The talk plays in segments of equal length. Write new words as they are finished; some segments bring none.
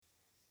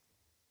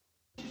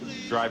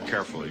Drive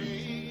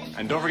carefully.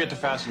 And don't forget to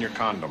fasten your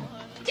condom.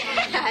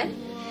 Dad!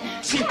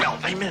 Seatbelt,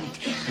 I meant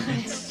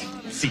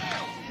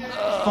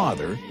seatbelt.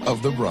 Father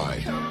of the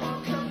bride.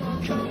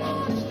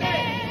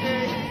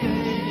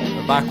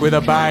 Back with a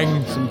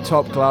bang. Some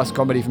top-class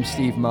comedy from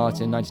Steve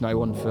Martin,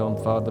 1991 film,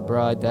 Father of the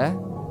Bride there.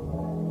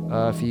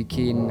 For you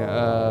keen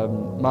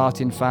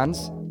Martin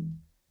fans.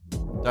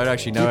 Don't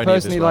actually know Do you any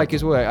personally of his like work.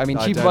 his work? I mean,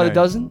 I Cheaper don't by the know.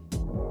 Dozen?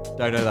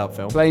 Don't know that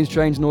film. Planes,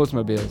 Trains and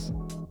Automobiles.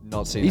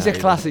 Not seen These that are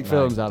either. classic No.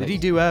 films, Alex. Did he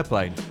do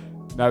Airplane?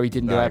 No, he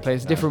didn't do No, Airplane.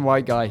 It's a no. different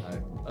white guy.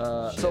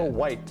 So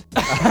white.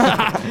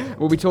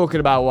 We'll be talking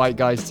about white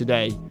guys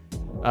today.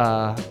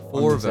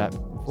 Four of them.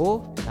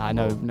 Four?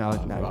 No.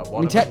 Well, I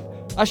one mean, of them.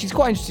 actually, it's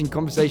quite an interesting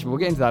conversation. We'll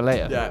get into that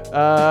later.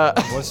 Yeah.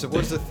 Once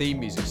the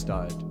theme music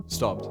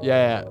stopped.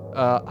 Yeah.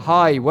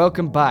 Hi,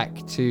 welcome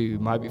back to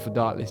My Beautiful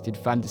Dark Listed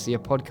Fantasy, a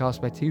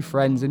podcast where two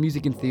friends and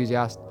music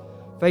enthusiasts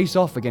face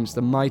off against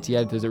the mighty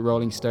editors at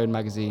Rolling Stone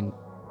magazine.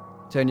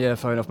 Turn your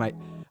phone off, mate.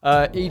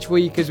 Each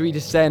week, as we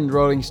descend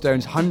Rolling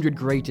Stone's 100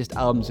 greatest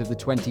albums of the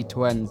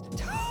 2010s,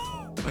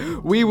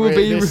 we will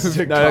be... This is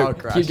a car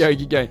crash.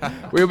 Keep going.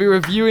 We'll be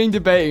reviewing,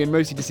 debating, and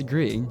mostly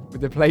disagreeing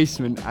with the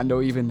placement and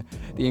or even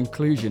the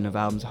inclusion of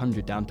albums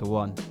 100 down to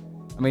 1.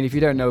 I mean, if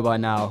you don't know by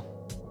now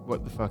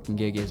what the fucking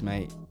gig is,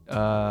 mate,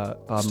 pardon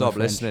my Stop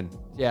French. listening.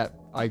 Yeah,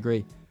 I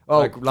agree. Oh,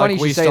 Like funny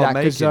you we should say that stopped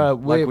because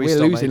making. we're Like we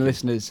stopped losing making.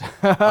 listeners.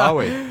 Are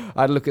we? I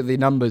had a look at the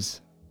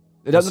numbers.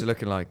 It What's doesn't. it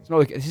looking like? It's not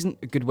like, this isn't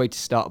a good way to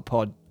start a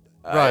pod.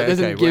 Right, It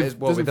doesn't okay, give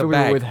well, doesn't with a fill people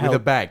bag, with with help. a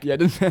bag. Yeah,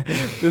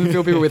 doesn't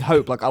fill people with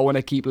hope. Like I want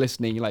to keep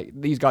listening. Like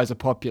these guys are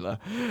popular.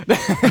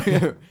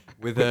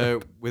 with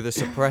a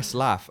suppressed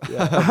laugh.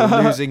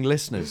 We're losing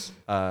listeners.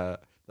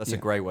 That's a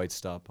great way to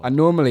start. And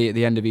normally at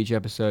the end of each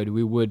episode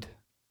we would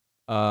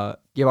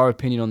give our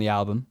opinion on the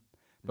album,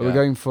 but we're Yeah.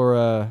 going for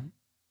a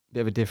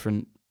bit of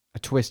a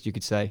twist, you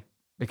could say,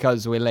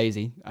 because we're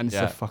lazy and it's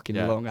Yeah, a fucking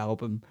yeah. long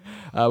album.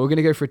 We're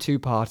gonna go for a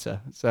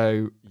two-parter.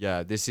 So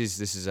Yeah, this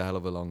is a hell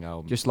of a long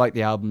album. just like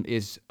the album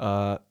is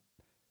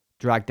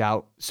dragged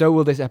out, so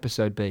will this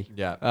episode be.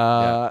 yeah,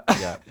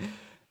 Yeah.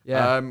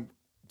 yeah.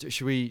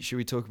 Should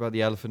we talk about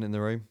the elephant in the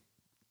room?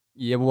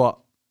 Yeah. What?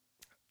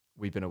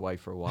 We've been away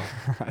for a while.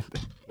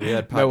 We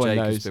had Pat No one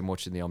Jacobs knows. been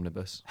watching the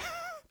omnibus.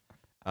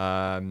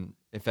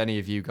 If any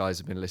of you guys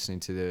have been listening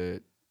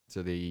to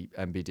the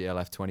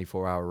MBDLF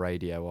 24-hour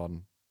radio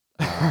on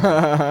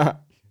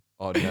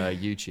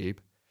YouTube,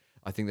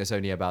 I think there's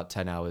only about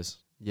 10 hours,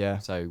 Yeah.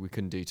 so we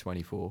couldn't do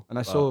 24. And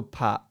I but- saw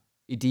Pat.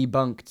 He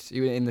debunked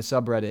in the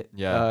subreddit.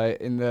 Yeah.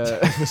 In the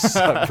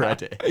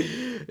subreddit.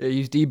 He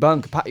was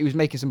debunked. Pat. He was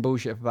making some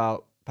bullshit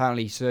about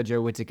apparently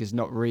Sergio Whittaker's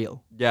not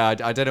real Yeah,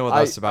 I don't know what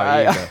that's about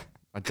I- either.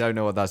 I don't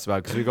know what that's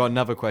about because we got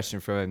another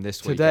question from him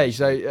this week. today.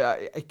 actually.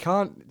 So I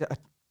can't.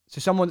 So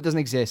someone that doesn't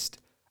exist,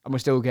 and we're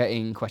still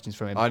getting questions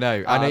from him. I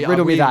know.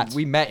 riddle me that,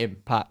 We met him,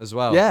 Pat. as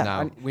well. Yeah,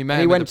 now. and- we and met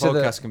he him went at the to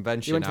the- podcast He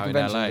convention went to out in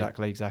convention.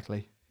 LA.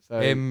 Exactly. So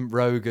Him,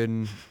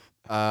 Rogan.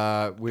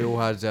 We all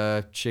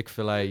had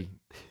Chick-fil-A.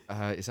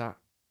 Is that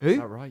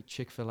right?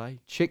 Chick-fil-A.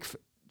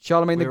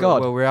 Charlemagne the We were-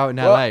 God. Well, we were out in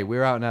What? LA. We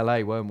were out in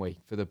LA, weren't we,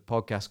 for the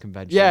podcast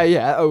convention?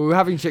 Yeah. Oh, we're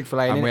having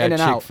Chick-fil-A And in, we in had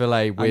and out.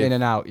 Chick-fil-A And in with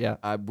and out.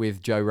 Yeah.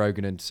 with Joe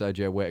Rogan and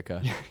Sergio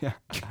Whittaker. Yeah.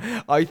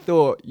 I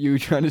thought you were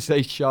trying to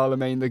say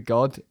Charlemagne the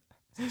God.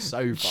 So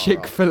far off.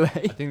 Chick-fil-A.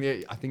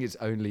 I think it's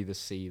only the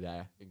C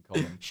there in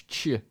common.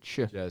 Sure.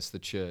 Yeah, it's the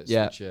church.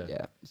 Yeah. The church.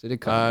 Yeah. So it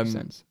did kind of make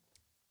Um, sense.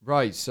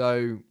 Right.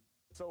 So.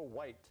 So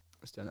white.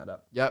 Let's turn that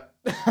up. Yep.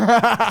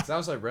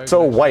 Sounds like Rogan.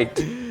 So actually. white.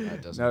 No,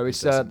 it doesn't. No, It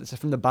it's doesn't.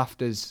 from the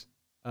BAFTAs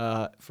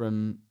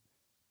from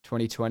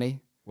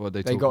 2020. What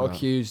They talking got about?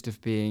 accused of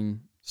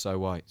being So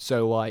white.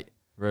 so white.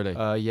 Really?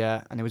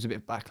 Yeah, and there was a bit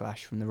of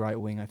backlash from the right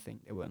wing. I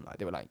think they were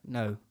like,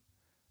 no,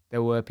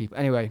 there were people.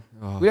 Anyway,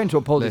 Oh, we don't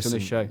talk politics on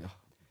this show, listen,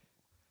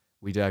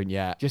 We don't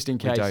yet. just in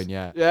case. We don't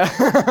yet.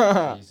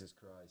 Yeah. Jesus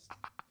Christ.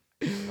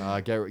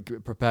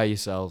 Prepare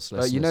yourselves.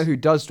 You know who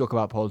does talk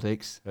about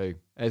politics? Who?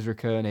 Ezra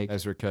Koenig.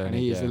 Ezra And Koenig.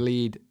 he is yeah. the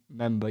lead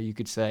member, you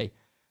could say.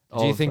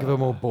 Do you think of a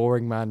more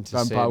boring man to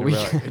sit Vampire in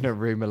Weekend. in a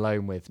room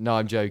alone with? No,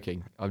 I'm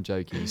joking.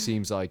 He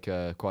seems like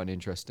quite an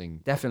interesting.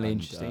 Definitely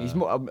and, interesting. He's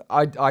more.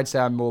 I'd say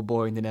I'm more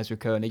boring than Ezra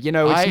Koenig. You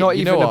know, it's I- not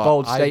you even know a what?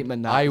 bold I-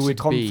 statement. That I it's would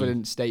a be-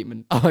 confident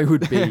statement. I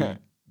would be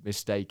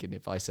mistaken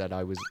if I said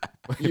I was.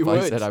 You if I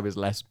would. said I was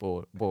less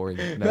boring.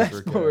 Than Less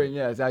Ezra Koenig. boring.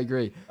 Yes, I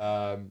agree.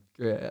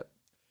 Yeah.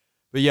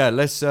 But yeah,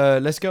 let's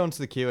go on to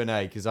the Q&A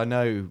because I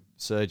know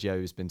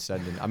Sergio's been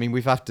sending. I mean,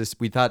 we've had to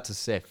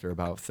sift through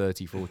about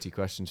 30, 40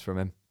 questions from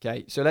him.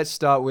 Okay, so let's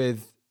start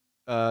with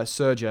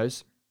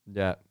Sergio's.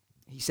 Yeah.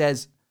 He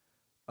says,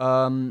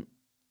 "Do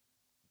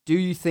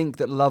you think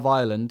that Love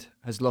Island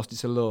has lost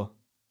its allure?"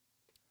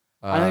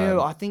 I don't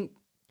know. I think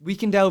we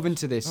can delve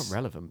into this Not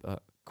relevant,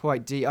 but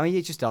quite deep. I mean,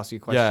 you just ask you a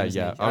question. yeah, isn't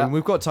yeah. it? I mean,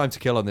 we've got time to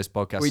kill on this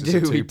podcast. We It's do,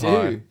 a we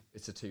two-parter. do.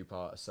 It's a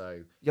two-parter,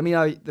 so I mean,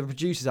 the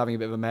producer's having a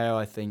bit of a mare,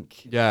 I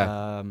think.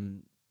 Yeah.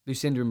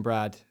 Lucinda and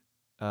Brad,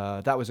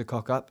 that was a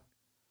cock up.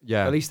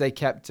 yeah, At least they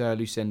kept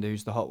Lucinda,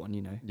 who's the hot one,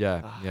 you know.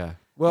 yeah, Ah, yeah.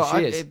 Well,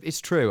 she is. it's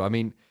true. I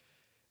mean,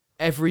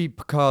 every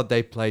card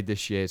they played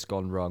this year's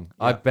gone wrong.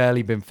 Yeah. I've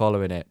barely been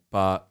following it,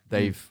 but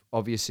they've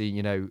obviously,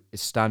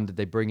 it's standard.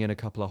 They bring in a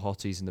couple of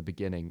hotties in the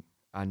beginning,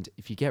 and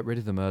if you get rid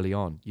of them early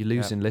on, you're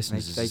losing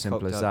listeners. It's as simple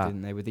cocked as up, that.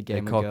 didn't they, with the They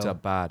game cocked girl.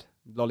 up bad.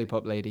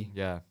 Lollipop lady.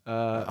 Yeah.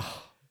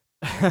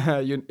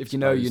 If you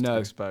know, you know.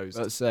 Exposed.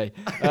 Let's say.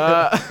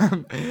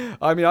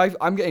 I mean,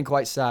 I'm getting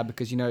quite sad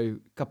because a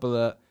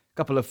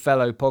couple of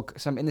fellow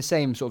some in the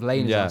same sort of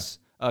lane Yeah. as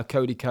us,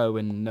 Cody Coe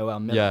and Noel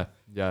Miller.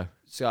 Yeah.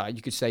 So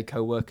you could say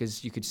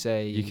co-workers. You could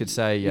say. You could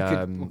say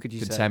what could you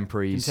say?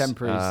 contemporaries.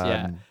 Contemporaries.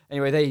 Yeah.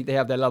 Anyway, they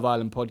have their Love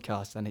Island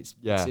podcast and it's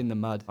in the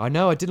mud. I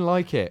know. I didn't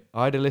like it.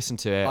 I had to listen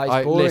to it.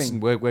 It's boring. Listen,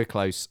 we're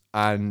close,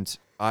 and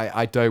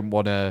I don't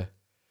want to,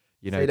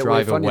 Say that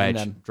drive we're a funnier than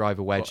wedge. them. Drive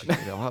a wedge.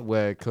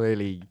 We're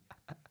clearly.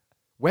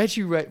 Where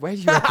do you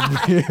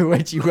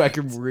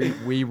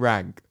reckon we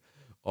rank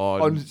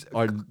on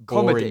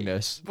comedy?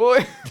 boringness?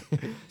 Boy.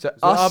 So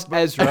us,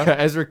 Ezra,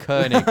 Ezra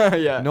Koenig,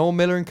 yeah. Noel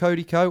Miller, and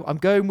Cody Coe. I'm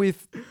going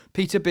with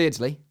Peter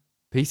Beardsley.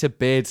 Peter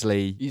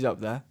Beardsley. He's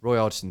up there. Roy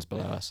Hodgson's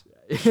below us.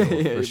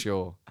 For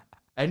sure.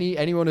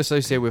 Anyone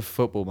associated with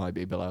football might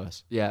be below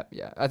us. Yeah.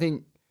 I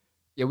think.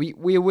 Yeah,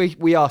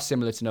 we are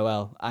similar to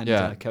Noel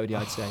and Cody,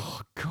 I'd say.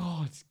 Oh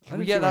God! Can How we did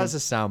you get that rank? as a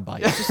soundbite?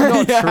 It's just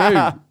not Yeah.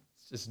 true.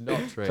 It's just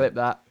not true. Clip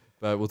that.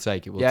 But we'll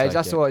take it.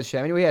 That's what it's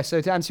shame. Anyway,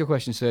 so to answer your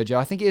question, Sergio,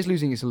 I think it is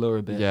losing its allure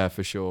a bit. Yeah,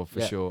 for sure.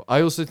 Yeah. Sure.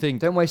 I also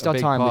think Don't waste a our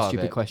big time with part of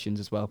stupid it-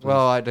 questions as well. Please.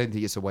 Well, I don't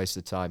think it's a waste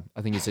of time.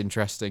 I think it's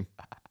interesting.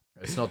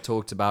 It's not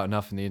talked about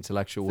enough in the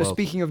intellectual so world.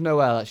 speaking of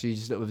Noel, actually,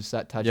 just a little bit of a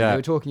set tangent. Yeah. We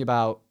were talking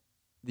about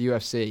the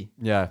UFC.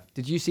 Yeah.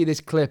 Did you see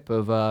this clip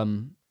of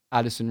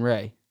Addison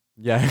Rae?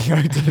 Yeah.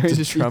 Going to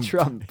to see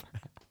Trump.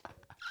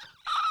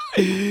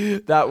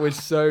 That was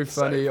so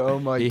funny. Oh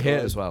my god. He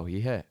hit as well.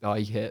 He hit. Oh,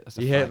 he hit. That's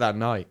a He hit fact. that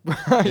night.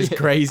 It's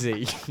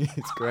crazy.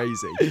 It's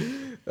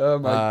crazy. Oh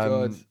my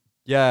god.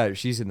 Yeah,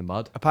 she's in the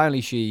mud.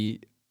 Apparently,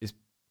 she is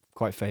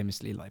quite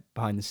famously like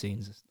behind the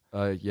scenes,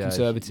 Yeah.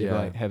 conservative, yeah,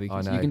 like heavy.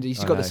 I know, She's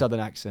I got the know. southern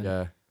accent.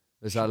 Yeah.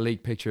 There's that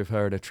leaked picture of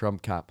her in a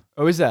Trump cap.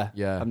 Oh, is there?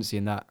 Yeah. I haven't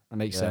seen that. That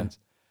makes Yeah. sense.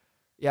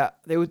 Yeah,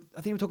 I think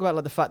we talk about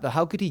like the fact that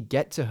how could he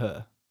get to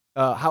her?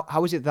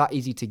 How is it that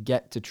easy to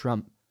get to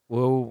Trump?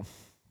 Well,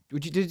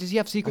 Does he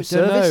have Secret I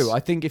don't Service? know. I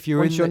think if you're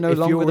Once in, you're no if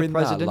longer you're the in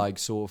president? that like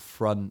sort of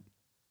front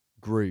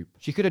group,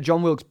 She could have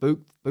John Wilkes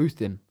Boothed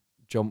him.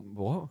 John,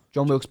 what?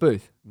 John Wilkes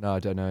Booth No, I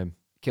don't know him.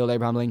 killed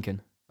Abraham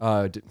Lincoln.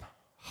 Oh,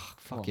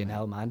 Fucking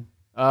hell, man.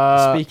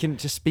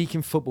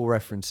 speaking football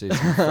references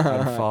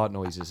and fart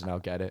noises, and I'll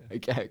get it.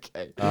 Okay.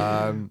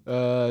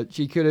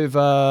 She could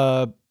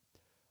have.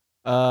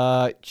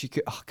 She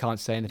could. I can't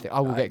say anything. I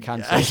will get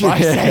cancelled if I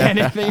say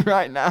anything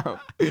right now.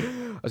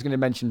 I was going to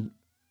mention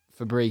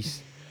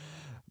Fabrice.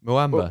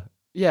 Moamba.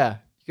 Yeah,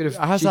 you could have.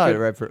 How's she that could-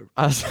 relevant?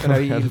 How's that I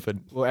know,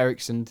 relevant? Well,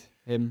 Ericsson,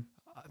 him.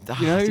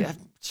 You know,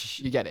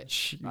 you get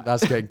it.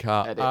 That's getting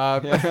cut.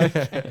 Edit.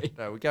 Okay.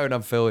 No, we're going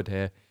unfiltered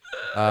here.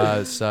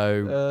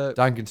 So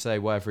Dan can say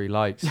whatever he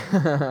likes.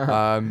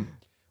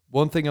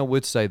 One thing I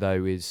would say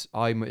though is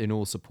I'm in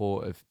all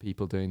support of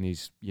people doing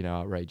these,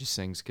 outrageous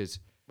things, because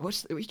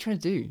What are you trying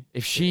to do?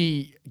 if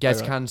she gets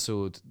Alright.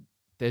 cancelled,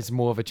 there's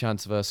more of a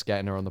chance of us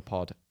getting her on the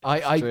pod.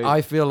 True.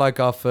 I feel like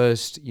our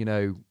first,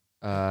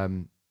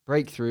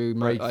 Breakthrough,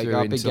 breakthrough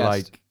our big into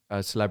guest.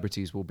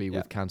 celebrities will be Yeah.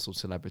 with cancelled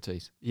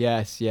celebrities.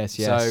 Yes.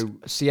 So-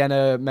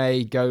 Sienna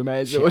May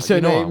Gomez. She- What's her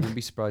you know what, I name? wouldn't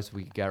be surprised if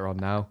we could get her on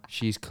now.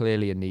 She's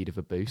clearly in need of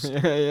a boost.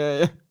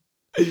 yeah.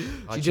 I She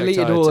checked deleted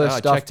out- all her I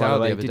stuff, checked by the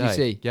out way. other Did you day.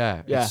 see?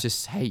 Yeah, Yeah. it's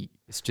just hate.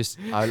 It's just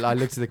I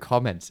looked at the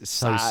comments. It's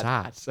so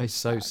sad. It's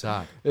so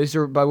sad.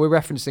 But we're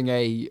referencing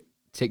a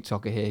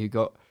TikToker here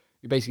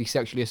who basically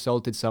sexually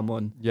assaulted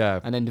someone Yeah,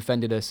 and then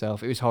defended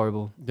herself. It was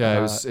horrible.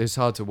 yeah. It's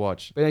hard to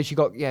watch. But then she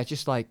got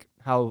just like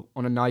how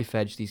on a knife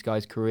edge these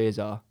guys' careers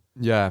are.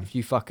 Yeah, If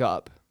you fuck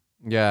up,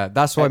 yeah.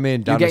 That's why me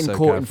and Dan you're are getting so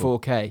caught careful. in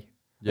 4K.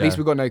 Yeah. At least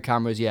we've got no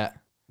cameras yet.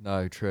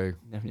 No, true.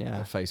 Yeah.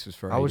 Her face was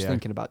for I was radio.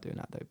 thinking about doing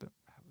that though, but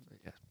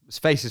His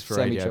face is for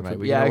radio, semi-triple. mate.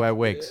 We gotta wear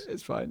wigs.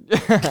 It's fine.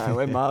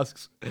 Wear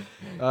masks.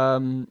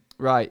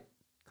 Right.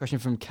 Question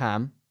from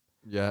Cam.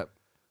 Yeah.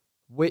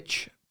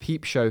 Which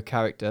Peep Show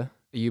character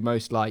are you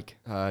most like?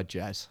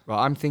 Jazz.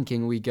 Right, I'm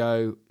thinking we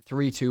go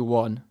 3, 2,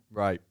 1,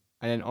 Right.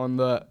 and then on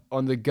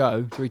the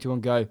go, 3, 2,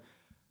 1, go.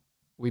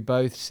 We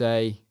both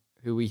say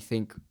who we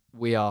think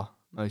we are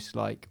most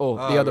like, or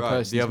the other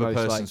person's most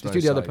like. Let's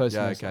do the other person.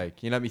 Yeah. most Okay. like.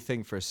 Can you let me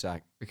think for a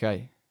sec?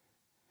 Okay.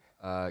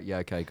 Yeah.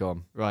 Okay. Go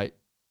on. Right.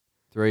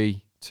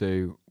 3,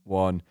 2,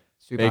 1.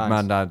 Super Big hands.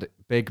 man, Dad.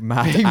 Big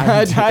man. Big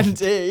Mad Andy.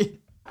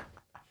 Andy.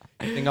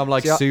 I think I'm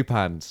like See, soup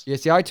hands. Yeah,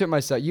 see, I took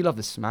myself. You love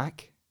the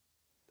smack.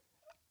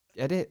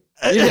 Edit.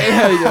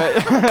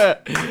 Yeah.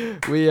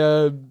 We.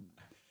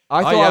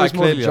 I thought I was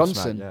more clearly love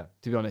Johnson, Smack, yeah.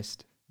 to be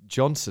honest.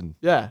 Johnson.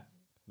 Yeah.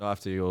 Not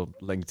after your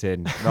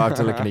LinkedIn. Not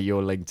after looking at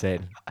your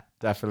LinkedIn.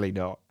 Definitely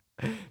not.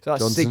 So that's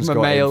Johnson's Sigma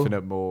got male.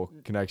 infinite more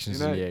connections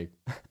You know? than you,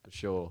 for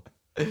sure.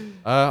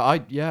 I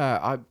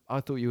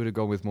thought you would have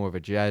gone with more of a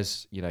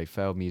jazz,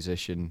 failed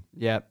musician,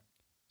 Yeah.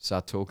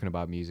 start talking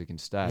about music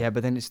instead. Yeah,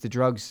 but then it's the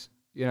drugs.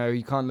 You know,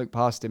 you can't look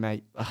past it,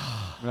 mate.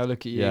 When I look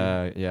at you,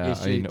 Yeah.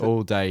 It's I mean, you,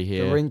 all day the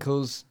here.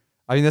 wrinkles,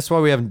 I mean, that's why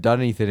we haven't done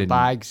anything the in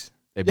bags.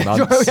 in That's why we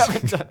months.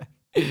 haven't done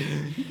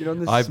it. You've been on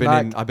the I've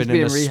smack. been You've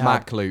in a rehab.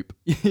 smack loop.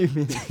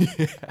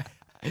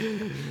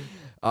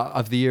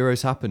 Have the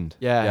Euros happened?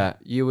 Yeah,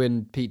 you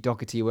and Pete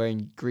Doherty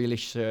wearing Grealish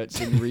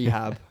shirts in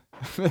rehab,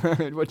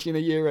 watching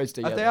the Euros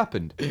together. Have they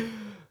happened?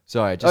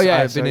 Sorry,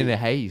 I've been in a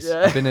haze.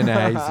 Yeah. I've been in a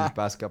haze these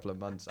past couple of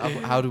months.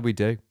 How did we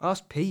do?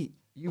 Ask Pete.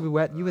 You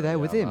were there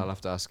with Yeah, him. I'll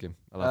have to ask him.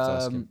 I'll have to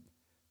ask him.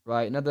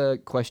 Right, another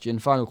question,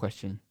 final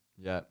question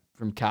Yeah,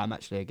 from Cam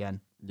actually again.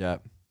 yeah.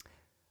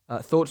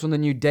 Thoughts on the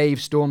new Dave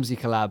Stormzy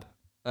collab?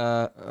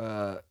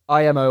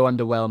 IMO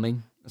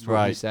underwhelming. That's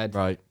what he said.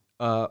 Right.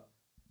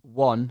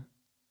 One,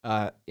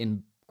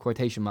 in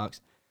quotation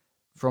marks,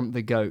 from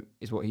the GOAT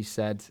is what he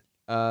said.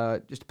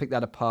 Just to pick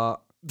that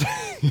apart.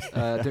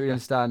 Don't really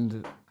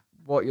understand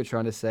what you're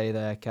trying to say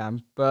there,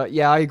 Cam. But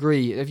yeah, I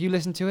agree. Have you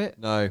listened to it?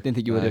 No. Didn't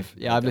think you would have.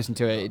 Yeah, I've listened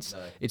to it.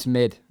 It's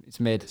mid. It's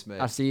mid. It's mid.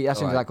 That's the answer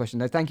to Alright. that question.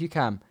 No, thank you,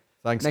 Cam.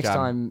 Thanks, Next Cam.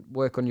 time,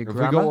 work on your Have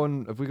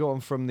grammar. we got one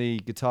from the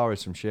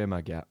guitarist from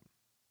Sheermag yet?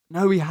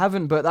 No, we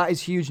haven't, but that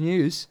is huge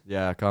news.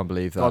 Yeah, I can't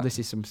believe that. God, this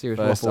is some serious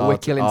First waffle. We're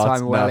killing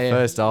time well here.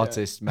 First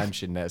artist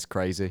mentioned it. It's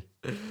crazy.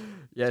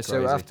 Yeah, It's so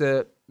crazy.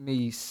 after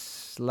me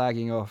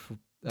slagging off,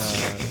 well,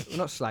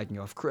 not slagging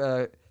off,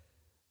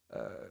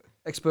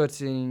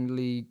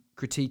 expertingly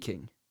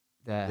critiquing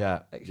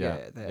their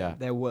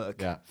their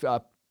work, Yeah.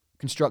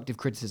 constructive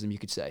criticism, you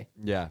could say.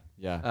 Yeah.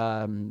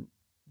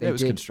 They It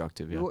was did,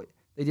 constructive, yeah.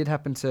 They did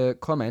happen to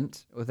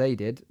comment, or they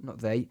did, not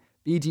they.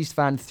 Bee Gees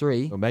fan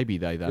 3, Or maybe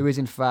they then. who is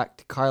in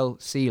fact Kyle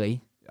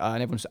Seeley,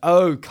 and everyone's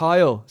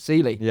Kyle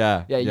Seeley.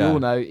 Yeah. You all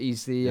know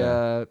he's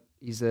the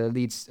he's the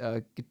lead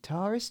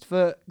guitarist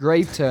for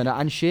Grave Turner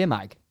and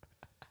Sheermag.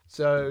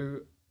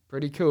 So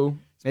pretty cool.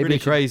 It's pretty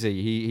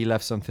crazy. He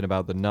left something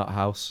about the Nut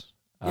House.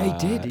 Yeah,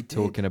 he did. He did.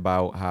 Talking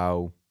about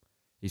how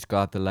he's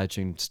glad the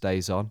legend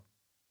stays on.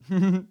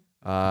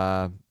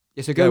 Yeah,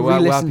 so go we're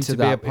re-listen happy to to be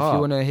that a if you part.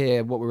 want to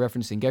hear what we're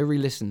referencing. Go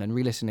re-listen and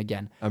re-listen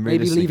again. And Maybe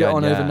re-listen leave it again,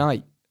 on yeah.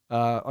 overnight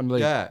on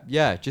loop.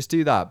 Yeah, just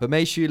do that. But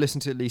make sure you listen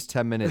to at least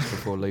 10 minutes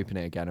before looping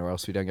it again, or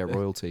else we don't get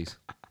royalties.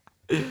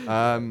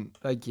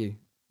 Thank you.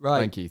 Right.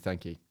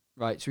 Thank you.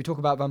 Right. Should we talk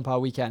about Vampire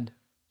Weekend?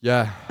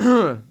 Yeah.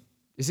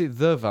 Is it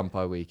the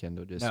Vampire Weekend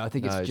or just? No, I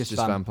think it's just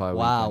Vampire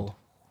Wow. Weekend.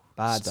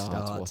 Bad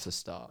start. What a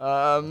start.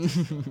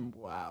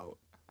 Wow.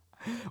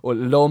 Or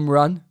Lom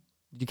Run.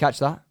 Did you catch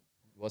that?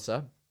 What's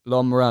that?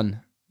 Lom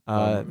Run.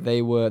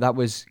 That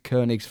was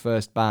Koenig's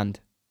first band.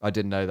 I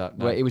didn't know that.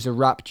 No. Where it was a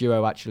rap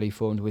duo actually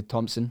formed with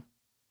Thompson,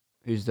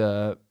 who's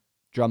the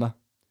drummer.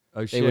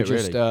 Oh shit! They were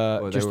just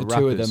really? just They the were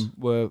two of rappers? them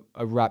were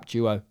a rap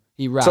duo.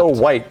 He rapped. So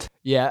white.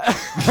 Yeah.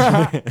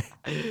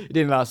 It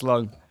didn't last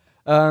long.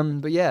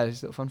 But yeah,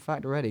 it's a fun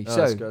fact already. Oh,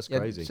 so that's yeah,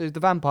 crazy. so the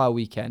Vampire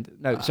Weekend.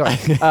 No, sorry.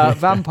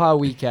 Vampire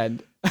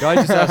Weekend. Can I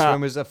just ask,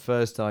 when was the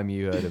first time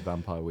you heard of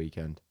Vampire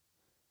Weekend?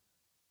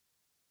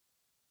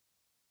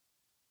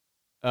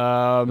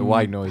 The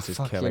white noise is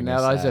fucking killing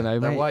hell, us. I don't know,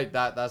 The mate. white,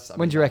 that's.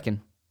 When do you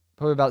reckon?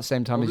 Probably about the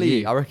same time as Probably,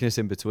 you. I reckon it's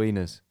in between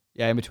us.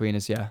 Yeah, in between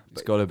us, yeah.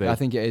 It's got to be. I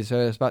think it is.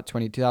 It's about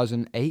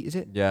 2008, is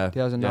it? Yeah.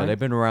 2009? Yeah, they've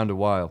been around a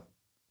while.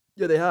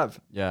 Yeah, they have.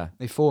 Yeah.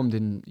 They formed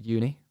in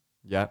uni.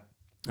 Yeah.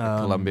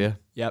 Columbia.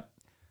 Yep.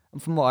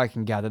 And from what I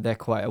can gather, they're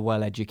quite a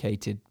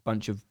well-educated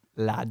bunch of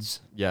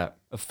lads, Yeah.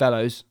 of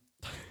fellows,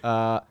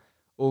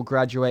 all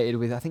graduated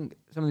with, I think,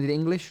 someone did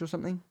English or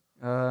something.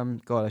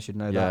 God, I should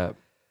know that. Yeah.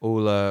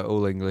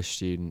 All English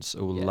students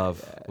all Yeah,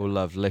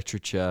 love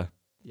literature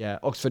Yeah,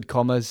 Oxford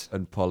Commas.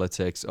 and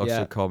politics. Oxford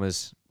Yeah.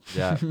 commas.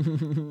 Yeah.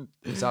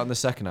 Is that in the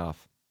second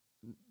half?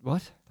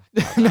 What?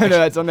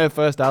 no, it's on their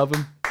first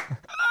album.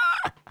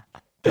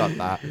 Got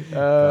that.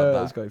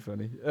 That's quite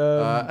funny.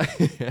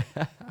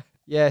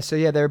 Yeah, so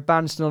yeah, they're a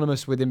band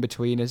synonymous with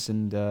In-Betweeners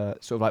and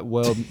sort of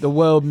like the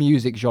world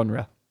music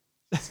genre.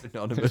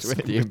 Synonymous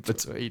with the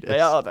in-betweeners. They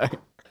are, though.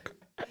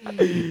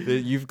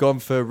 You've gone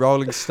for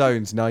Rolling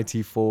Stones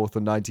 94th or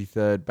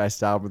 93rd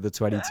best album of the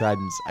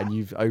 2010s, and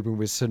you've opened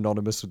with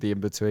synonymous with the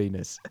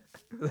In-Betweeners.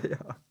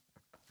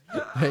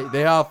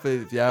 They are.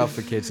 They are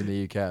for kids in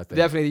the UK, I think.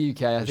 Definitely the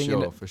UK, I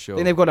think. For sure. I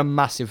think they've got a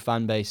massive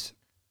fan base,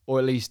 or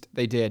at least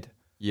they did.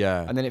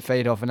 Yeah. And then it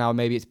faded off, and now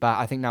maybe it's back.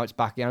 I think now it's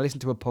back again. I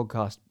listened to a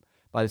podcast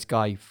by this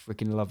guy,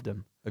 freaking loved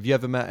him. Have you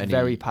ever met any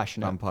Very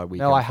passionate. Vampire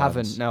Weekend No, I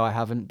fans?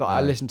 haven't. But I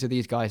listened to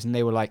these guys, and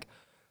they were like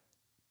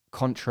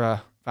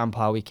Contra,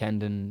 Vampire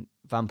Weekend, and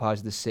Vampires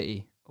of the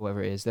City, or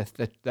whatever it is.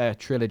 Their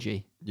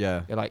trilogy.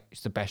 Yeah. They're like,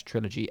 it's the best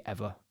trilogy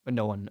ever, but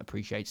no one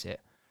appreciates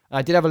it. And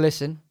I did have a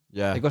listen.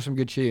 Yeah. They got some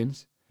good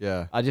tunes.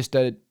 Yeah. I just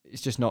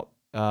it's just not.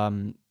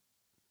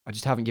 I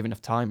just haven't given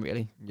enough time,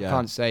 really. Yeah.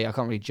 I can't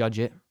really judge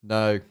it.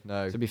 No.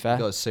 To be fair. You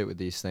got to sit with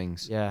these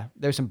things. Yeah,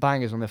 there were some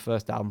bangers on their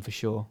first album for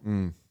sure.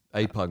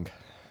 A-Punk.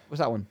 What's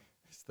that one?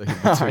 It's the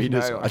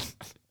In-Betweeners know. one.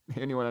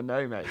 The only one I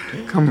know, mate.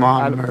 Come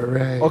on, And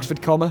Murray.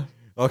 Oxford Comma.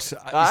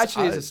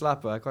 Actually, it's it's a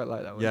slapper. I quite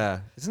like that one.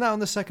 Yeah. Isn't that on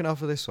the second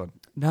half of this one?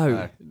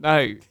 No.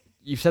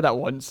 You've said that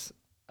once.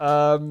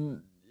 I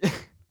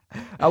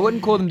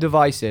wouldn't call them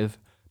divisive,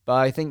 but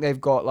I think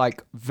they've got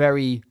like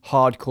very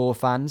hardcore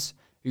fans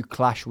who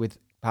clash with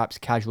perhaps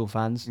casual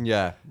fans.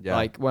 Yeah.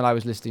 Like when I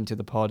was listening to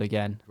the pod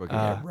again, We're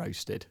gonna get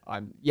roasted.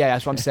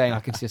 that's what I'm saying. I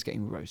can see us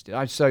getting roasted.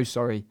 I'm so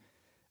sorry.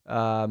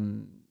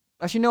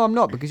 Actually, no, I'm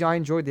not, because I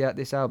enjoyed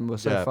this album. Well,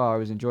 so far I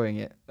was enjoying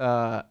it.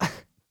 I'm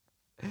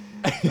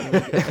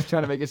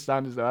trying to make it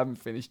sound as though I haven't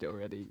finished it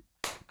already.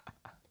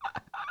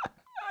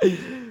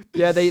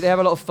 Yeah, they have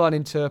a lot of fun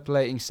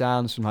interpolating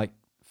sounds from like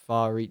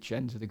far reach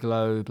ends of the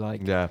globe,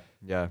 like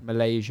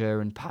Malaysia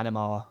and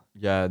Panama.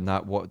 Yeah, and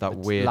that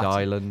weird Latin.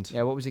 island.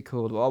 Yeah, what was it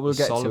called? Well, we'll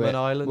get Solomon to it.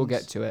 Islands? We'll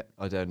get to it.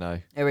 I don't know.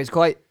 Anyway, it's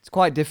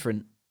quite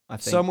different, I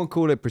think. Someone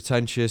called it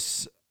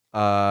pretentious.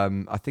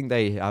 I think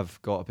they have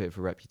got a bit of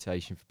a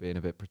reputation for being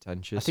a bit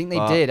pretentious. I think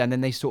they did, and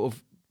then they sort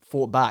of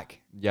fought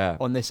back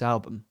on this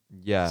album.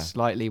 Yeah.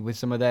 Slightly with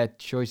some of their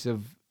choice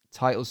of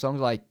title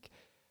songs, like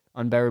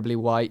Unbearably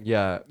White.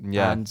 Yeah.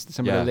 And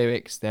some of the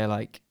lyrics, they're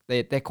like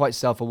they're quite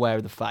self-aware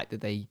of the fact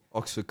that they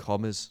Oxford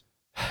commas.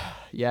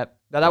 Yeah,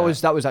 that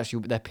was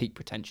actually their peak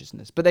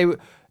pretentiousness. But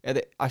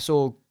I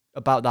saw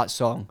about that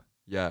song.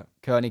 Yeah,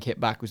 Koenig hit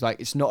back was like,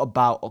 it's not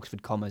about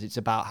Oxford commas. It's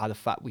about how the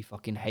fact we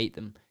fucking hate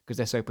them because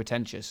they're so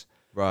pretentious.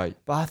 Right.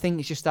 But I think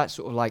it's just that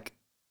sort of like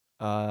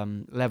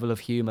level of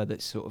humor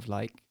that's sort of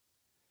like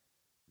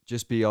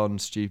just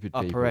beyond stupid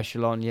upper people.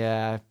 echelon.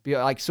 Yeah,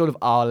 like sort of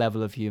our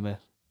level of humor.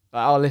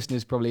 Like, our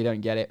listeners probably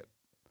don't get it,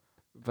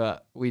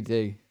 but we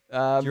do.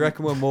 Do you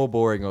reckon we're more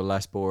boring or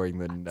less boring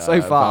than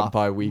so far,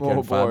 Vampire Weekend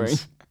more boring.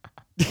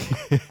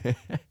 fans?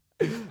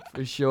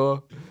 For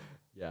sure.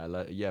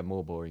 Yeah,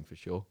 more boring for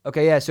sure.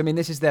 Okay, yeah. So I mean,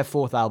 this is their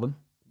fourth album.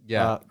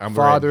 Yeah,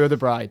 Father of the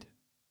Bride.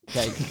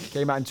 Okay,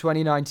 came out in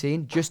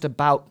 2019. Just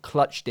about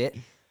clutched it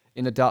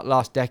in the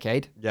last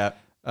decade. Yeah.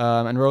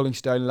 And Rolling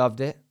Stone loved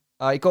it.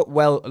 It got a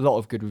lot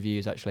of good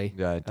reviews actually.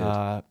 Yeah, it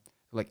did.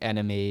 Like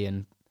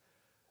Enemy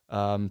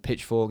and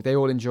Pitchfork, they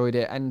all enjoyed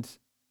it, and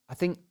I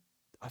think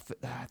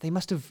they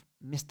must have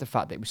missed the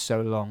fact that it was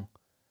so long.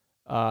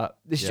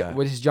 This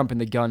is jumping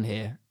the gun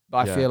here,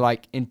 but I feel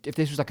like if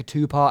this was like a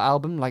 2-part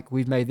album, like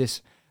we've made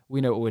this,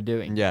 we know what we're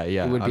doing. Yeah.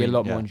 It would be a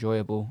lot more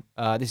enjoyable.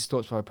 This is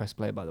Thoughts Before I Press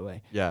Play, by the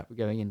way. Yeah. We're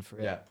going in for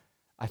it. Yeah.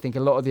 I think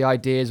a lot of the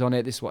ideas on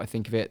it, this is what I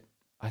think of it.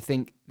 I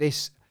think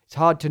it's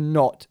hard to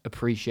not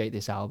appreciate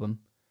this album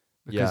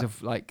because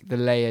of like the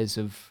layers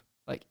of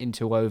like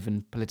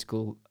interwoven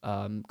political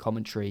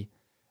commentary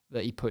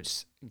that he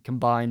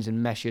combines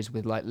and meshes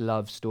with like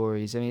love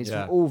stories. I mean, it's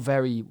all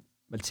very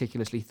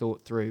meticulously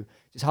thought through.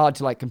 It's hard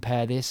to like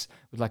compare this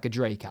with like a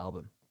Drake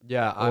album.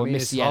 Yeah, I mean,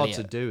 it's hard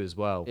to do as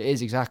well. It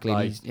is, exactly.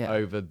 Like,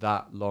 over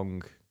that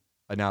long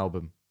an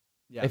album.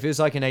 Yeah. If it was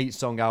like an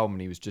 8-song album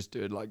and he was just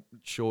doing like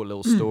short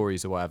little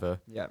stories or whatever,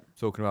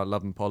 talking about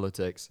love and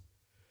politics,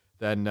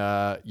 then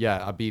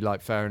I'd be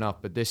like, fair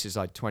enough. But this is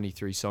like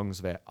 23 songs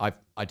of it.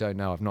 I don't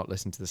know. I've not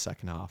listened to the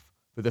second half.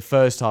 But the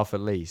first half at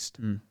least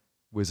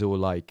was all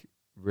like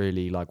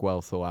really like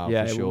well thought out.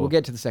 Yeah, for sure. we'll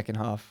get to the second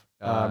half.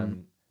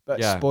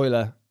 But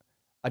spoiler,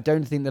 I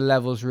don't think the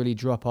levels really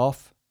drop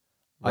off.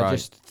 Right. I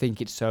just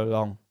think it's so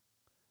long.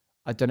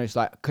 I don't know. It's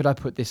like, could I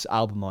put this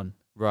album on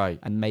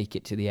and make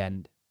it to the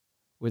end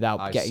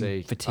without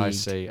getting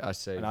fatigued? I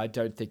see. And I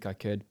don't think I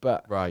could.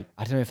 But I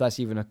don't know if that's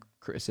even a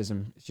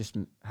criticism. It's just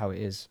how it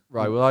is.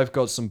 Right. Well, I've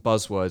got some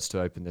buzzwords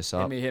to open this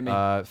up. Hit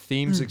me.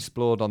 Themes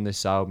explored on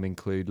this album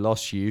include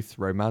lost youth,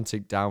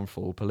 romantic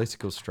downfall,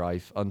 political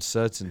strife,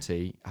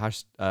 uncertainty,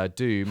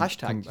 doom.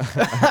 Hashtag.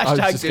 I was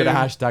just going to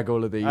hashtag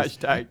all of these.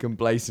 Hashtag.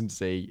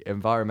 Complacency,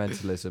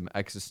 environmentalism,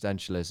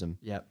 existentialism.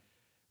 Yep.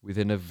 With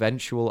an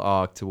eventual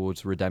arc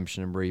towards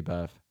redemption and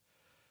rebirth.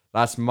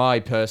 That's my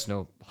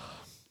personal.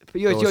 But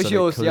yours,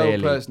 your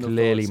personal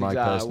clearly thoughts. my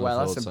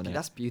personal thoughts on it.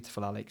 That's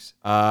beautiful, Alex.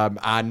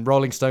 And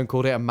Rolling Stone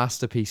called it a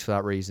masterpiece for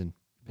that reason.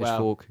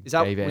 Pitchfork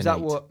gave it was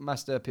an that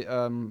 8.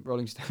 what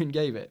Rolling Stone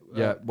gave it?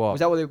 Yeah,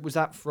 what? Was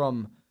that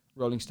from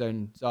Rolling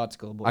Stone's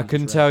article? I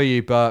couldn't tell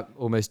you, but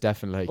almost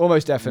definitely.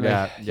 Almost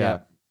definitely. Yeah.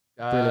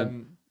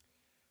 Brilliant.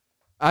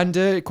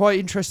 And quite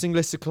interesting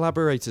list of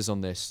collaborators on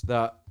this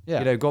that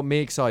got me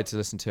excited to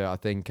listen to it. I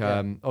think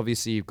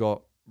obviously you've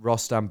got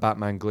Rostam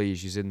Batman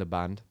Glees, who's in the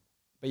band.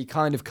 But he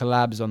kind of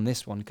collabs on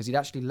this one because he'd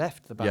actually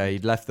left the band. Yeah,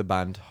 he'd left the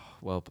band.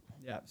 Well,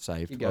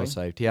 saved. Well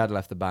saved. He had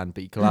left the band,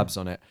 but he collabs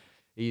on it.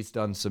 He's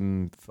done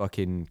some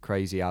fucking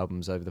crazy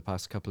albums over the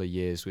past couple of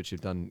years, which have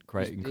done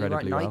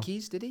incredibly well.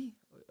 Nikes, did he?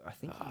 I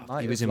think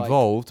he was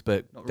involved,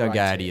 but don't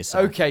get ahead of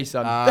yourself. Okay,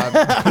 son.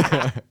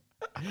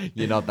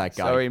 You're not that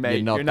guy. Sorry,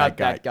 mate. You're not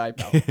that guy,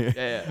 pal.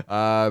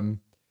 Yeah.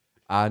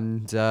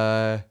 And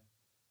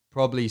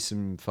probably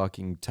some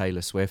fucking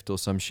Taylor Swift or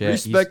some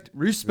shit.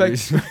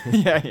 Respect.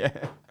 Yeah.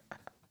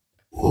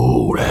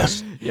 Oh,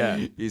 that's...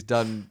 Yeah. He's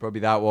done probably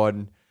that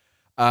one.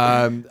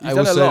 Done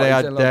also, they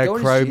had their Go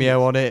on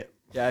Chromeo on it.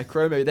 Yeah,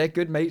 Chromeo. They're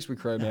good mates with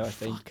Chromeo, I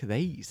think. Fuck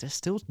these. They're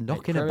still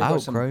knocking Chromeo about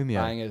got some Chromeo.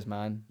 Bangers,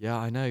 man. Yeah,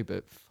 I know,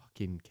 but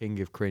fucking king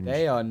of cringe.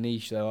 They are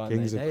niche, though, aren't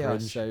Kings they? of They are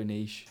cringe. so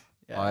niche.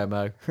 Yeah.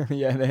 IMO.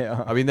 Yeah, they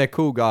are. I mean, they're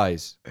cool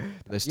guys. But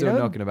they're still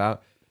knocking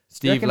about.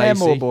 Steve reckon they're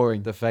Lacy, more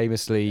boring? the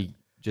famously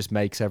just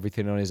makes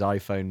everything on his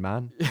iPhone,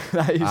 man.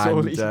 That is all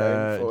And he's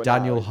known for.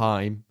 Daniel now.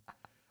 Haim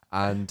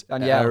and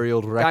Danielle.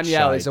 Ariel Rechtshaid.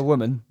 Danielle is a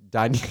woman.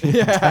 Daniel.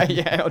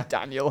 Yeah, or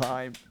Daniel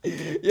Haim.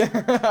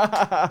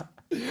 Yeah.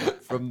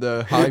 From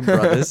the Haim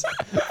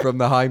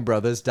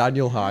brothers,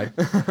 Daniel Haim,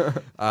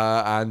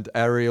 and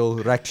Ariel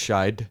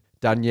Rechtshaid,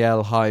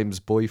 Danielle Haim's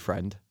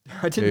boyfriend.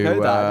 I didn't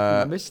know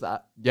that. I missed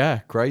that. Yeah,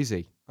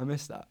 crazy. I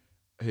missed that.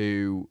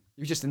 Who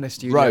You were just in the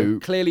studio.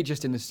 Wrote Clearly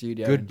just in the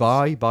studio.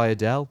 Goodbye by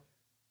Adele?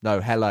 No,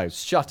 Hello.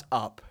 Shut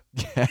up.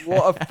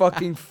 What a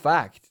fucking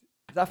fact.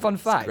 Is that a fun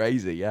fact?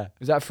 Crazy, yeah.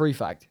 Is that a free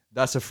fact?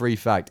 That's a free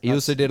fact. He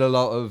also did a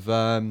lot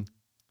of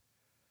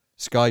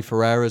Sky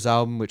Ferreira's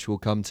album, which we'll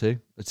come to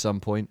at some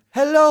point.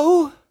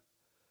 Hello?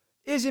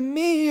 Is it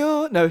me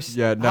or... No,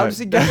 Yeah, no. How does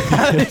it go?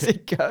 How does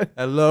it go?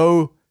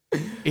 Hello,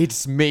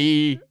 it's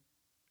me.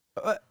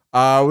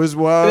 I was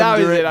wondering. That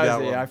was it. That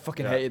I one.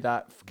 fucking hated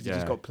that because it Yeah.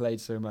 just got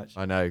played so much.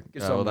 I know.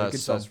 Good song, though, good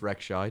that's song.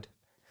 Rechtshaid.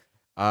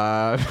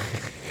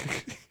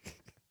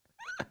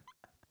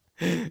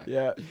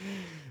 Yeah.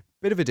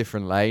 Bit of a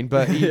different lane,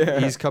 but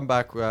he's come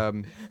back.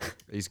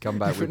 He's come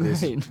back with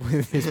Different lane.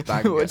 with his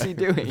banger. What's he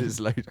doing? With his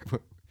load.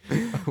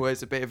 Well,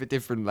 it's a bit of a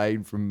different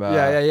lane from.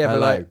 Yeah. But Hello.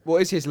 like,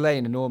 what is his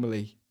lane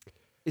normally?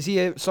 Is he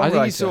a songwriter? I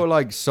think he's sort of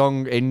like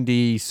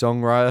indie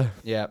songwriter.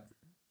 Yeah.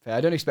 Fair.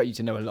 I don't expect you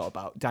to know a lot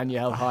about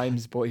Danielle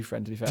Haim's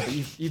boyfriend, to be fair,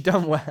 but you've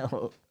done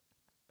well.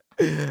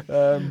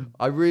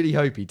 I really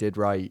hope he did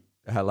write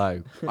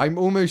Hello. I'm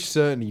almost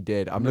certain he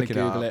did. I'm gonna looking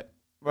Google it. it.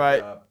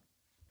 Right.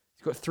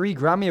 He's got 3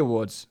 Grammy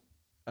Awards,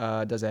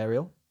 does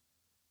Ariel.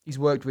 He's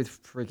worked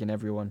with friggin'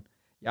 everyone.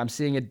 Yeah, I'm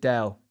seeing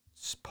Adele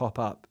pop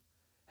up.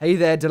 Hey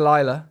There,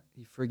 Delilah.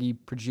 He friggy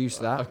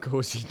produced that. Of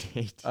course he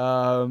did.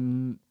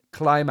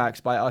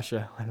 Climax by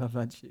Usher. I love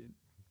that tune.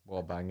 What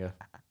a banger.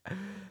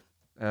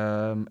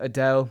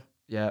 Adele.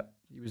 Yeah,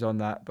 he was on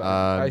that. But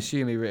I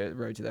assume he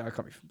wrote it there. I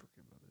can't be from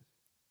Brooklyn Brothers.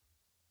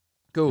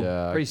 Cool.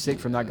 Yeah, Pretty sick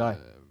from that guy.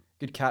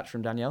 Good catch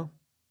from Danielle.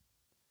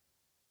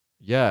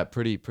 Yeah,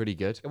 pretty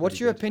good. What's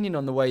your opinion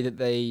on the way that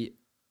they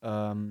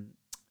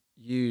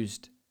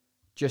used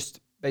just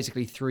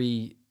basically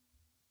 3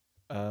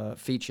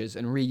 features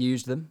and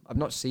reused them? I've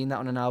not seen that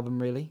on an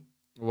album really.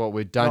 What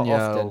with Not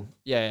Danielle? often.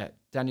 Yeah,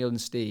 Danielle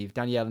and Steve.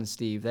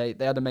 They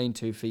are the main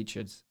 2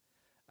 features,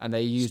 and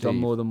they used on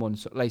Steve. more than one.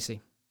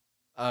 Lacey.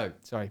 Oh,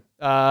 Sorry.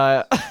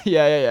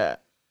 Yeah.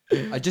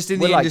 just in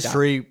We're the like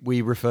industry,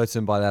 we refer to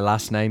them by their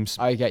last names.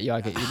 I get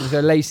you. So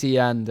Lacey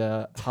and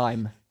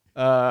Haim.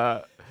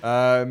 The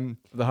Haim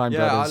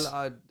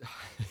brothers.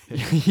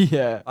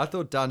 Yeah. I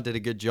thought Dan did a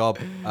good job.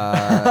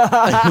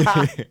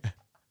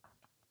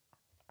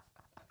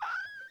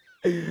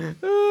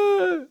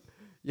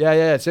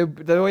 Yeah. So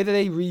the way that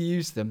they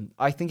reused them,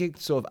 I think it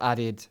sort of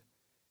added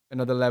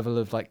another level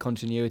of like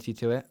continuity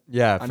to it,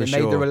 Yeah, and for it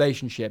sure. made the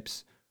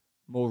relationships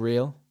more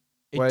real.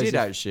 It Whereas did if-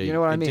 actually. You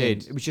know what I It mean?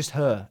 did. It was just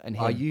her and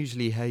him. I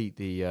usually hate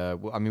the. I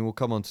mean, we'll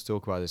come on to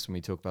talk about this when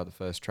we talk about the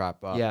first trap.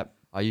 But Yeah.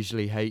 I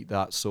usually hate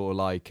that sort of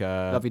like.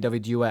 Lovey-dovey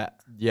duet.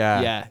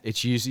 Yeah. Yeah.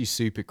 It's usually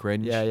super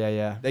cringe.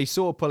 Yeah. They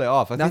sort of pull it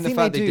off. I No, think I the think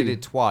fact they they did do.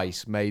 it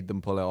twice made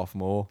them pull it off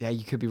more. Yeah,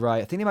 you could be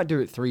right. I think they might do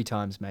it 3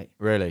 times, mate.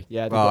 Really?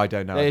 Yeah. Well, I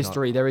don't know. There I've is not-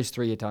 3. There is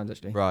 3 times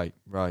actually. Right.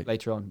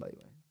 Later on, by the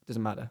way.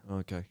 Doesn't matter.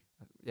 Okay.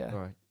 Yeah. All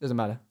right. Doesn't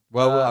matter.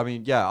 Well, I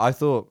mean, yeah, I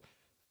thought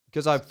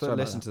because I Sorry about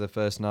listened to the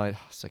first 9.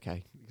 It's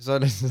okay. Because I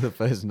listened to the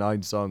first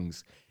 9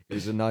 songs, it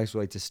was a nice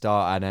way to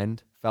start and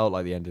end. Felt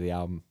like the end of the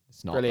album.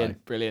 It's not.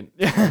 Brilliant.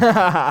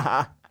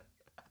 That's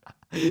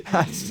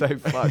so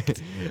fucked.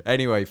 though.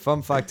 Anyway,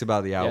 fun fact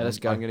about the album. let's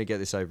go. I'm going to get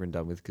this over and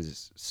done with because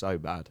it's so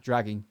bad.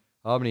 Dragging.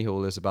 Harmony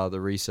Hall is about the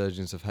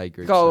resurgence of hate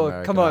groups. Go, in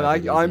American come on.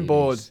 Ivy League I'm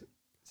bored. unis.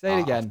 Say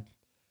it again.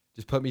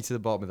 Just put me to the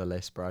bottom of the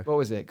list, bro. What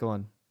was it? Go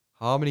on.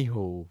 Harmony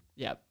Hall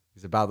Yeah.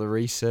 is about the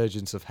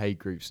resurgence of hate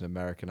groups in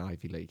American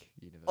Ivy League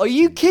universities. Are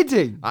you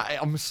kidding?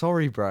 I'm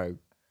sorry, bro.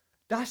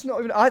 That's not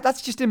even.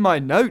 That's just in my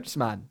notes,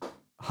 man.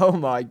 Oh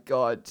my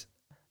god.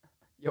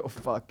 You're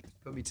fucked.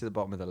 Put me to the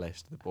bottom of the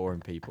list, the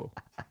boring people.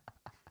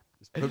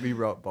 Just put me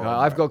rock bottom.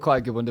 I've bro. got quite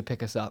a good one to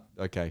pick us up.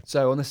 Okay.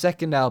 So on the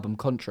second album,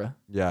 Contra,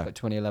 Yeah. like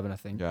 2011, I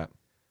think. Yeah.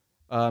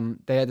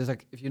 There's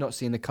like, if you're not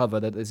seeing the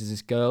cover, there's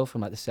this girl from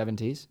like the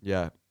 70s,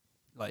 Yeah.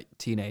 like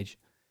teenage,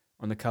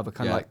 on the cover,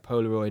 kind of Yeah. like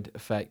Polaroid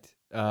effect.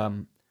 Top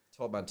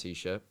man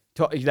t-shirt.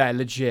 Yeah,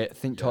 legit.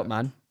 Think Top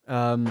Man.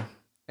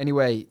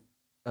 Anyway,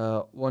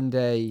 one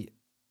day,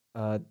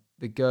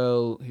 the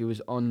girl who was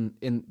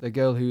the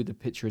girl who the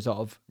picture is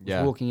of was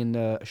Yeah. walking in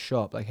a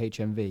shop like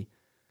HMV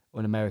or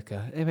in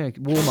America,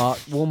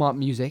 Walmart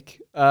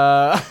music,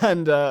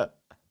 and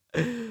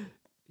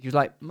he was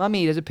like,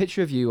 "Mummy, there's a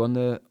picture of you on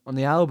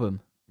the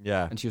album,"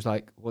 Yeah. and she was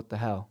like, "What the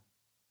hell?"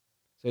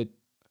 So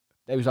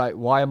they was like,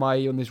 "Why am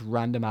I on this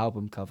random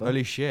album cover?"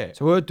 Holy shit.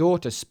 So her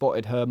daughter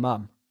spotted her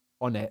mum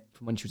on it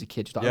from when she was a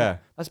kid. She's like, Yeah.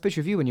 "That's a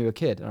picture of you when you were a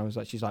kid." And I was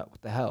like, she's like,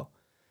 "What the hell?"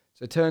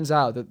 So it turns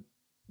out that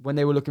when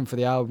they were looking for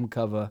the album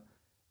cover,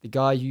 the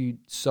guy who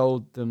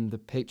sold them the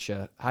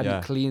picture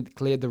hadn't Yeah.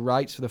 cleared the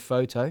rights for the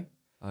photo.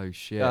 Oh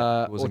shit.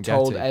 Or Wasn't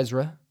told Getty.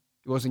 Ezra.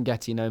 It wasn't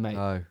Getty, no, mate.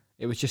 No.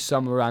 It was just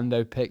some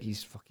rando pic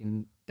he's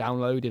fucking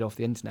downloaded off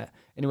the internet.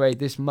 Anyway,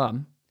 this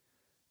mum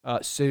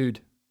sued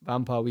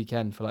Vampire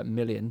Weekend for like $1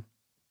 million.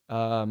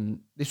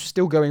 This was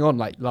still going on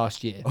like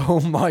last year. Oh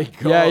my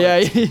god.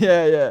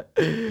 Yeah.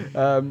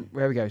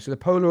 Where we go. So the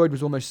Polaroid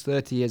was almost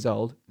 30 years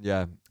old,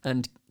 Yeah.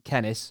 and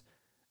Kennis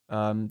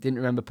didn't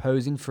remember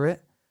posing for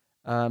it.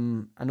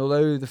 And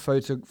although the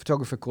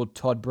photographer called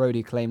Todd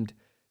Brody claimed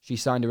she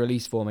signed a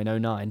release form in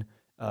 2009,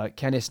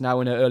 Kennis,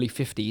 now in her early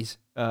 50s,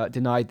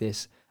 denied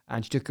this,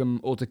 and she took them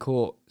all to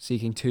court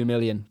seeking $2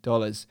 million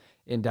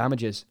in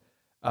damages.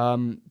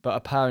 But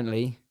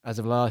apparently, as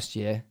of last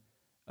year,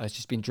 it's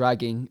just been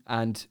dragging,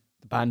 and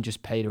the band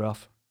just paid her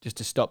off just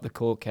to stop the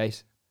court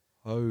case.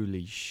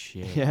 Holy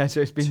shit. Yeah,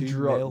 so it's been 2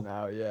 dropped mil?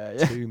 now. Yeah.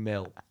 2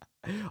 mil.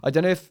 I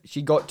don't know if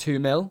she got 2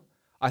 mil.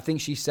 I think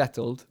she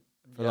settled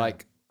for Yeah.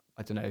 like,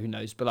 I don't know, who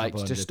knows, but like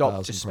Couple to stop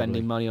 100,000 just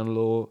spending probably. money on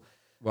law.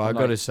 Well, I've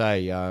Like, got to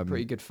say,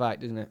 Pretty good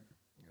fact, isn't it?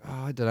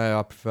 I don't know.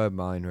 I prefer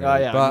mine really, Oh,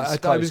 yeah, but it's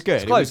it close. was good.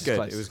 It's It close, was it's good.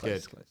 close, It was it's close, good.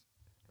 it's close.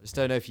 I just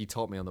don't know if you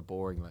taught me on the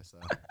boring list.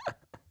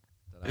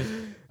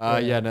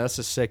 Yeah, no, that's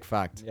a sick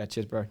fact. Yeah,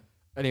 cheers, bro.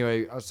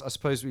 Anyway, I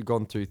suppose we've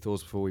gone through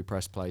thoughts before we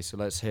press play, so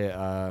let's hit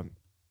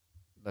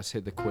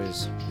the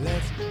quiz.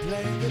 Let's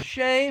play the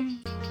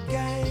shame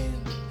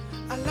game.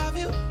 I love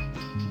you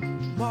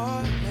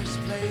more. Let's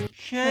play the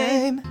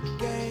shame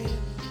game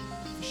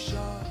for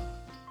sure.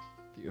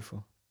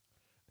 Beautiful.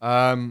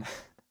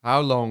 How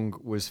long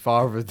was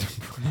Father of the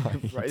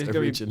Bride Right, it's gonna be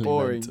originally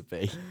boring. meant to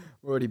be?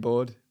 We're already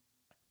bored.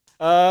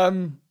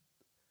 I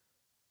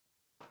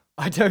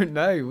don't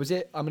know. Was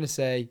it? I'm gonna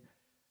say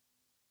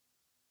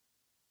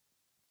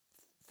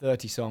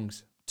 30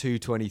 songs. 2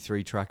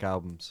 23-track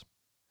albums.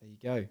 There you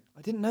go.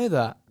 I didn't know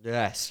that.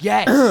 Yes.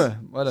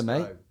 Well done,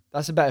 mate.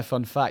 That's a better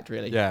fun fact,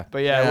 really. Yeah. But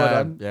yeah, well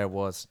done. Yeah, it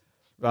was.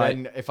 Right.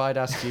 Then if I'd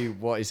asked you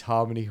what is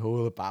Harmony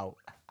Hall about?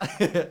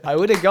 I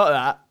would have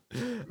got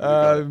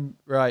that.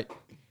 Right.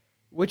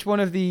 Which one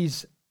of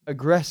these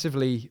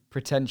aggressively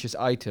pretentious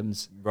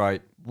items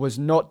Right. was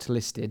not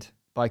listed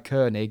by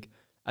Koenig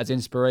as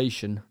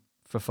inspiration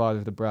for Father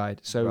of the Bride?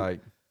 So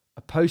Right.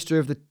 a poster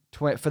of the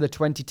for the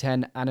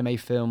 2010 anime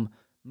film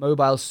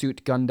Mobile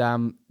Suit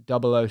Gundam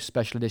 00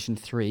 Special Edition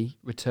 3,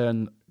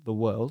 Return the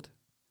World.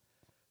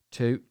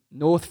 2,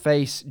 North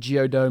Face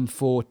Geodome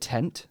 4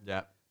 tent.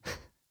 Yeah.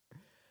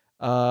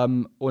 Or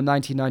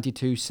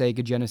 1992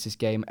 Sega Genesis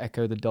game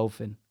Echo the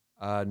Dolphin.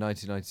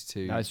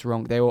 1992. No, it's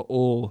wrong. They were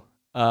all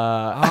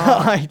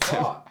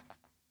items.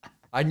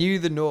 I knew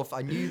the North.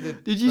 I knew the.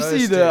 Did you first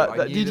see two. that?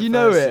 I knew Did the you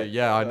know first it? two.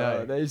 Yeah, I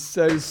know. They're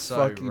so,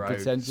 So fucking rogue.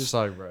 pretentious.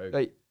 So rogue.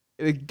 Like,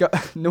 Do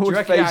North you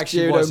reckon it Face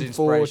actually was Geodome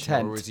 4 inspirational,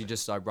 tent. or was he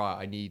just like, right,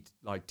 I need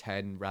like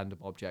 10 random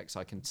objects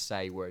I can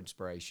say were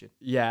inspiration?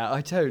 Yeah,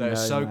 I don't know. They're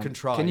so man.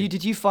 contrived.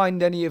 Did you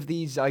find any of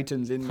these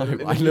items in the,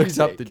 in I the looked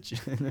up the.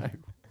 music? No.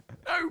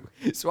 No.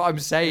 It's what I'm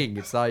saying.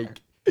 It's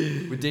like,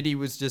 Diddy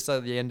was just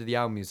at the end of the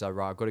album. He's like,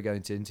 right, I've got to go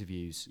into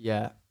interviews.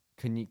 Yeah.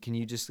 Can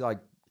you just like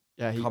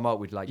Yeah, come up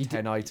with like he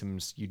 10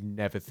 items you'd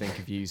never think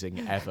of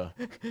using ever?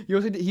 he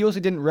also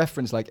didn't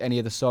reference like any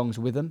of the songs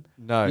with them.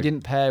 No. He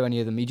didn't pair any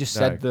of them. He just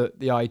said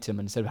the item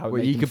and said how it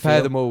Well, made you him compare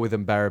feel. them all with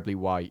Unbearably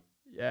White,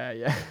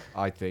 Yeah.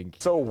 I think.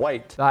 So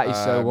white. That is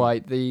so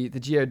white. The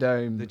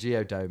Geodome The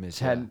Geodome is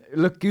 10.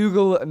 Look,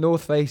 Google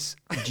North Face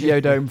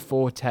Geodome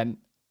 4 tent.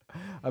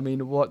 I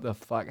mean, what the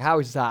fuck? How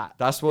is that?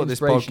 That's what this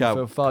Inspiration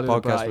for Father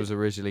of the podcast Bride? was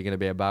originally going to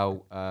be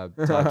about,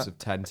 types of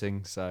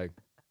tenting. So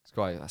it's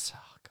quite. Oh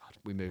God,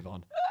 we move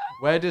on.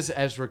 Where does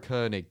Ezra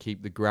Koenig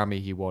keep the Grammy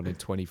he won in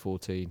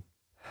 2014?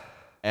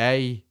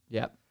 A.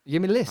 Yeah.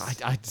 Give me a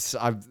list.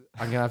 I'm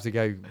gonna have to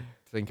go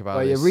think about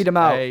Oh, yeah, this. read 'em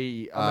out.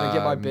 A, I'm going to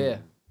get my beer.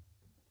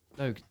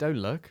 No, don't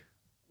look.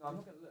 No, I'm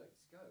not going to look.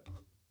 Let's go.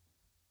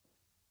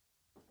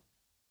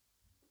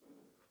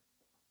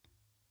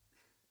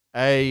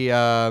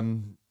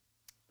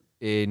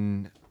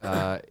 In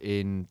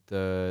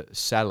the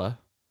cellar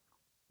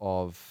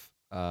of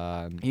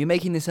Are you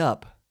making this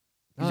up?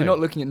 Because No. you're not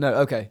looking at... No,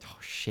 okay. oh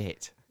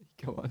shit.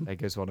 Go on. There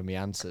goes one of my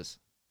answers.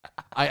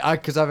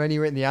 Because I've only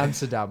written the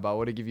answer down, but I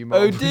want to give you my.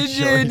 Oh, did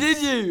you?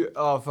 Did you?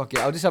 Oh, fuck it.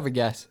 I'll just have a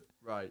guess.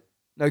 Right.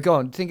 No, go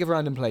on. Think of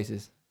random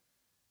places.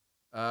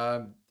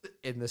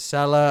 In the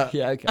cellar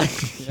Yeah, okay.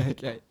 Yeah,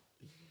 okay.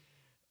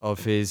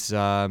 of his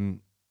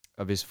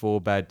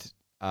 4-bed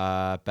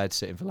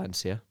bedsit in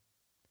Valencia.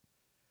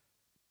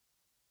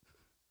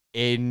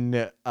 In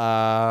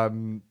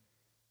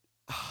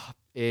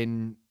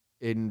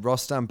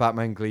Rostam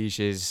Batman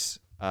Gleish's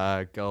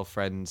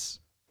girlfriend's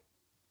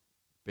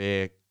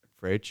beer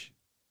fridge,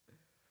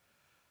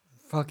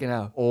 Fucking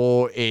hell.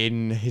 or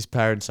in his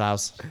parents'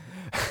 house.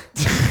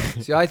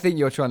 See, I think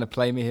you're trying to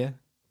play me here.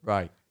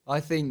 Right. I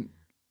think...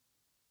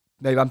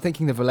 Maybe I'm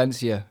thinking the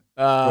Valencia.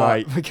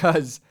 Right.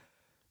 Because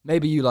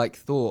maybe you I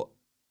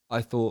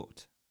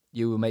thought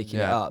you were making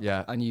it Yeah, up.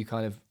 yeah. And you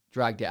kind of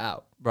dragged it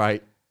out.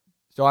 Right.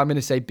 So I'm going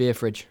to say beer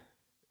fridge.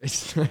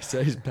 It's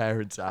his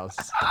parents' house.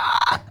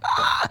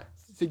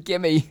 It's a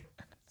gimme.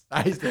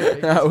 That is the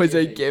That was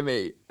a gimme.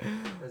 gimme.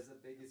 That's the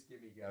biggest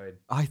gimme going.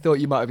 I thought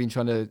you might have been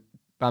trying to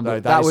Bambi. No,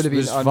 that would have been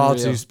was far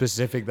unreal. too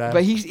specific there.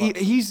 But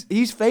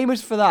he's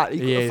famous for that.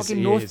 He's got He a is, fucking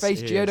he North is, Face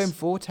he Geodome is.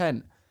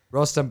 410.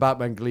 Rostam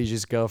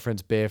Batmanglij's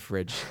girlfriend's beer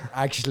fridge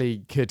actually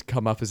could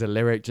come up as a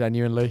lyric,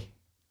 genuinely.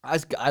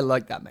 I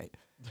like that, mate.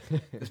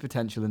 There's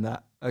potential in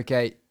that.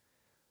 Okay,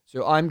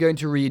 so I'm going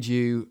to read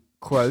you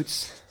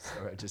quotes.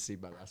 Sorry, I just see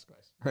my last question.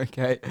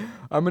 Okay,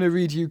 I'm going to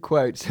read you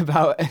quotes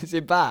about. Is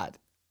it bad?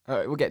 All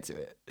right, we'll get to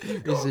it.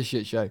 This is a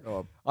shit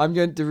show. I'm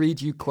going to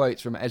read you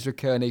quotes from Ezra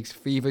Koenig's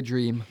fever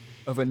dream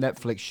of a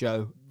Netflix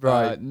show,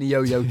 Right.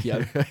 Neo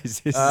Yokio.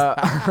 Is this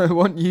I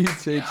want you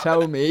to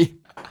tell me.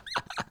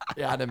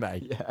 the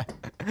anime? Yeah.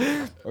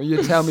 I want you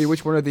to tell me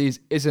which one of these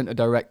isn't a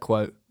direct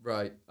quote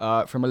Right.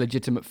 from a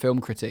legitimate film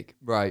critic.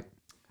 Right.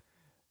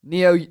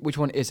 Which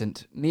one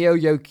isn't? Neo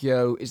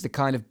Yokio is the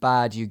kind of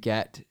bad you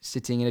get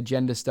sitting in a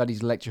gender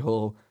studies lecture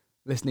hall,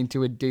 listening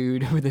to a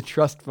dude with a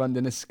trust fund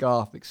and a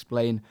scarf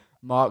explain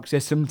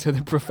Marxism to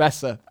the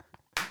professor.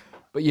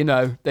 But you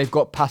know, they've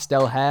got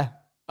pastel hair.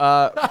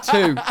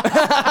 2.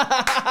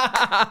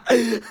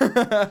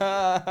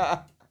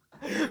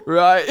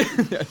 Right.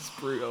 That's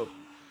brutal.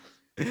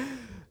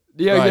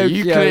 Neo Right, Yokio.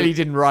 you clearly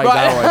didn't write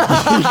that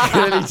one. You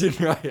clearly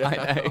didn't write that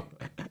I know.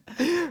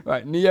 one.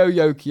 Right, Neo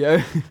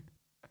Yokio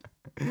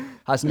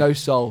has no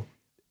soul.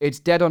 It's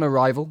dead on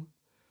arrival.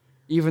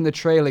 Even the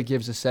trailer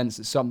gives a sense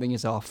that something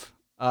is off.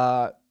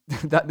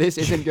 That this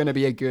isn't going to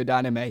be a good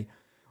anime,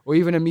 or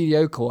even a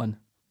mediocre one.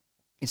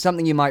 It's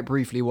something you might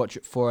briefly watch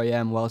at 4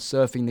 a.m. while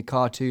surfing the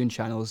cartoon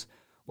channels,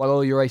 while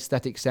all your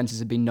aesthetic senses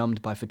have been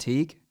numbed by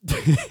fatigue.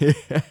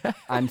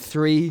 And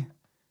 3,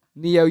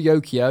 Neo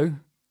Yokio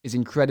is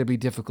incredibly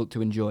difficult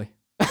to enjoy.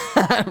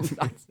 That's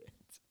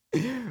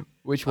it.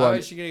 Which I'm one?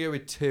 actually going to go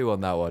with 2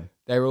 on that one.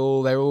 They're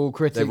all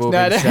critics. They've all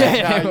been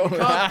said. No, you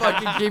can't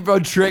fucking keep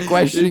on trick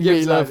questioning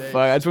me like this.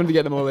 I just wanted to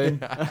get them all in.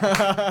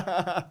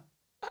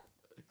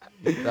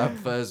 That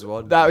first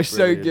one. That was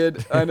so brilliant.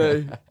 good. I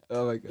know.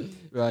 Oh my god. Do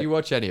Right. you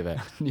watch any of it?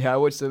 Yeah, I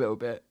watched a little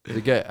bit. Is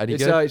it good? Any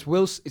It's good?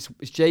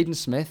 it's Jaden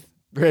Smith.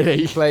 Really?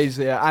 He plays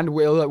and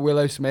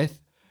Willow Smith.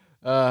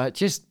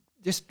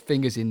 Just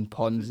fingers in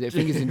ponds.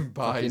 Fingers in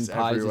Pies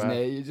fucking pies, isn't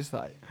everywhere. it? You're just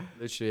like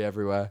Literally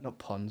everywhere. not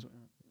ponds.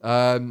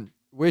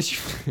 Which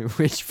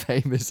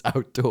famous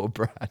outdoor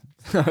brand?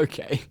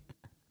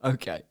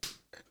 Okay.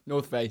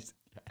 North Face.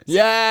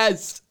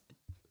 Yes.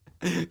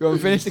 Go on,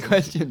 finish the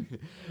question.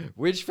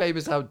 Which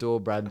famous outdoor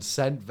brand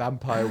sent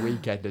Vampire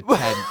Weekend a tent?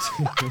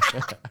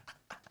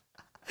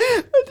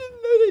 I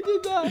didn't know they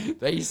did that.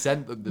 They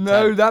sent them the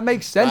No, tent. that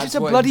makes sense. That's It's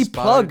a what bloody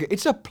inspired- plug.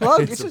 It's a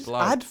plug. It's It's a an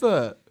plug.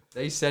 advert.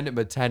 They sent him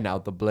a tent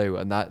out the blue,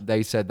 and that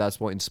they said that's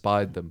what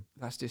inspired them.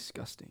 That's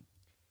disgusting.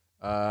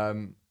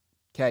 Right,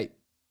 Okay,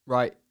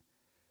 right.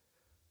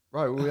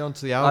 are we on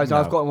to the I've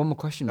album now? got one more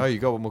question. Oh, you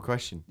got one more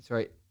question.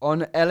 Sorry.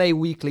 On LA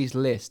Weekly's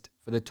list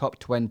for the top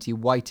 20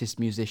 whitest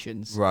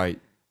musicians, Right,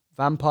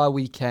 Vampire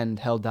Weekend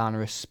held down a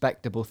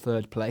respectable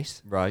 3rd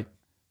place. right.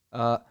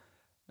 Now,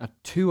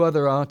 2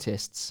 other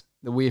artists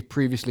that we have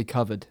previously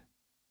covered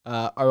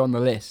are on the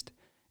list.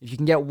 If you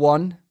can get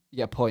 1, you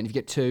get a point. If you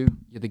get 2,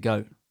 you're the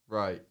GOAT.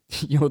 Right.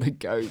 You're the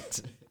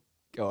GOAT.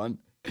 Go on.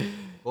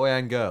 Boy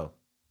and girl.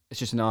 It's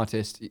just an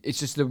artist. It's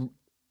just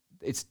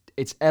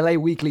it's LA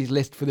Weekly's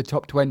list for the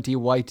top 20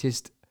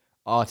 whitest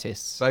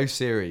artists. Both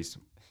series.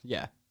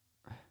 Yeah.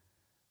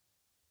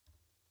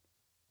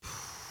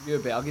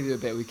 I'll give you a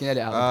bit. We can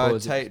edit out the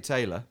pause.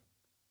 Taylor.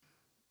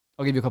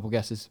 I'll give you a couple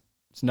guesses.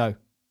 It's no.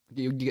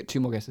 You get 2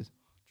 more guesses.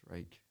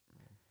 Drake.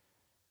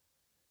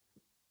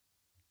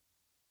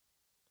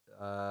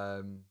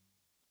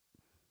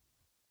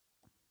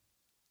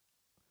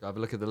 Do I have a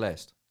look at the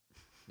list?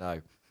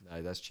 No,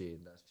 that's cheating.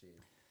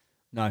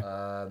 No.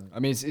 I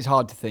mean, it's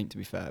hard to think, to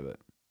be fair, but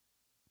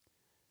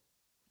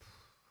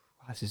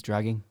this is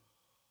dragging.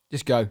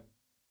 Just go.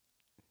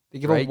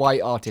 Think of a Drake,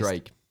 white artist.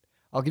 Drake.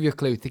 I'll give you a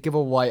clue. Think of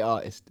a white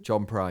artist.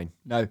 John Prine.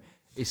 No,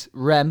 it's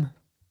Rem.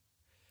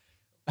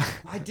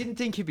 I didn't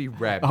think he'd be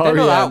Rem. Oh, They're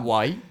not yeah. that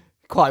white.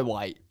 Quite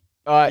white.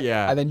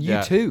 Yeah, And then you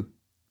yeah. too.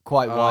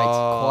 Quite white.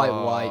 Quite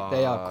white.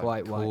 They are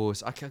quite Of white.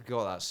 course. I could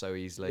got that so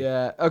easily.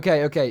 Yeah.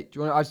 Okay. Do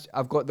you want?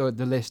 I've got the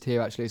list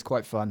here. Actually, it's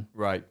quite fun.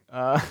 Right.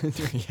 Uh,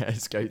 Yeah,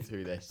 let's go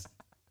through this.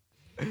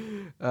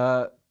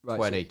 right.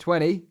 20. So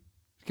 20. Let's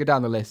go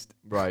down the list.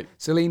 Right.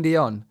 Celine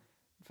Dion.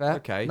 Fair.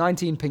 Okay.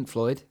 19. Pink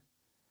Floyd.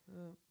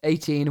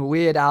 18.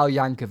 Weird Al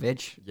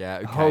Yankovic.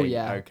 Yeah. Okay. Oh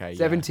yeah. Okay.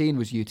 17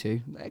 was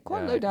U2.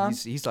 Quite low down.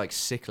 He's like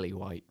sickly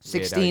white.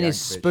 16 Weird Al is Yankovic.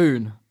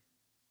 Spoon.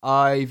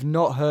 I've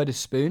not heard of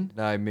Spoon.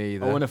 No, me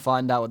either. I want to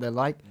find out what they're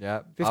like. Yeah.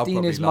 I'll 15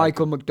 probably is like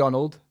Michael him.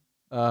 McDonald.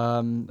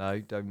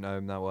 No, don't know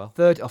him that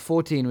well.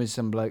 14 was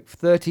some bloke.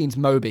 13's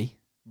Moby.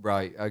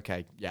 Right.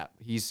 Okay. Yeah.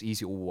 He's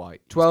all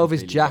white. He's 12 is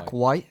completely Jack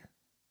White.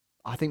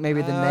 I think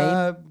maybe the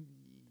name.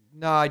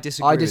 No, I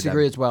disagree. I with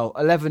disagree them. as well.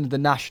 11, The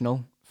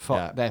National. Fuck,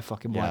 Yeah. they're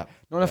fucking Yeah. white.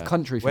 Not enough Yeah.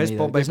 country for Where's me.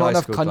 Though. Bombay There's not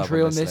enough Bicycle Club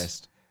country on this.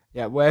 list?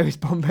 Yeah, where is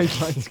Bombay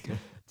Bicycle?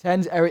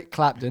 10's Eric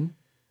Clapton.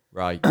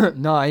 Right.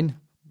 9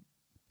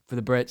 for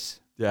the Brits.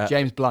 Yeah.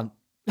 James Blunt.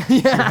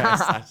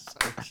 Yes,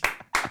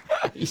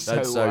 He's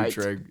that's so white.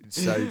 true.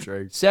 It's so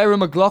true. Sarah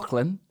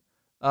McLachlan.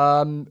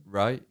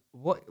 Right.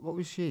 What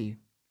was she?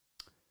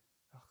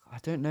 I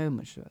don't know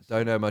much.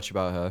 Don't know much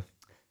about her.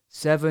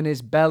 7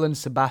 is Belle and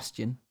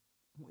Sebastian.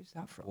 What is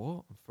that from?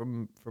 What?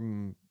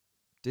 From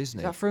Disney?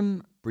 Is that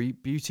from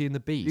Beauty and the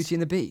Beast? Beauty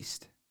and the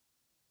Beast?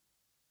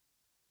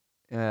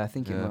 I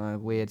think it might be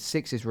weird.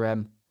 6 is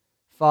Rem.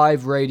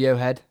 5,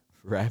 Radiohead.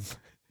 Rem.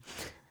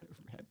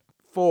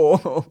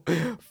 4.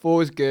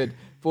 4 is good.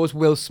 4 is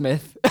Will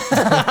Smith.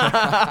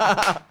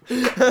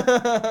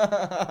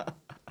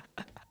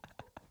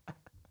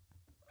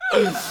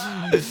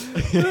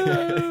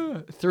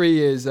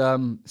 3 is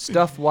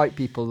stuff white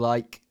people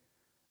like.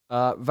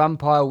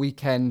 Vampire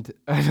Weekend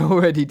had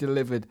already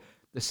delivered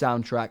the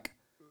soundtrack.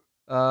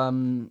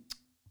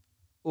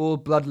 All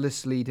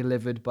bloodlessly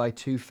delivered by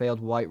 2 failed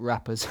white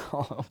rappers.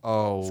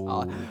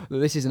 Oh.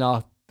 This isn't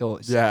our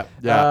thoughts. Yeah.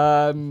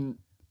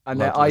 And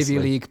their Ivy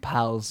League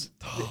pals.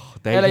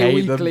 They LA hate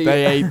Weekly. them.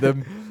 They hate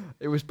them.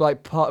 It was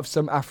like part of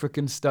some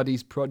African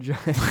studies project.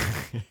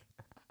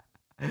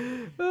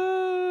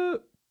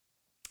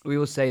 We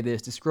will say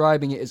this,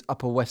 describing it as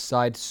Upper West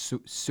Side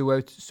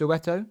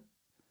Soweto.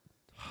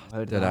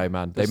 I don't know,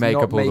 man. They Does make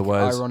not up all the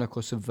words. Ironic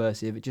or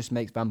subversive. It just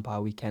makes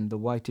Vampire Weekend the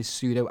whitest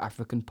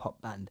pseudo-African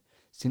pop band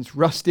since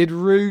Rusted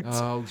Roots.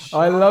 Oh,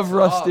 I love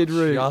Rusted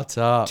Roots. Shut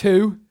up.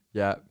 2,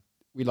 Yeah.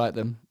 we like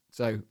them.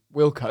 So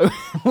Wilco,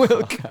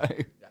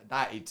 Wilco.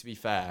 That, to be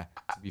fair,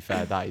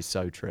 that is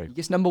so true. You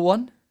guess number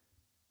 1?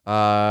 You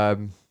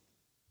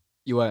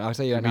won't. I'll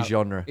say you Give don't me know.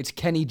 genre. It's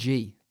Kenny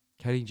G.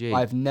 Kenny G.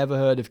 I've never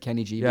heard of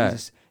Kenny G. Yeah.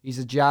 But he's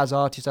a jazz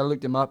artist. I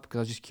looked him up because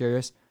I was just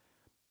curious.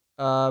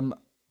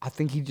 I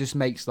think he just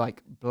makes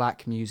like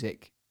black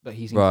music, but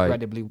he's Right.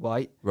 incredibly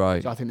white.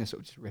 Right. So I think they're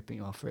sort of just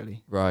ripping off,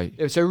 really. Right.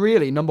 So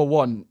really, number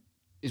 1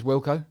 is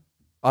Wilco.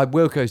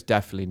 Wilco's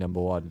definitely number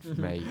 1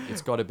 for me.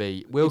 It's got to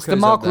be. Wilco's It's the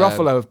Mark up there.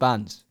 Ruffalo of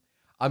bands.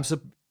 I'm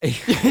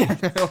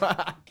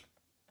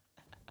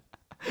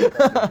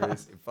it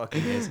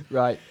fucking is.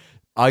 Right.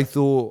 I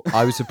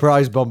was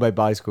surprised Bombay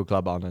Bicycle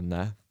Club aren't in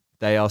there.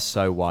 They are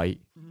so white.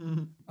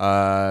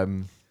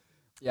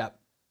 Yeah.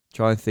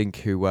 Try and think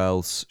who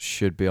else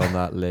should be on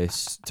that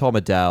list. Tom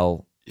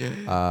Adele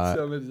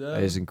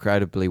is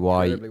incredibly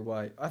white. Incredibly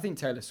white. I think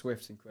Taylor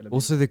Swift's incredible.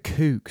 Also the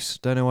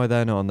Kooks. Don't know why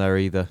they're not on there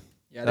either.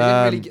 Yeah,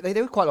 they didn't really.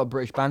 There were quite a lot of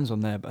British bands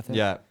on there, but I think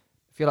I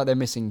feel like they're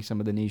missing some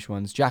of the niche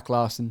ones. Jack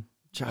Larson,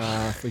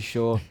 for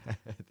sure.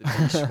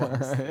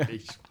 The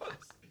niche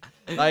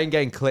ones. I ain't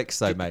getting clicks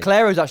though, mate.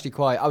 Clara's actually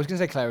quite. I was going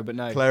to say Clara, but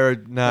no. Clara,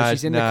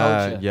 She's in the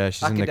culture. Yeah,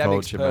 she's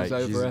Academics in the culture, purrs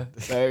mate. over her.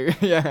 So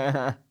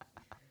yeah.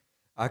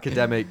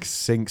 Academic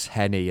sinks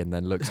Henny and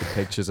then looks at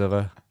pictures of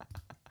her.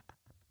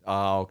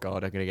 Oh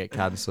god, I'm gonna get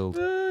cancelled.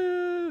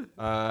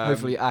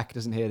 Hopefully, Ack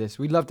doesn't hear this.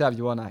 We'd love to have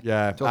you on, Ack.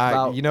 Yeah,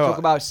 Talk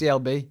about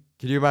CLB.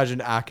 Can you imagine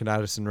Ack and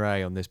Addison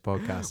Rae on this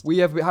podcast? We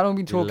have. How long have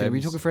we been talking? We've been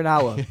limbs. talking for an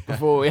hour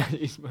before we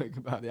actually spoke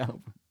about the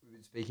album. We've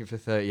been speaking for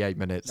 38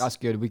 minutes. That's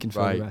good. We can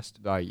fill the rest.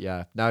 Right,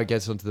 yeah. Now it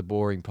gets onto the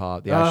boring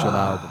part, the actual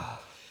album.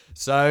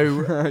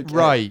 So,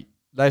 right,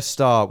 let's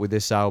start with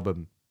this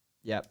album.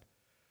 Yep.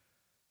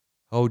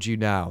 Hold You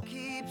Now.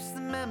 Keeps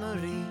the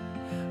memory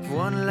of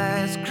one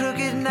last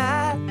crooked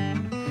night.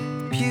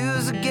 The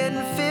pews are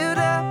getting filled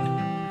up.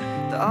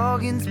 The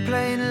organ's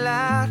playing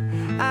loud.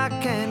 I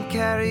can't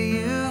carry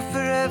you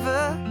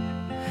forever,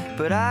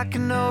 but I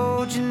can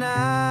hold you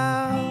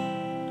now.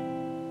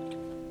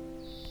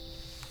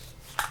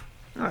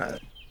 All right.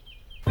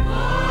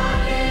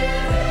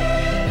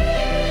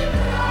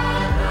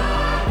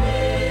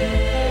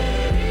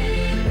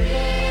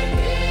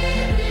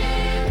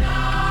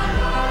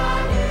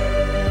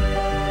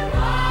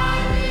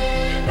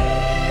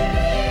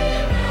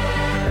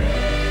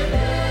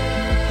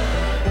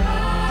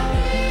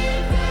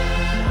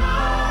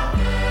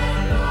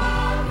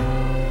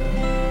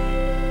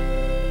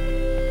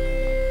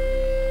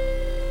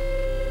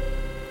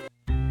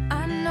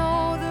 I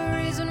know the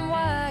reason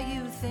why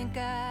you think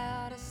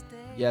I ought to stay.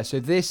 Yeah. So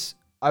this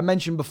I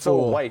mentioned So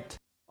before. white.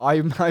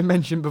 I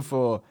mentioned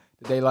before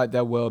that they like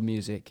their world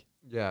music.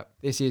 Yeah.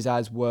 This is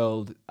as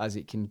world as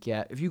it can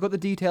get. Have you got the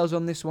details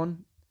on this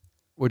one?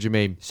 What do you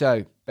mean?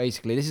 So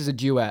basically, this is a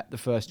duet, the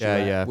first Yeah,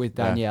 duet yeah, with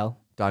yeah. Danielle.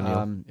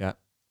 Daniel. Yeah.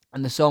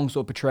 And the song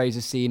sort of portrays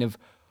a scene of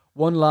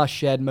one last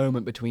shared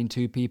moment between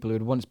two people who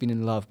had once been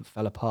in love but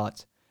fell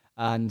apart.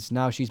 And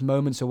now she's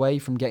moments away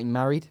from getting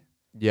married.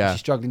 Yeah.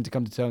 She's struggling to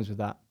come to terms with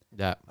that.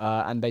 Yeah.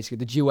 And basically,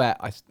 the duet,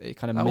 it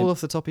kind of All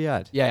off the top of your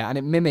head. yeah, and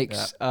it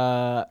mimics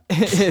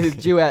the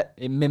duet.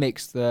 It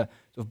mimics the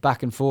sort of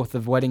back and forth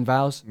of wedding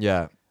vows.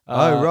 Yeah.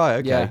 Oh, right.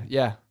 Okay. Yeah,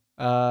 yeah.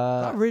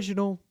 That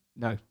original.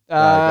 No,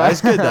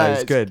 It's good though.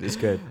 It's good. It's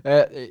good.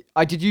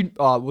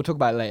 We'll talk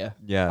about it later.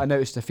 Yeah. I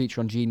noticed a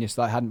feature on Genius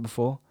that I hadn't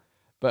before,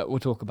 but we'll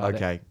talk about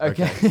it.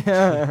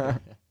 Okay.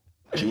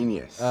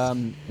 Genius.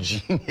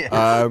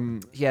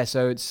 Yeah,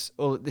 so it's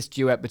all this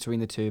duet between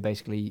the two,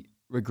 basically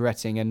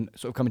regretting and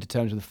sort of coming to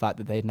terms with the fact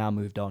that they'd now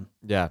moved on.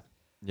 Yeah.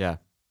 Yeah.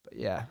 But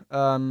yeah,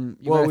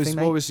 What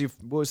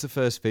was the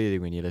first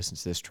feeling when you listened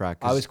to this track?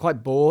 'Cause- I was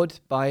quite bored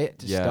by it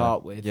to Yeah,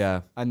 start with.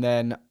 yeah. and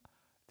then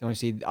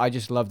honestly, I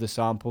just love the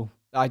sample.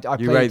 I You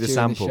played rate the two in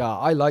sample?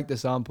 chart. I like the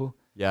sample.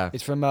 Yeah.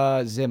 It's from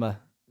Zimmer,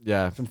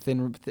 Yeah. from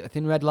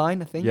Thin Red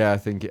Line, I think. Yeah, I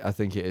think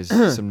it is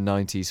some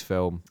 90s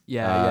film.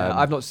 Yeah.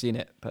 I've not seen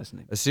it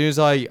personally. As soon as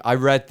I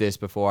read this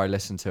before I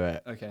listened to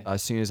it. Okay.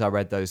 As soon as I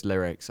read those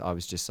lyrics, I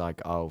was just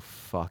like, oh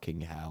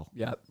fucking hell.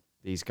 Yeah.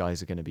 These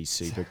guys are going to be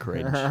super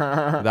cringe.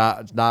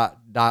 that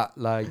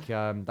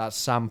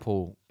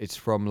sample, it's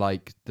from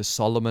like the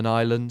Solomon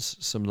Islands,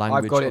 some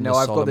language. I've got it on now. the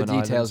I've got the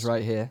Solomon details Islands.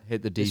 right here.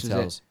 Hit the This was it.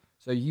 details.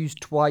 So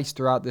used twice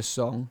throughout this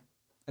song,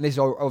 and this is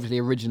obviously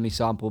originally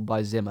sampled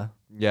by Zimmer.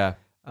 Yeah.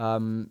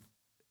 The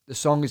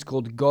song is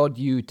called God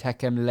You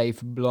Tekem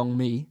Leif Blong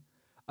Me,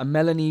 a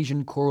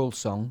Melanesian choral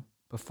song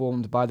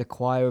performed by the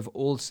choir of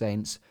All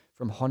Saints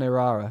from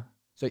Honiara.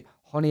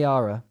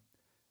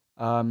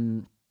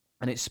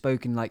 And it's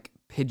spoken like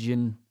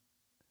pidgin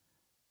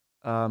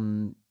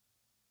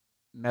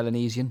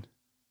Melanesian.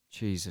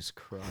 Jesus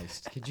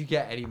Christ. Could you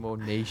get any more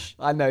niche?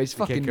 I know, it's To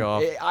kick fucking... it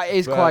off. It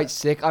is But quite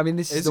sick. I mean,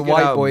 this is it's the a good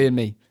white album. boy in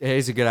me. It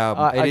is a good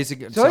album. I- It is a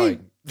good... sorry?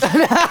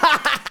 Sorry.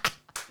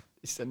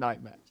 It's a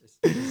nightmare.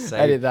 Say-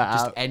 Edit that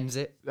just out. ends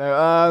it.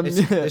 No,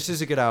 This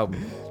is a good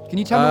album. can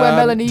you tell me where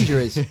Melanesia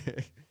is?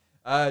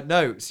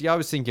 No, see, I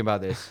was thinking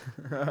about this.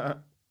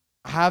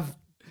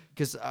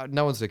 Because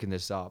no one's looking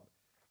this up.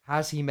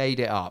 Has he made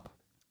it up?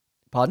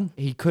 Pardon?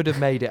 He could have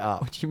made it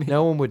up. What do you mean?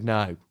 No one would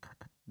know.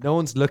 No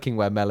one's looking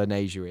where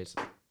Melanesia is.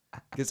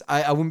 Because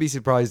I wouldn't be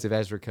surprised if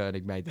Ezra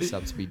Koenig made this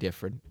up to be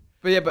different.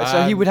 But yeah,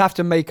 so he Um, would have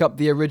to make up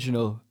the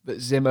original that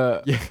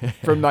Zimmer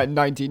from like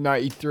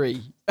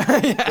 1993.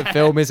 The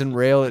film isn't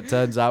real, it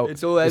turns out.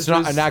 It's all it's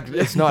not Ezra's-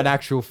 it's not an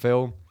actual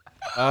film.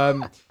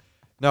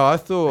 No, I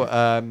thought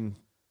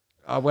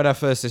when I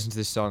first listened to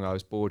this song, I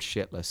was bored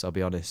shitless, I'll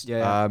be honest.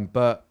 Yeah.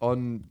 But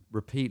on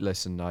repeat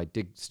listen, I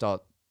did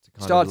start to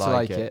kind Start of to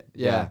like like it. it,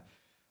 yeah.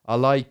 I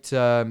liked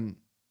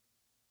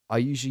I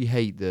usually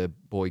hate the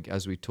boy,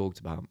 as we talked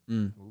about.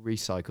 Mm. We'll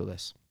recycle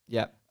this.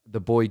 Yeah. The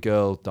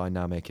boy-girl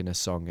dynamic in a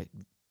song,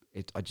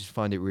 I just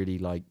find it really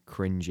like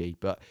cringy,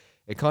 but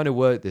it kind of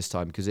worked this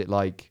time because it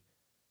like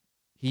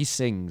he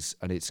sings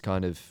and it's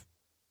kind of,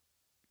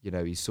 you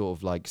know, he's sort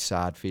of like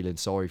sad, feeling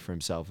sorry for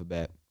himself a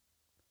bit.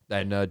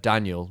 Then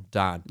Dan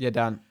Yeah,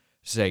 Dan.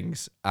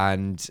 sings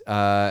and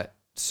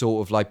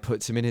sort of like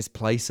puts him in his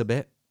place a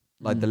bit.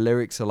 Like the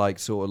lyrics are like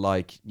sort of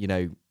like, you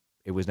know,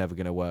 it was never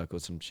going to work or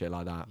some shit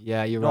like that.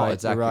 Yeah, you're Not right.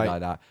 exactly you're right.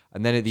 like that.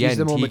 And then at the She's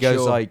the end, more he goes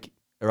mature. like,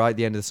 right at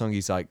the end of the song,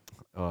 he's like,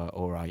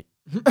 all right.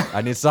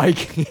 And it's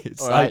like,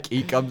 All like right.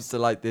 he comes to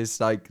like this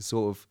like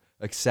sort of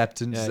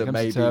acceptance Yeah, he that comes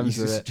to maybe terms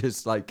he's with it.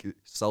 just like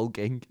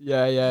sulking.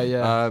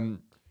 Yeah.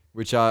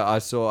 Which I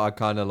saw, I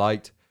kind of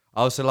liked.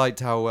 I also liked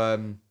how I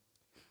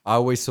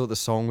always thought the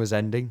song was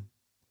ending.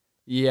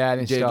 Yeah,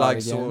 and it did, started like,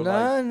 again. sort of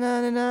Na,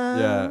 na, na, na.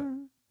 Yeah.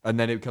 And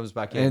then it comes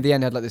back And at in. the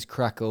end, it had like this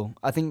crackle.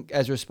 I think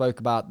Ezra spoke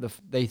about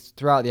they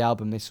throughout the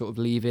album they sort of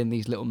leave in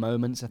these little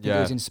moments. I think it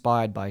Yeah. was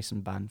inspired by some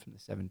band from the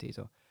 70s,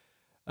 or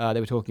they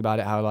were talking about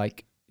it how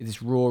like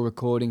this raw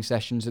recording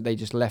sessions that they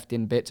just left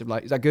in bits of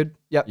like, is that good?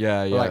 Yep.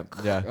 Yeah, Or yeah, like,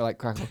 yeah. or like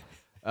crackle.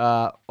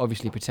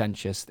 Obviously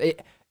pretentious.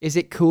 Is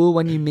it cool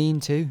when you mean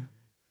to?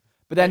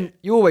 But then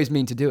you always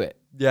mean to do it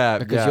Yeah,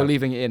 because yeah. you're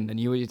leaving it in, and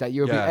you've been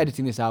Yeah.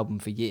 editing this album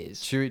for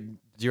years.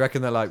 Do you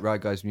reckon they're like,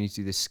 right, guys, we need to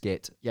do this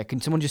skit? Yeah,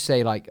 can someone just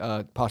say like,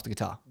 pass the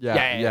guitar?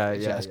 Yeah,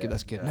 That's good.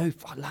 That's good. yeah. No,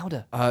 fuck,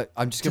 louder.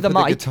 I'm just To gonna the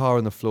put the mic. guitar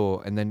on the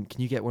floor, and then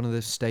can you get one of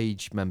the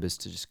stage members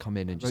to just come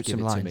in and just Wrote give some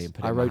it to lines. me and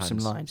put it I in my wrote some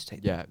hands? lines. Take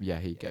Yeah, here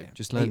you go.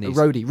 Just Hey, learn these.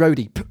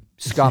 roadie,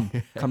 scum,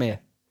 come here.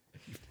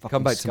 You Come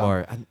fucking back scum.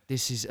 tomorrow, and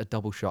this is a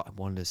double shot and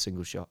one a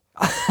single shot.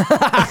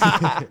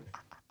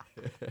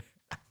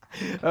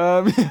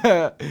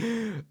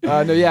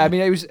 No, yeah, I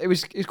mean, it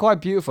was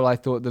quite beautiful. I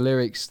thought the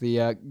lyrics,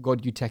 the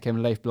God you take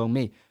him, life belong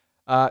me.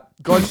 God,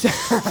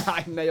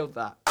 I nailed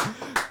that.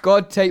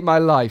 God take my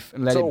life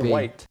and let So it be.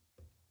 white.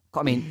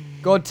 I mean,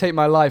 God take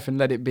my life and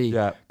let it be.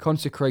 Yeah.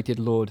 Consecrated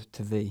Lord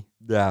to thee.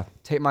 Yeah,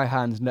 Take my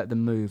hands and let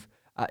them move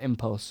at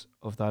impulse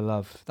of thy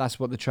love. That's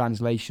what the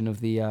translation of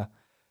the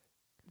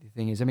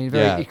thing is. I mean,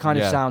 Yeah, it kind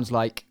of yeah. sounds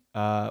like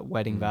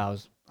wedding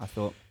vows. I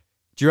thought.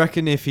 Do you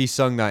reckon if he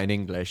sung that in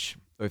English,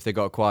 or if they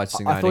got a choir to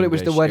sing that I thought in it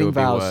was the English, wedding would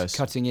be vows worse?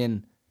 cutting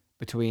in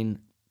between.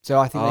 So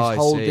I think Oh, I this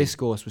whole see.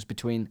 discourse was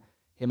between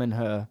him and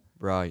her,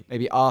 Right.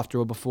 maybe after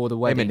or before the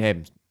wedding. Him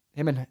and him.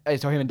 Him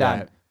and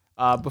Dan.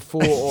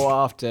 Before or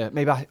after.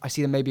 Maybe I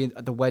see them maybe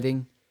at the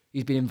wedding.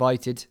 He's been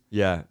invited.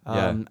 Yeah,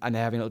 yeah. And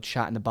they're having a little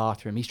chat in the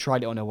bathroom. He's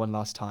tried it on her one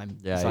last time.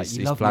 Yeah, He's like, he's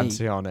you love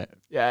planting me. on it.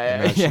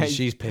 Yeah, No, yeah.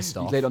 she's pissed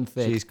off. He's laid on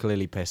thick. She's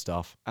clearly pissed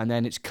off. And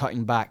then it's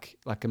cutting back,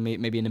 like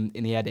maybe in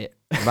the edit,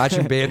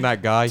 Imagine being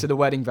that guy. to the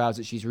wedding vows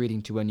that she's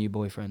reading to her new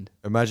boyfriend.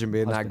 Imagine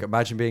being that. Husband.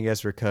 Imagine being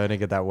Ezra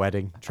Koenig at that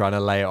wedding, trying to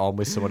lay it on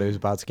with someone who's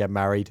about to get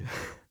married.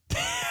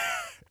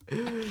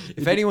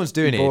 If anyone's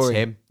doing it, it's Boring.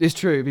 him. It's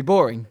true. It'd be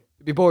boring.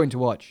 It'd be boring to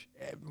watch.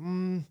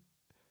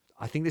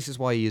 I think this is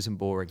why he isn't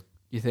boring.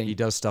 You think? He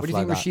does stuff What do you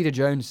like think Rashida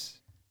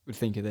Jones would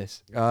think of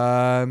this?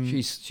 that.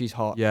 She's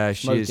hot. Yeah,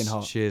 smoking she is.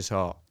 hot. She is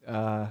hot.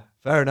 Uh,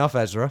 Fair enough,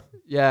 Ezra.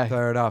 yeah.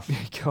 Fair enough.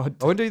 God.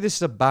 I wonder who this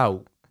is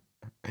about.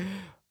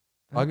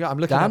 I'm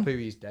looking Dan? up who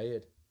he's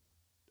dated.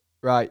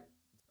 Right.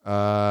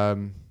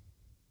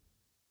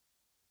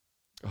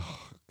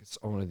 It's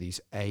on one of these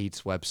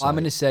AIDS websites. I'm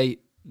going to say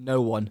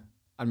no one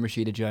and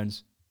Rashida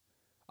Jones.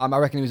 I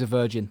reckon he was a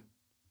virgin.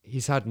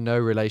 He's had no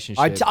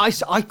relationship.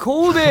 I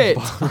called it.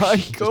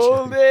 I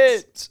called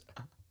it.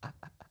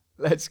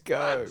 Let's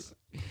go.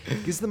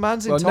 Because the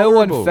man's Well,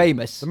 intolerable. no one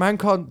famous. The man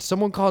can't.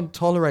 Someone can't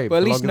tolerate.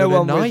 Well, at for least longer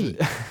no than one a night.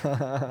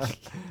 with...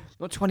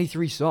 Not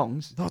 23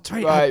 songs. Not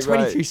 20, Right,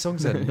 23 right.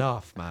 songs are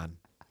enough, man.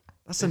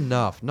 That's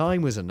enough.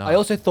 9 was enough. I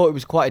also thought it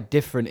was quite a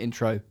different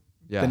intro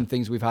yeah, than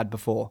things we've had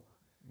before.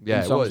 yeah,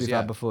 than it songs was. we've Yeah,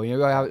 had before. You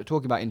know,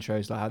 talking about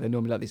intros like how they're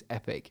normally like this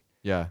epic.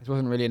 yeah, This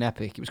wasn't really an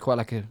epic. It was quite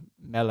like a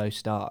mellow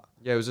start.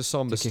 yeah. It was a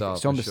somber To kick it- start.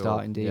 for somber sure.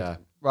 start, indeed. Yeah,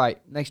 Right,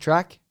 next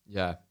track.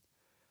 yeah.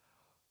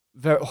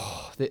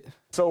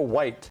 So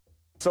white.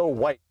 So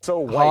white. So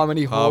white.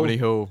 Harmony Hall. Harmony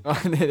Hall.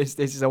 this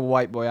is a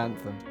white boy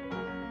anthem.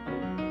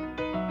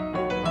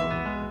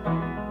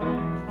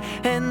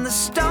 And the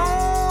stone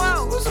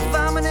walls of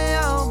harmony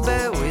all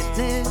bear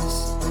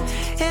witness.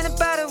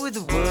 Anybody with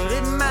a word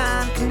in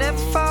mind can never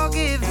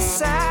forgive the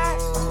sight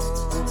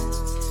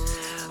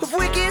of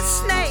wicked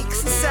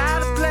snakes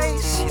inside a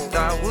place you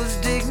thought was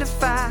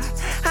dignified.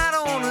 I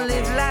don't wanna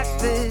live like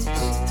this,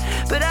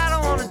 but I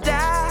don't wanna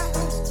die.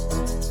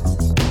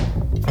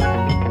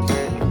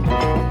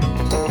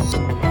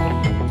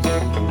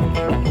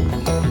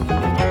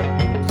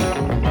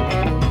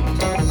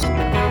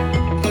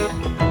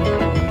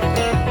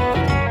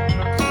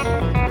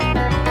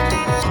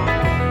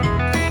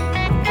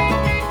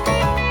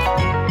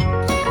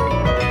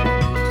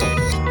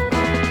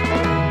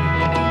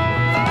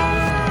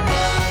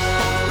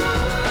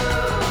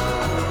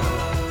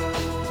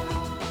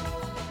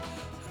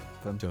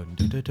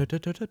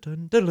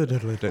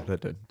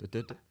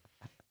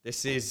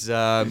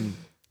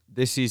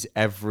 This is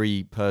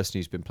every person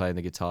who's been playing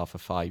the guitar for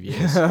 5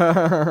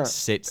 years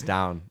sits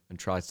down and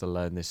tries to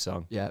learn this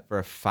song. Yeah. For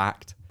a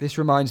fact. This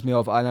reminds me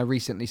of, and I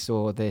recently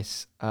saw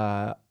this.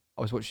 I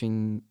was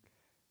watching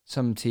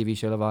some TV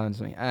show, Love Island, or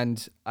something,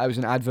 and I was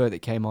an advert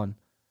that came on,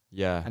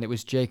 Yeah. and it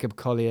was Jacob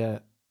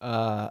Collier.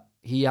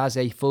 He has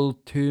a full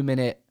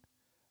 2-minute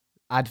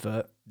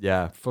advert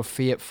Yeah. for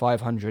Fiat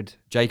 500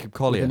 Jacob with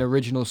Collier. an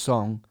original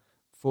song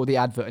for the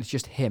advert. And it's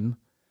just him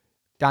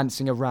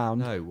dancing around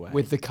No way.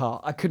 with the car.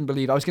 I couldn't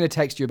believe it. I was going to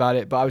text you about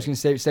it, but I was going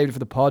to save it for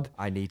the pod.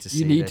 I need to see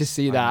You need this. to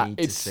see I that. need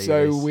to It's see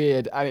so this.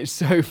 weird and it's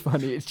so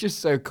funny. It's just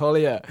so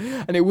Collier.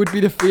 And it would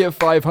be the Fiat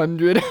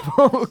 500 of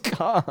all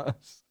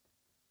cars.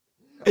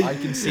 I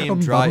can see him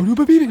drive.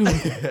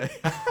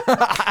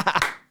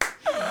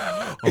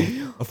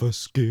 A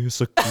first gear,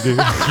 second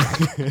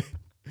gear,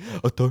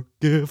 a third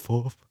gear,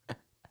 fourth.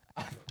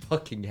 I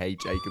fucking hate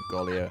Jacob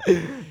Collier.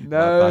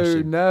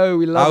 No,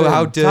 we love him.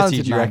 How dirty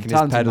Talented do you man, reckon his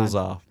talented pedals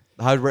man. are?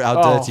 How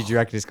Oh, dirty do you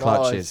reckon his God.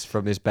 clutch is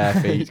from his bare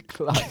feet?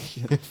 Clutch.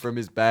 From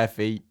his bare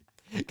feet.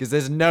 Because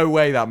there's no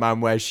way that man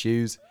wears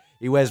shoes.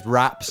 He wears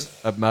wraps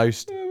at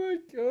most. Oh my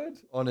God.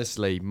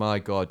 Honestly, my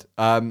God.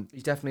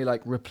 He's definitely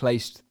like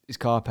replaced his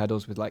car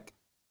pedals with like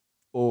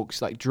aux,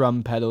 like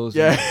drum pedals.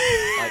 Yeah. And,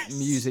 like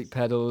music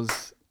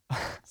pedals.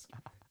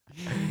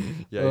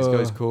 Yeah, he's got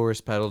his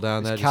chorus pedal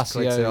down there. His Just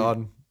clicks it Casio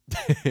on.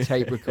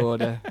 Tape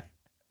recorder.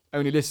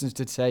 Only listens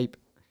to tape.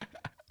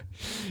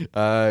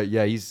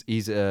 Yeah, he's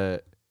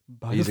a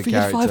character.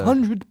 Fiat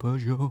 500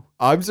 Peugeot.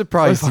 I'm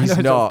surprised I he's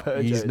know not. it's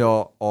on He's Peugeot.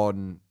 not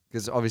on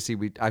because obviously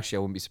I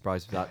wouldn't be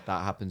surprised if that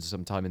happens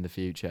sometime in the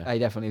future. Hey,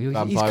 definitely. He's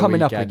Vampire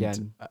coming up Weekend,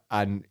 again.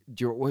 And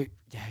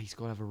yeah, he's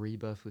got to have a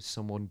rebirth with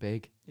someone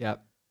big. Yeah.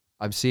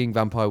 I'm seeing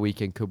Vampire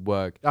Weekend could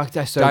work.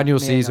 So, Daniel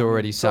man, Caesar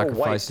already So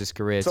sacrificed white. his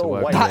career So to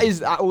work. white. That with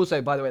is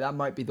also, by the way, that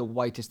might be the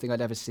whitest thing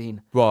I'd ever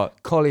seen.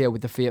 what? Collier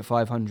with the Fiat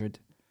 500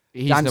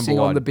 He's dancing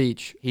number one. on the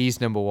beach.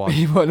 He's number one.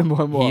 He won number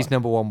one. What? He's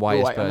number one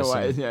whitest white- I know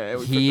person. white, yeah,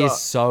 we he forgot.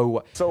 is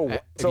so. So-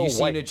 have so you seen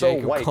white, a so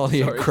Jacob white.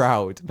 Collier Sorry.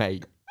 crowd,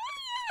 mate?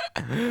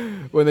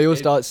 When they all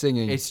start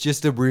singing. It's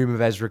just a room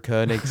of Ezra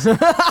Koenigs.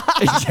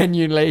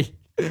 Genuinely.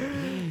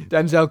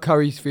 Denzel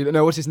Curry's feeling.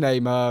 No, what's his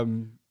name?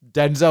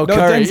 Denzel No,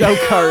 Curry. Denzel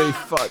Curry.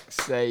 Fuck's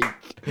sake.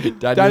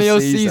 Daniel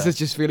Caesar's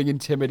just feeling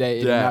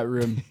intimidated Yeah. in that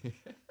room.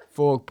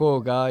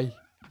 Poor guy.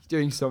 He's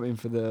doing something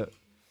for the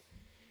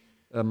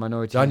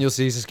minority. Daniel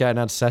Caesar's getting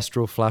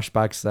ancestral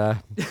flashbacks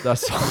there.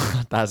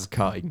 That's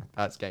cutting.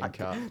 That's getting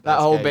cut. That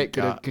That's whole getting bit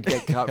cut. could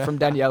get cut from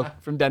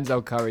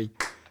Denzel Curry.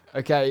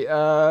 Okay,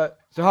 so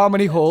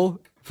Harmony Hall.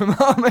 From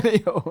Harmony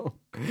Hall.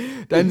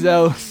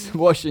 Denzel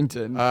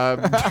Washington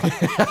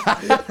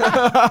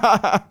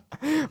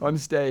on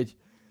stage.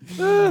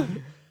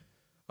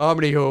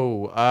 Harmony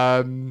Hall.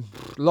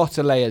 Lots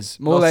of layers.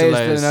 More Lots of layers,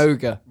 layers. than an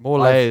ogre. More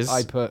layers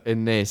I put.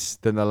 in this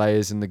than the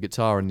layers in the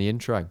guitar and the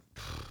intro.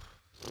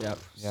 Yep.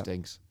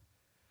 Stinks.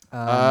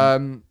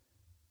 But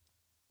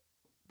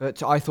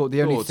I thought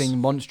the only Thoughts? thing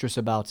monstrous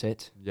about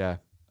it Yeah.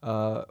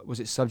 was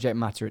its subject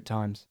matter at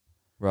times.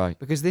 Right.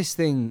 Because this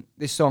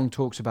song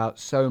talks about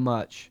so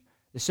much.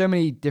 There's so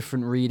many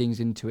different readings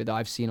into it that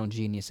I've seen on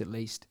Genius, at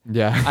least,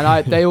 Yeah.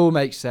 and they all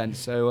make sense.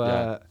 So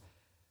Yeah.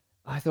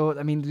 I thought,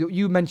 I mean,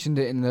 you mentioned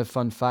it in the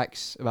fun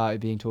facts about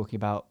it being talking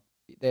about.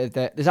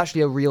 There's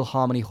actually a real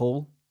Harmony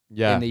Hall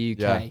yeah. in the UK,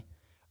 Yeah.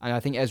 And I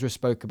think Ezra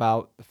spoke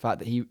about the fact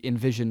that he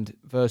envisioned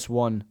verse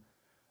 1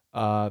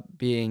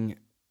 being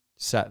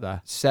Set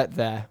there. set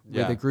there with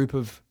Yeah. a group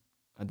of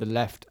the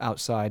left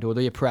outside, or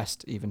the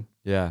oppressed even,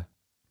 Yeah.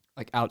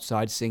 like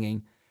outside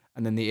singing,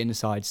 and then the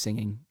inside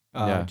singing.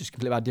 Yeah. Just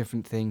completely about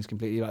different things,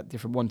 completely like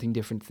different, wanting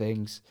different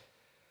things.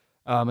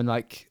 And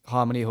like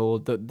Harmony Hall,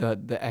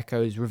 the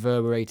echoes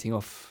reverberating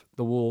off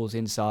the walls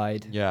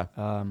inside. Yeah.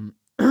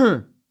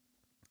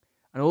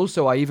 And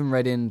also, I even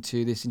read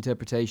into this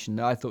interpretation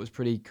that I thought was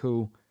pretty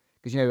cool,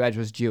 because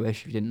Ezra's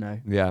Jewish, if you didn't know.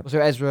 Yeah. So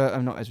Ezra,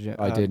 I'm not Ezra.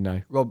 I did know.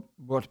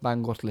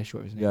 Rotbang Gotlish,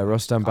 what was his name? Yeah,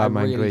 Rostam I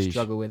Batman really Gleesh.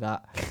 struggle with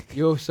that.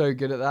 You're so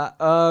good at that.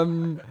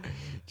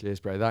 Cheers,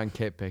 bro. That and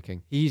kit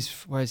picking.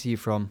 Where's he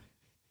from?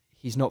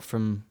 He's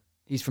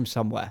from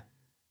somewhere.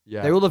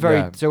 Yeah. They're all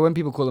yeah. so when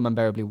people call them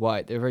unbearably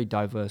white, they're a very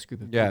diverse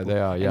group of people. Yeah, they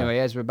are. Yeah. Anyway,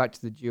 Ezra, back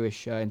to the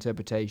Jewish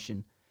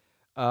interpretation.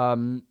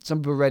 Some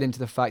people read into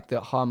the fact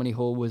that Harmony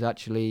Hall was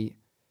actually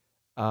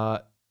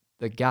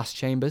the gas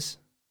chambers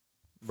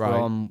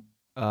from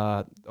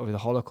over the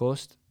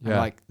Holocaust, and Yeah.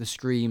 like the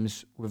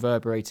screams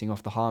reverberating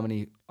off the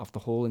harmony of the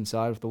hall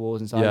inside, of the walls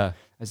inside,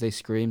 as they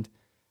screamed,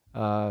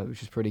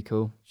 which is pretty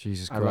cool.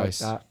 Jesus I like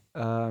Christ. that.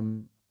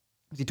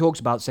 He talks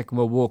about Second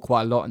World War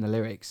quite a lot in the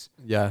lyrics.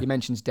 Yeah. He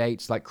mentions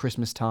dates like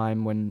Christmas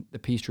time when the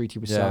peace treaty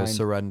was Yeah. signed.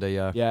 Surrender.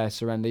 Yeah. Yeah,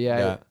 surrender. Yeah,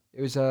 Yeah.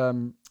 It was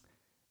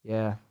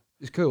it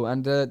was cool.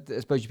 And I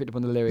suppose you picked up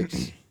on the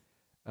lyrics.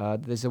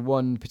 There's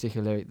one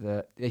particular lyric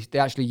that they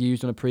actually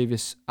used on a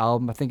previous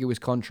album. I think it was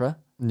Contra,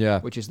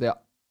 Yeah. which is the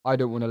 "I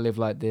don't want to live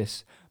like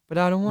this, but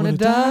I don't want to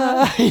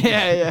die."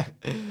 yeah.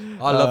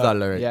 I love that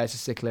lyric. Yeah, it's a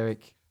sick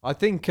lyric. I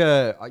think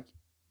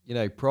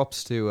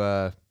props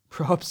to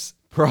Props.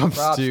 props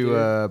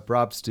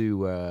Props,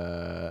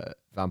 to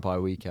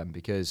Vampire Weekend,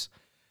 because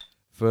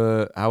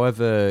for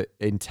however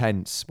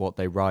intense what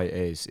they write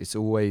is, it's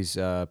always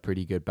a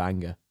pretty good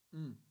banger.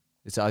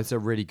 It's a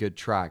really good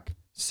track,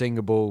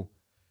 singable.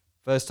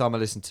 First time I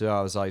listened to it,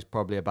 I was like, it's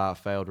probably about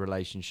a failed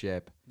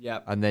relationship. Yeah.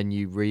 And then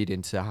you read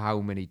into how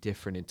many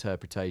different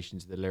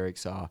interpretations the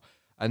lyrics are.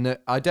 And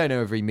I don't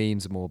know if he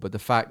means more, but the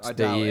fact I that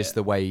doubt he is it.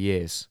 the way he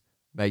is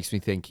makes me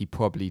think he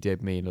probably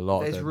did mean a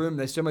lot of them.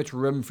 There's so much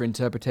room for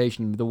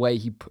interpretation. The way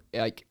he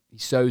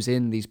sews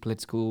in these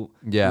political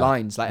Yeah.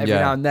 lines, like every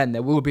Yeah. now and then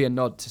there will be a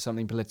nod to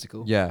something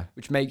political. Yeah.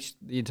 Which makes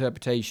the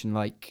interpretation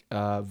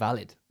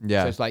valid.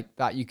 Yeah. So it's like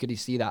that you could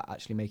see that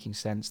actually making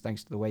sense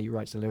thanks to the way he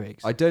writes the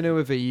lyrics. I don't know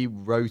whether he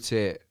wrote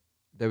it.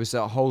 There was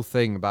that whole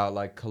thing about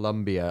like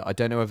Columbia. I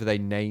don't know whether they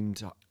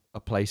named a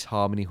place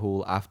Harmony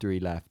Hall after he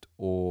left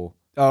or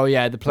Oh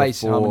yeah, the place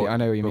before, harmony. I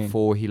know what you mean.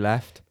 before he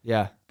left.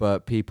 Yeah.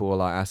 But people were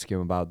like asking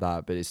him about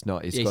that, but it's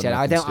not. It's He got said,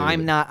 nothing to do with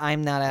it.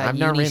 I'm not a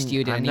uni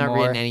student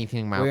anymore.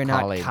 anything about We're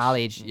not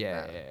college.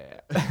 Yeah.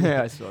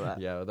 Yeah, I saw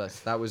that. Yeah, well,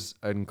 that was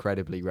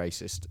incredibly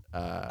racist.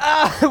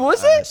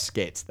 Was it?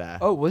 Skit there?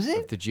 Oh, was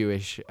it? Of the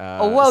Jewish.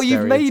 Oh well,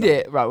 you've made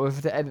stereotype. it. Right, we'll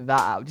have to edit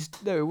that out.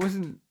 No, it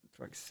wasn't.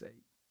 For fuck's sake.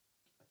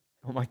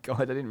 Oh my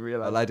god, I didn't I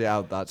realize. laid it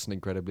out. That's an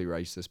incredibly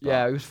racist. Part.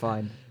 Yeah, it was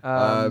fine.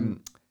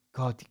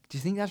 God, do you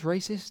think that's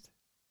racist?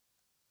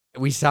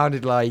 We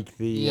sounded like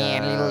the.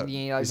 Yeah,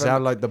 we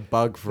sound like the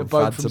bug from The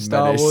bug Phantom from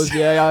Star Menace. Wars.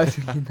 Yeah, I was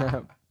thinking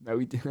that. No,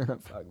 we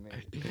didn't. Fuck me.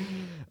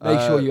 Make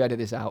sure you edit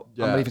this out.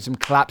 yeah. I'm ready for some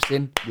claps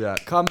in. Yeah.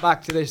 Come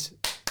back to this.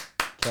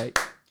 Okay.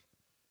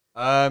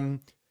 But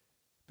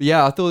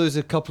yeah, I thought there was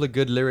a couple of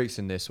good lyrics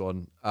in this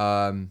one.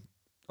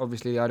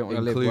 Obviously, I don't want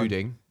to live one.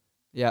 Including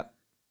Yeah.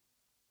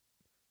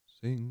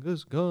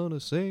 "Singer's gonna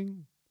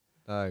sing."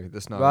 No,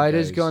 that's not. how it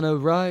Writer's goes. gonna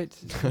write.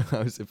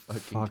 That was a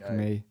fucking. Fuck go.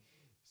 me.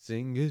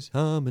 Singers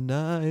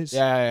harmonize.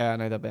 Yeah, I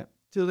know that bit.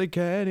 Till they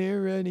can't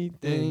hear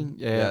anything.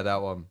 Yeah.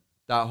 that one.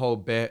 That whole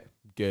bit,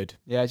 good.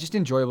 Yeah, it's just an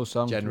enjoyable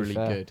song. to be Generally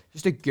fair. good.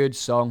 Just a good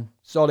song.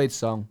 Solid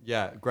song.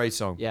 Yeah, great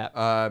song. Yeah.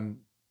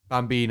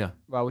 Bambina.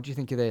 Well, what do you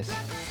think of this?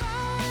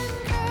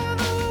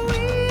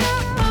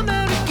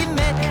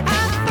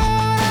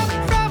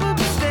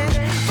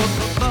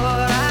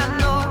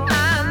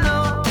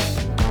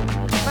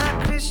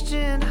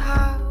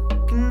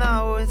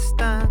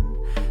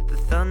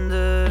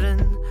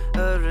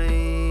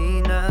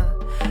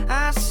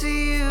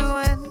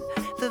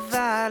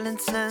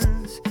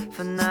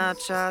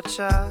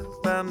 Cha-cha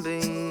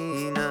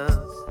bambina.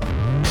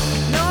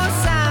 No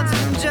signs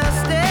of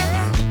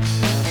injustice,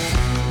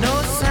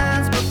 no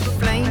signs but the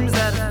flames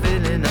that are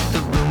filling up the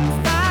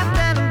room. Fight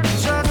them and be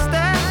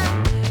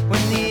trusted.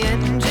 When the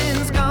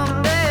engines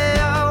come, they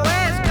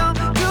always come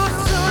too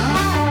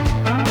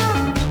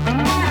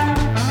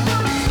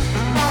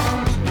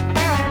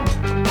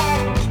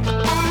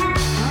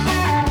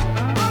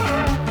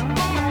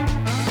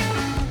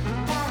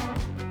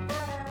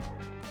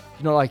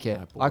You not like it?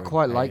 Yeah, I boring.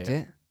 quite I liked hate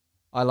it.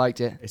 I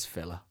liked it. It's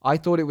filler. I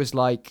thought it was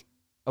like.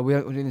 Are we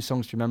doing the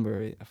songs to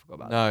remember? I forgot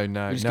about that.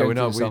 No, We're just we're going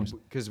not. through the songs.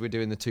 Because we're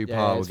doing the two Yeah,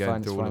 part. it's We're going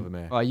fine, through it's all fine. of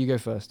them here. All right, you go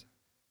first.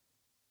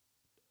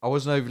 I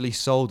wasn't overly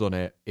sold on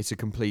it. It's a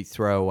complete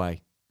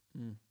throwaway.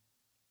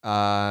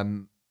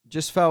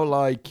 Just felt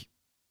like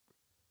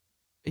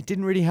it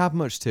didn't really have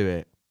much to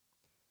it.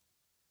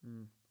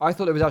 I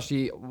thought it was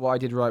actually what I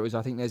did right was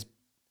I think there's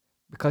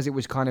because it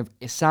was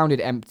it sounded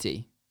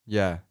empty,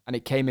 Yeah. and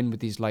it came in with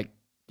these like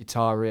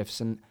guitar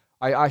riffs, and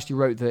I actually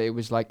wrote that it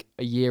was like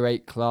a year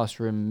 8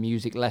 classroom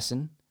music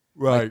lesson.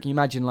 Right. Like, can you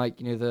imagine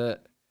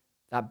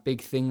that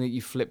big thing that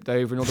you flipped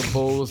over and all the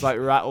balls like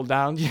rattled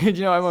down? Do you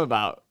know what I'm on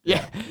about?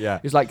 Yeah. Yeah.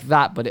 It was like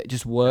that, but it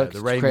just worked the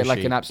to Rain create like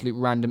Machine. an absolute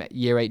random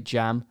year 8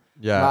 jam.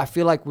 Yeah. And I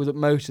feel like with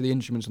most of the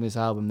instruments on this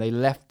album,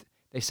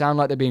 they sound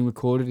like they're being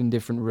recorded in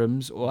different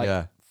rooms or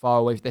like far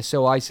away. They're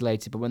so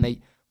isolated, but when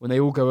they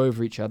all go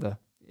over each other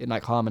in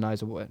like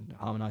harmonize,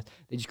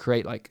 they just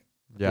create like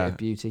a bit of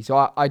beauty.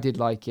 So I did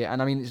like it,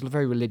 and I mean it's a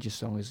very religious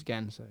song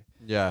again, so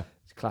Yeah.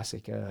 it's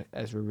classic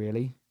Ezra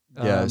really.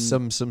 Yeah.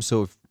 Some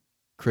sort of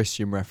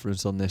Christian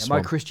reference on this my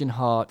one. Christian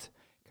heart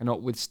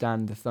cannot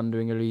withstand the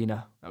thundering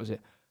arena. That was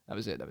it.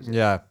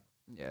 Yeah.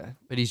 Yeah.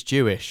 But he's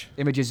Jewish.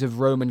 Images of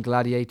Roman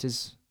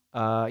gladiators.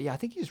 I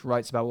think he just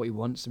writes about what he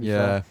wants. To be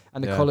fair.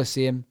 And the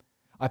Colosseum.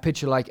 I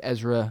picture like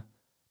Ezra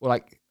or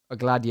like a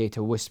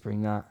gladiator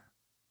whispering that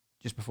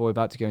just before we're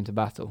about to go into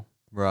battle.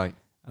 Right.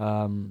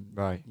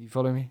 Right. You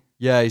follow me?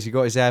 Yeah, he's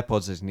got his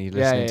AirPods, isn't he?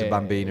 Listening to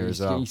Bambina as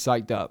well. He's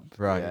psyched up.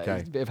 Right, Yeah, okay.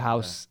 A bit of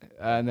house,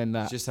 and then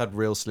that. He's just had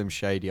real Slim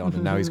Shady on,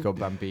 and now he's got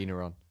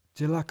Bambina on.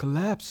 Till I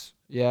collapse.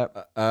 Yeah.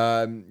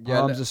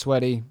 Yeah. Arms are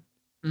sweaty.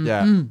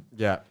 Yeah.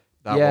 Yeah.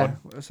 That one.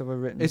 What else have I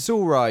written? It's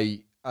all right.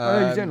 You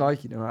don't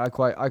like it, no? I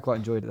quite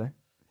enjoyed it though.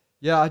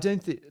 Yeah, I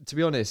don't think. To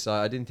be honest,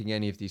 I didn't think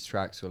any of these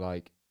tracks were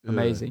like "Ugh,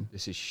 Amazing.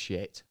 This is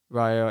shit.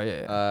 Right.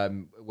 Yeah.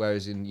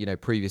 Whereas in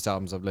previous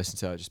albums I've listened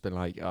to, I've just been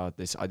like, oh,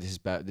 this is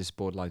better. This is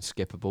borderline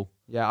skippable.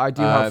 Yeah, I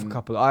do have a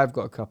couple. I've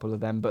got a couple of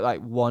them, but like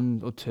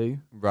one or two.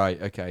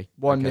 Right. Okay.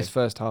 One okay. this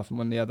first half and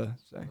one the other.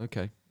 So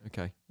Okay.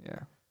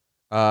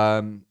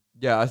 yeah.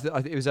 Yeah, I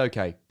think it was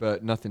okay,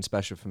 but nothing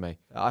special for me.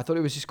 I thought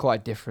it was just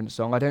quite a different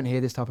song. I don't hear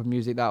this type of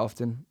music that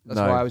often. That's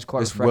No, why I was quite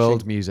this refreshing.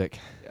 world music,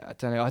 Yeah, I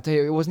don't know. I tell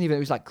you, it wasn't even. It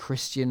was like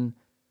Christian,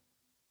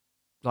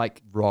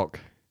 like rock.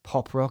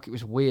 pop rock. It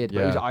was weird,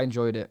 but I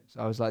enjoyed it. So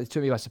I was like, it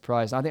took me by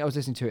surprise. I think I was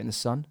listening to it in the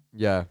sun.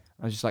 Yeah,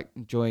 I was just like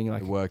enjoying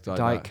like it worked like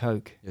Diet that.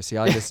 Coke. Yeah, see,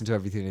 I listen to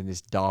everything in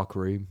this dark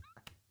room,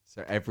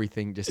 so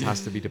everything just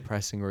has to be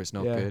depressing or it's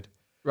not good.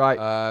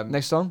 Right.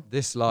 Next song.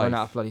 This Run life.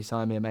 out of bloody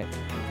time here, mate.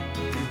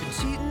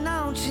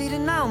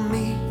 Cheating on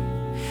me.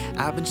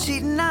 I've been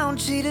cheating on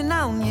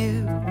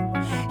you.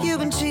 You've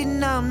been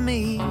cheating on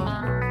me.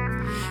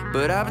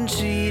 But I've been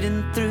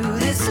cheating through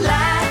this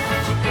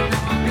life.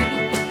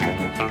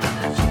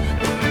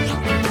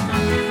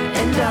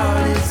 And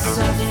all is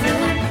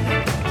suffering.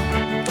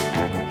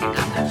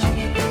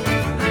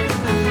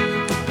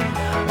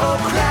 Oh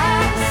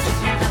Christ,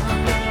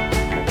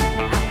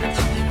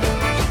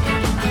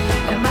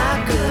 am I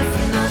good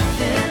for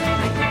nothing?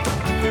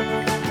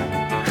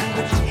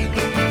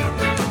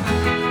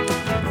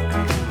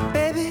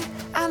 Baby,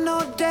 I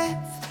know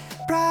death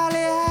probably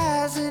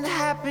hasn't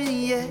happened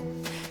yet,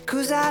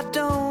 'cause I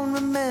don't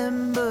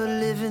remember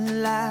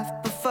living life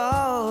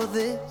before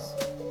this.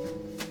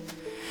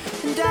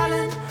 And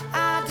darling,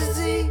 our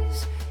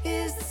disease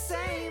is the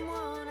same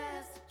one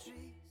as the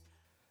trees.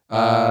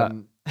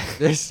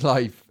 This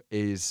life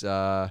is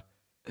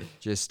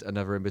just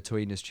another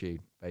In-Betweeners tune,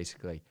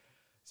 basically.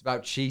 It's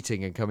about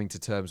cheating and coming to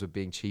terms with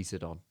being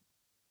cheated on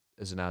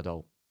as an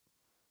adult.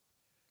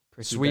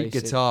 Pretty Sweet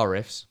basic. guitar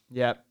riffs,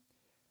 Yeah.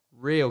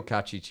 real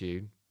catchy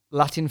tune.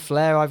 Latin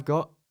flair I've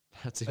got.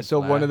 That's I saw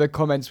one of the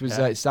comments was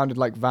it sounded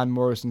like Van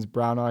Morrison's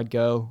Brown Eyed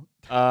Girl.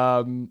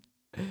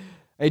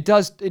 It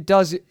does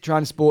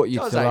transport you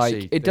Does to like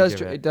actually it think does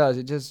of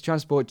it does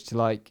transport you to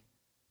like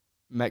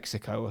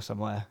Mexico or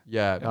somewhere.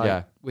 Yeah,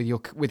 Like,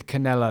 with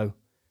Canelo,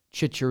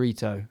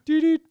 Chicharito,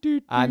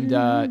 and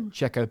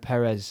Checo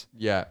Perez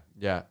yeah.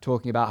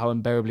 talking about how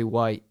unbearably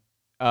white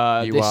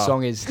You this are.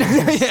 song is.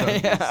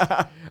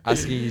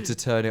 Asking you to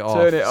turn it off.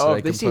 Turn it so off.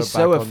 they can This put is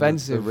so back on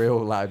offensive. The real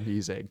loud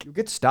music. You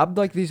get stabbed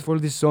like this for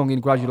this song in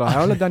Gradual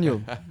Howler,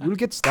 Daniel. You'll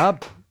get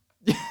stabbed.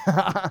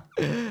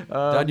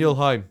 Daniel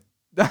Heim.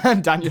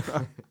 Daniel.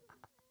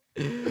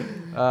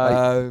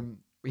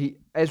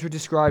 Ezra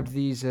described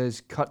these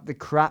as cut the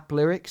crap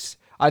lyrics.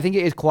 I think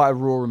it is quite a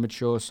raw and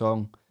mature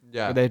song.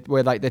 Yeah.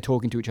 Where they're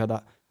talking to each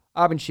other.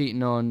 I've been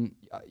cheating on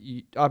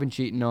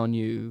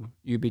you.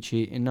 You be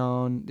cheating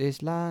on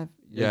this life.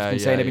 They've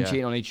been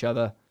cheating on each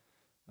other.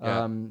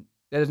 Yeah.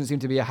 There doesn't seem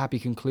to be a happy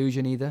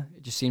conclusion either.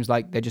 It just seems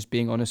like they're just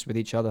being honest with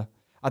each other.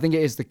 I think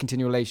it is the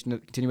continuation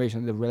of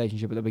the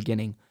relationship at the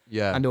beginning.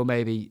 Yeah. And or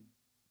maybe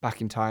back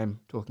in time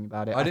talking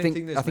about it. I don't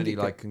think there's many it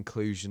like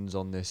conclusions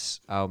on this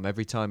album.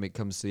 Every time it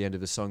comes to the end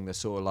of the song, they're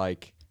sort of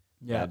like,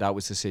 yeah, that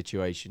was the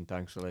situation.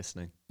 Thanks for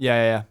listening.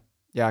 Yeah.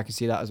 I can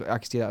see that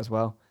as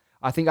well.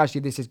 I think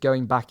actually this is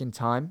going back in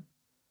time.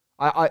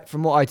 I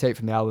from what I take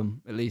from the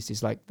album at least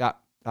is like that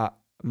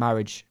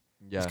marriage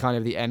is kind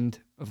of the end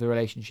of the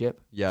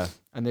relationship. Yeah.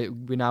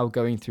 And we're now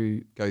going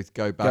through Go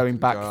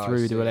back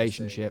through the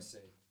relationship.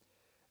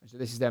 So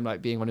this is them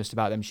like being honest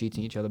about them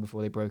cheating each other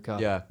before they broke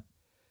up. Yeah.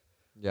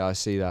 Yeah, I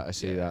see that.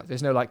 that.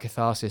 There's no like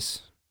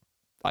catharsis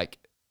like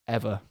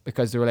ever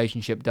because the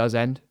relationship does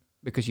end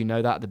because you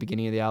know that at the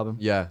beginning of the album.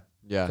 Yeah.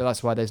 So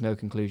that's why there's no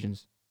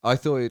conclusions. I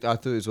thought it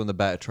was one of the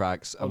better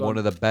tracks and Hold on. one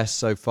of the best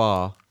so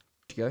far.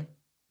 Would you go?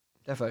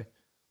 Defo,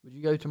 would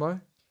you go tomorrow?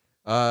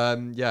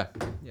 Yeah.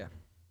 Yeah.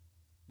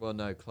 Well,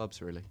 no,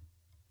 clubs really.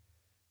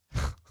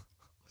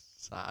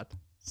 Sad.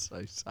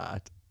 So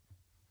sad.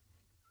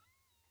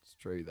 It's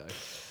true though.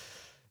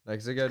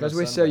 Because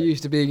we're so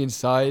used to being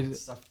inside.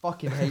 I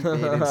fucking hate being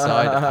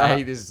inside. I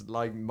hate this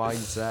like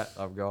mindset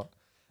I've got.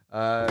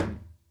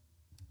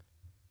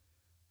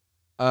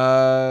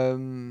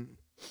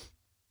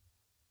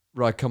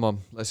 Right, come on,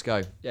 let's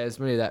go. Yeah, it's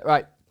really that.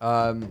 Right.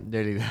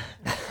 Nearly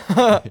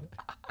there.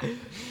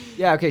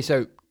 Yeah, okay,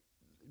 so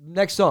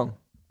next song,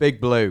 Big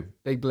Blue.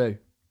 Big Blue.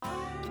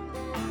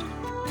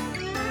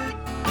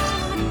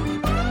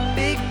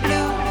 Big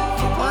blue,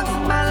 for once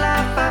in my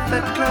life I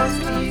felt close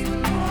to you.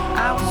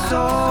 I was so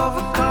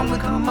overcome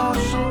with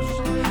emotion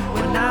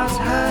when I was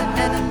hurt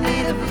and in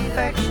need of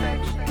affection.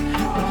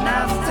 When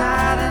I was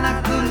tired and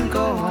I couldn't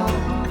go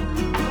home,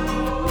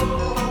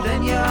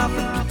 then you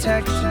offered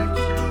protection.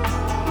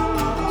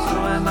 So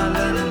am I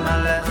learning my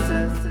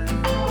lessons,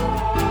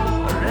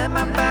 or am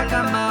I back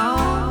on my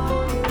own?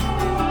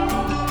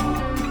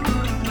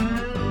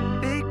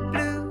 Big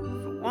blue,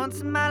 for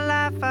once in my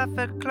life I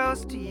felt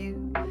close to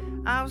you.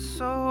 I was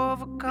so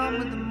overcome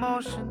with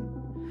emotion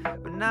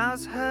when I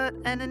was hurt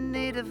and in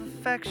need of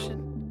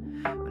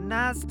affection. When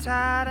I was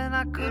tired and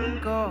I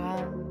couldn't go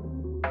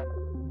home,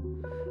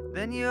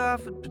 then you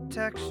offered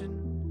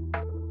protection.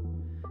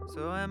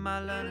 So am I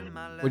learning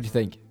my lesson? What do you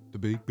think? The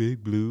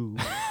big blue.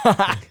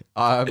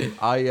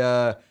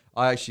 I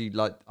actually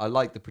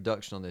like the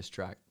production on this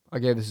track. I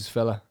gave this as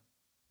filler.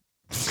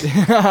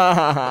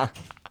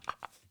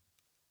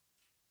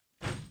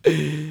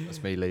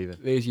 That's me leaving.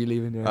 There's you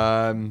leaving.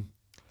 Yeah.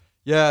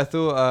 Yeah, I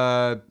thought.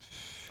 I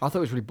thought it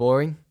was really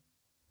boring.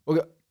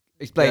 Well,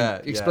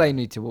 explain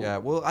me to what. Yeah,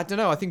 well, I don't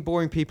know. I think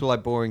boring people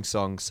like boring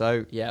songs.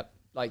 So Yeah,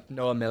 like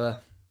Noah Miller.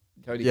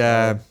 Cody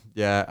yeah, Carroll.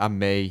 yeah, and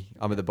me.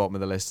 I'm at the bottom of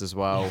the list as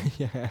well.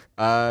 Yeah.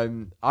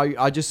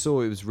 I just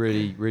thought it was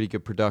really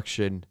good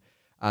production,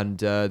 and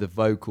the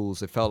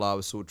vocals. It felt like I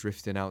was sort of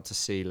drifting out to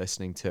sea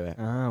listening to it.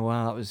 Oh,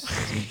 wow, that was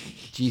some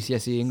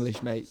GCSE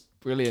English, mate.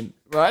 Brilliant.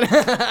 Right.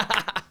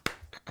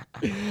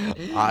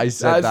 I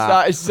said that.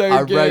 That is so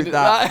I good. wrote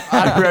that.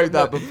 I wrote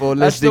that before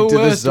That's listening the to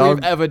the worst song.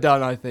 we've ever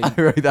done, I think. I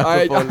wrote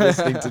that before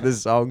listening to the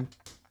song.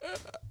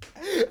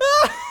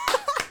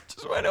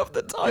 Just went off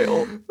the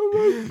title. Oh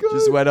my God.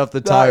 Just went off the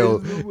That title.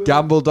 is the worst.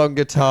 Gambled on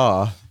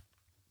guitar.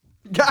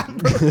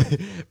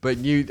 But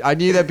I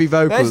knew there'd be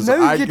vocals. There's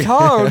no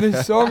guitar on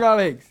this song,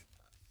 Alex.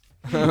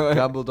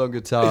 Gambled on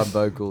guitar and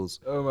vocals.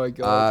 Oh my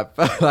God.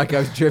 Felt like I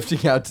was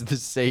drifting out to the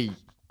sea.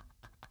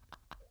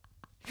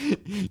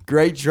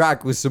 Great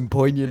track with some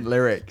poignant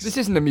lyrics. This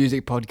isn't a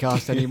music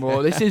podcast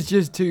anymore. This is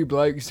just two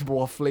blokes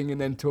waffling and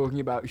then talking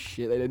about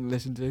shit they didn't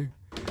listen to.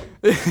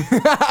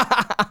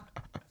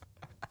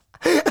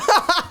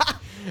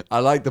 I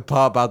like the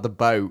part about the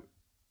boat.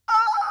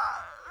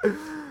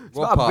 It's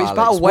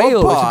about a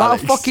whale. It's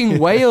about a fucking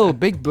whale.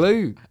 Big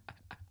Blue.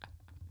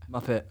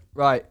 Muppet.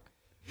 Right.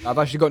 I've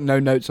actually got no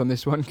notes on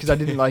this one because I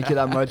didn't like it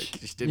that much.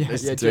 Just didn't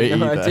listen to did. it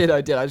No, I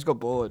either. did. I just got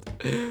bored.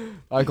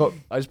 I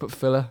just put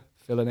filler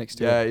next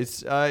to Yeah,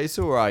 it. it's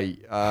all right.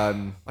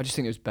 I just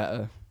think there's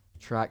better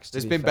tracks.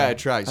 There's been better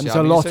tracks. And yeah. it's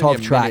a lot it's only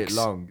of a tracks. minute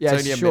long. Yeah,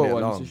 it's only a a short minute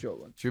one. long. It's a short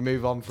one. Should we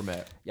move on from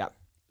it? Yeah.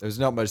 There's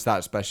not much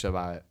that special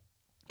about it.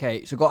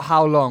 Okay, so got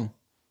How Long?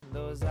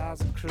 Those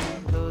eyes are cruel,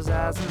 those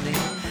eyes are mean.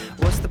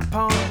 What's the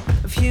point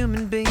of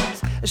human beings?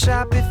 A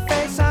sharpie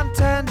face on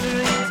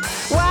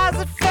tangerines. Why's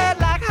it felt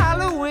like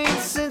Halloween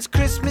since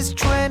Christmas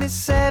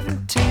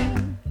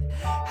 2017?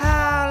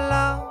 How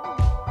long?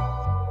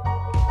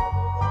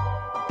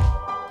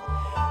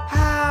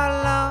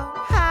 How long?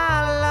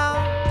 How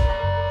long?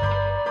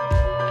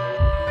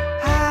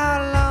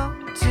 How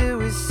long till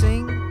we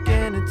sink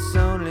and it's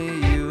only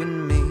you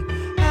and me?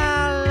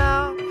 How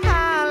long?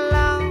 How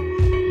long?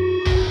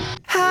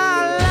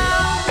 How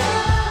long?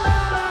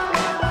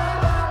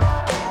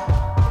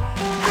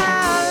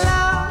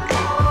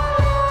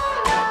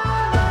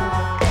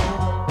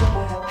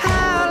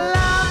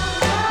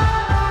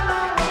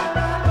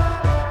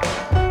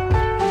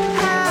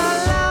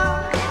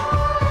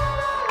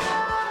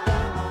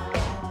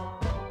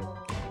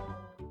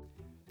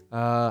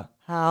 How long?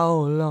 How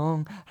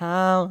long?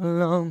 How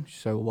long?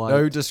 So white.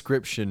 No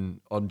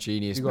description on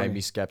Genius You got made me.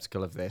 me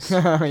skeptical of this.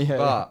 Yeah.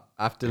 But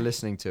after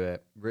listening to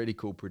it, really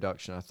cool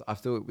production. I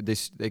thought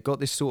they got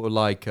this sort of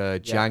like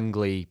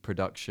jangly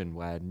production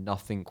where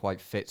nothing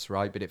quite fits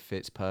right, but it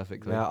fits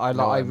perfectly. Yeah, You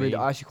know what I mean?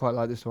 actually quite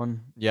like this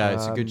one. Yeah,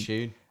 it's a good Um,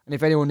 tune. And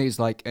if anyone needs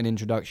like an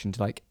introduction to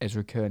like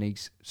Ezra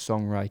Koenig's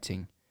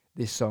songwriting,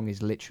 this song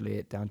is literally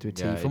it down to a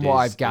T. Yeah, from it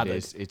what is, I've gathered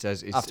it's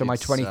after my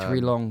 23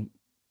 long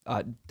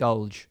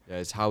dulge. Yeah,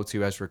 it's how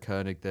to Ezra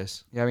Koenig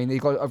this. Yeah, I mean,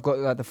 I've got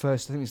like the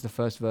first. I think it's the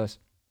first verse.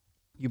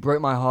 You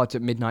broke my heart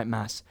at midnight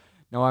mass.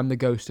 Now I'm the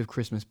ghost of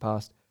Christmas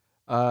past.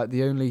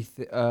 The only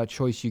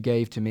choice you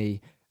gave to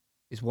me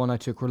is one I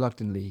took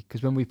reluctantly.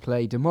 Because when we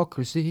play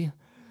democracy,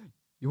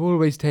 you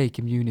always take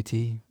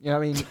immunity. You know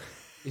what I mean?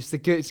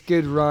 It's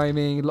good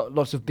rhyming,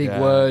 lots of big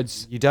Yeah.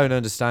 words. You don't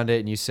understand it,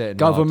 and you sit and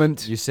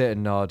Government. Nod. You sit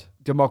and nod.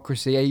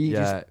 Democracy.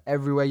 Just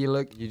everywhere you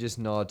look. You just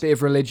nod. Bit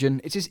of religion.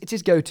 It's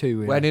his go-to.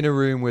 Really. When in a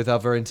room with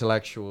other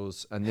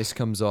intellectuals and this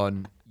comes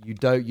on,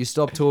 you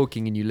stop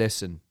talking and you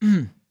listen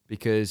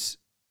because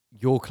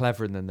you're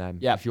cleverer than them.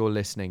 Yeah. If you're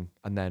listening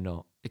and they're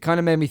not. It kind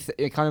of made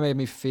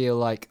me feel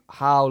like,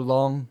 how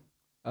long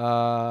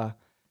am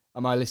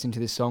I listening to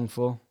this song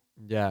for?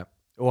 Yeah.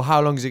 Or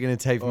how long is it going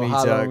to take for Or me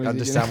how to long is it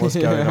understand gonna- what's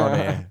going on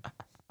here?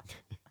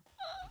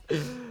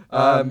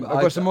 I've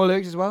got some more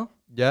lyrics as well.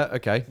 Yeah.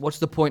 Okay. What's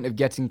the point of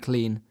getting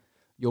clean?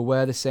 You'll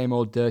wear the same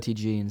old dirty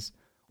jeans.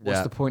 What's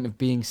Yeah. the point of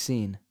being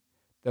seen?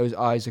 Those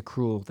eyes are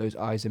cruel. Those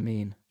eyes are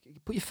mean.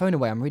 Put your phone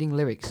away. I'm reading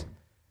lyrics.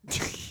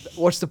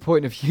 What's the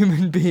point of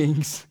human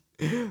beings?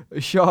 A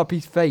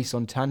Sharpie face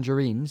on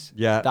tangerines.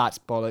 Yeah. That's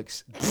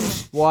bollocks.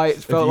 Why it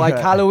felt like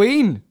Yeah.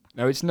 Halloween?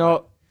 No, it's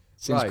not.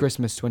 Since Right.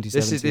 Christmas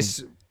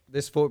 2017.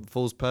 This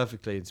falls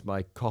perfectly into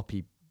my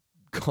copy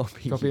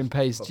and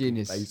paste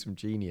genius. Paste from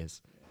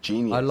Genius.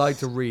 Genius. I'd like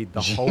to read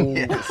the whole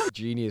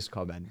Genius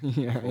comment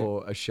Yeah.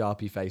 or a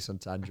Sharpie face on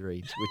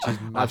tangerines, which is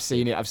I've massive.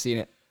 seen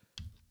it.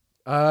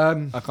 I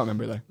can't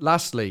remember it though.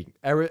 Lastly,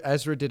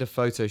 Ezra did a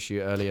photo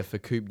shoot earlier for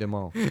Coupe de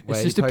Mont.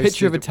 It's just a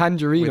picture of a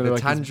tangerine with on a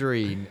like his-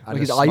 tangerine and like a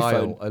his smile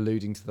iPhone.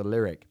 alluding to the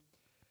lyric.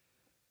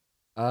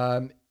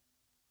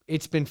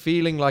 It's been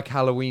feeling like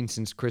Halloween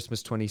since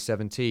Christmas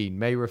 2017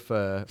 may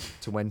refer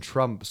to when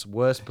Trump's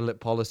worst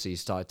policies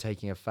started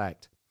taking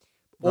effect.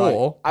 Right.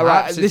 Or All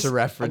right, perhaps this- it's a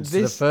reference to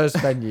the this- first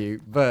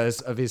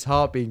verse of his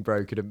heart being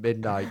broken at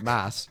midnight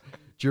mass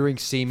during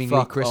seemingly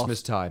Fuck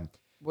Christmas time.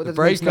 Well, The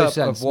that makes no breakup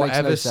sense. of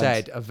whatever Makes no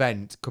sense. said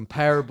event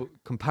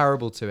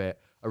comparable to it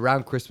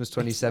around Christmas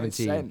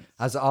 2017 sense.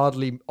 has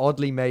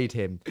oddly made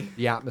him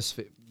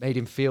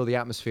feel the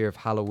atmosphere of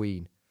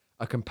Halloween,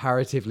 a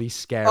comparatively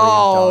scary and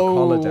dark Oh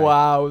holiday.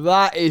 wow,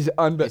 that is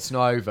It's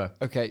not over.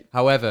 Okay.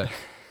 However,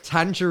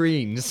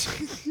 tangerines.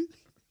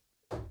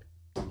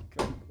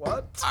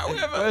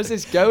 Where's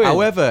this going?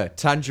 However,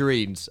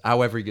 tangerines,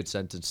 how every good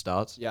sentence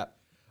starts, Yeah.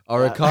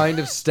 are a kind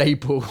of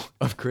staple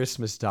of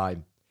Christmas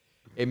time.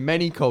 In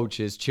many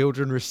cultures,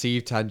 children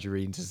receive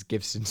tangerines as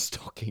gifts in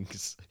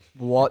stockings.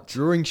 What?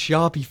 Drawing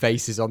Sharpie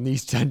faces on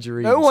these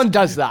tangerines No one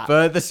does that.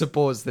 further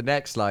supports the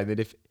next line that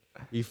if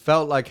he's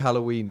felt like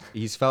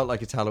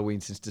it's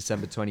Halloween since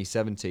December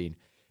 2017.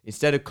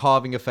 Instead of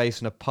carving a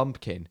face on a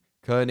pumpkin,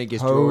 Koenig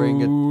is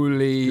drawing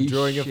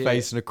a shit.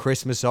 face on a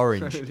Christmas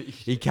orange.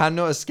 He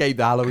cannot escape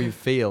the Halloween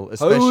feel,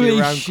 especially Holy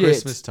around shit.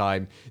 Christmas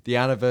time, the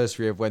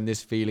anniversary of when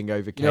this feeling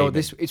overcame. You know, him.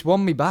 it's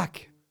won me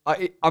back.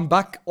 I'm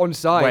back on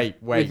side. Wait,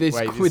 with it's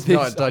this.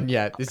 not done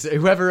yet.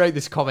 Whoever wrote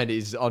this comment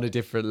is on a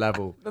different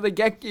level. No, they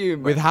get you.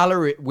 Man.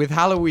 With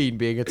Halloween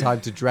being a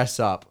time to dress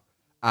up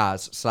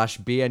as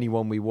 / be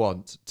anyone we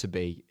want to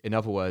be, in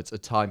other words, a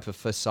time for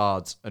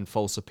facades and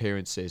false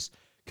appearances,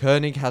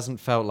 Koenig hasn't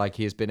felt like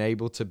he has been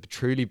able to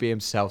truly be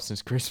himself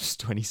since Christmas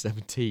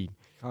 2017,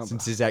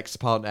 since his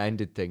ex-partner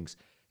ended things.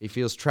 He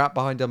feels trapped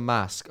behind a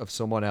mask of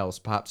someone else,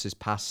 perhaps his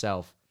past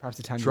self. Perhaps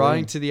the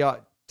tangerine.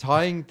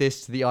 Tying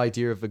this to the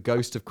idea of a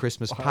ghost of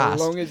Christmas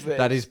past long is this?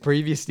 that is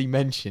previously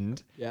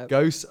mentioned, Yeah.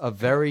 ghosts are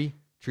very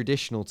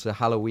traditional to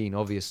Halloween,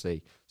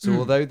 obviously. So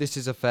although this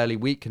is a fairly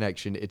weak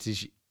connection, it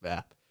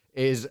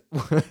is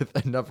worth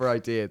another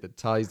idea that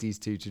ties these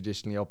two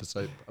traditionally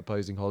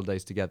opposing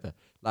holidays together.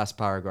 Last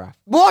paragraph.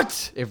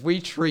 What? If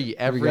we treat we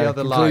every go.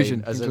 other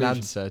Conclusion, line as an conclusion.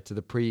 answer to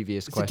the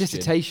previous It's a question,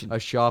 dissertation. a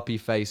Sharpie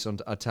face on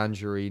a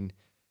tangerine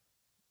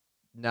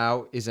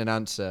now is an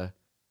answer.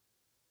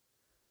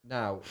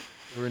 Now,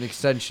 we're an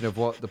extension of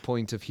what the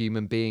point of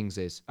human beings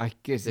is. I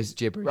guess It's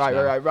gibberish. Right.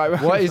 now.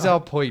 What is our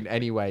point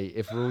anyway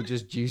if we're all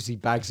just juicy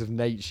bags of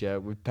nature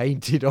with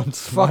painted on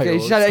smiles? Fuck it,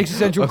 it's an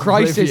existential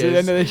crisis at the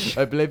end of this shit.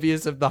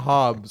 Oblivious of the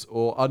harms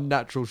or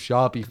unnatural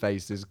Sharpie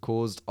faces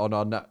caused on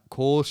our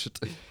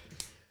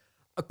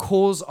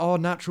cause our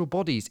natural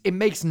bodies. It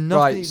makes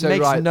nothing. Right. So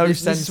makes no this,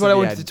 sense. This is what at I the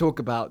wanted end. to talk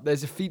about.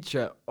 There's a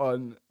feature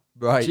on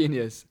Right.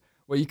 Genius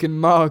where you can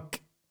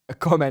mark a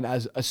comment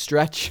as a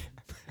stretch.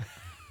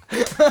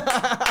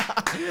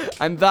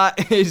 And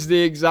that is the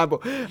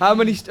example. How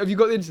many have you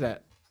got the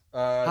internet?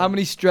 How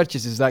many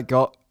stretches has that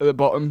got at the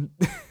bottom?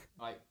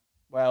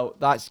 Well,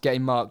 that's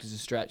getting marked as a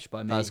stretch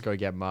by me. That's got to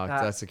get marked.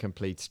 That- That's a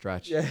complete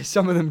stretch. Yeah,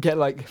 some of them get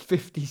like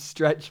 50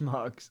 stretch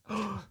marks.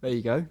 There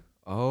you go.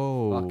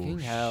 Oh, Fucking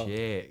hell.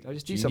 shit. Did I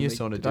just do Genius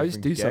something? on a Did I just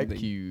different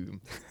do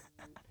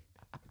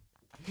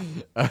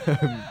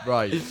GetQ.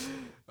 Right.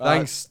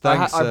 Thanks,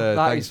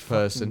 thanks,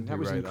 person. That who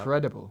was wrote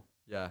incredible.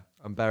 That. Yeah,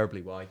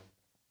 unbearably why.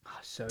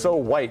 So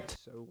white.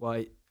 So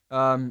white.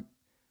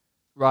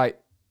 Right.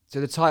 So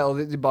the title.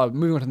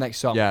 Moving on to the next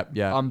song. Yeah,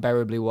 yeah.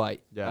 Unbearably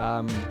white.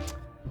 Yeah.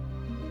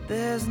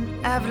 There's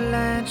an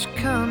avalanche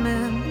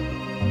coming.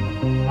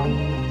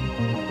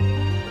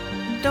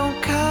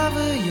 Don't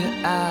cover your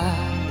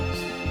eyes.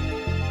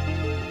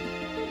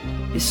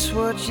 It's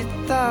what you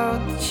thought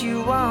that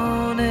you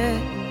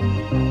wanted.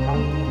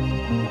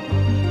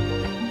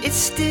 It's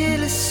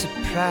still a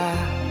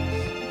surprise.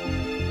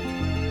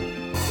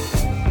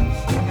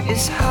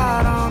 It's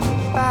hard on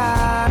the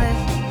about it.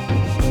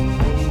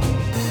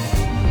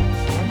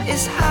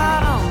 It's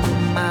hard on the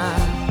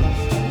mind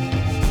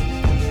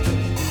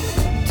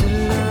to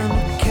learn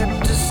what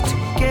kept us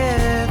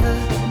together,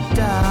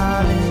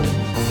 darling,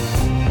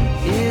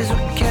 is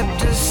what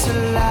kept us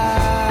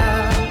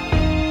alive.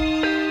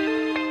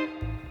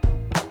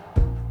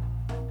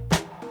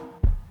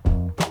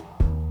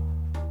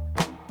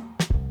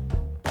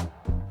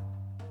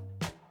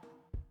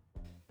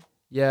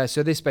 Yeah,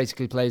 so this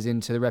basically plays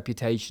into the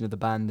reputation of the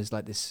band as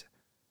like this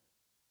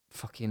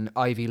fucking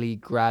Ivy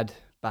League grad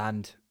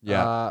band.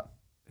 Yeah.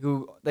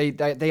 Who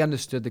they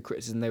understood the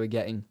criticism they were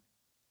getting.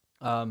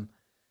 And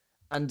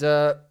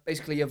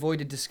basically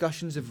avoided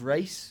discussions of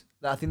race.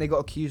 I think they got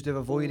accused of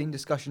avoiding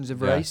discussions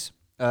of race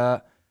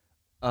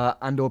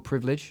and or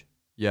privilege.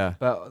 Yeah.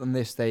 But on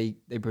this, they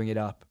bring it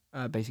up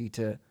basically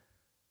to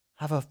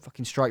have a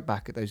fucking strike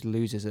back at those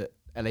losers at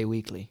LA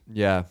Weekly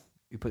Yeah.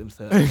 who put them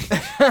third.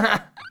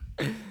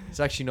 It's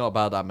actually not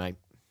about that, mate.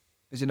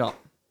 Is it not?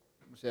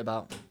 What's it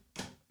about?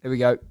 Here we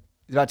go.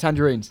 It's about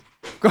tangerines.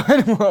 Go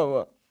on.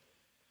 What?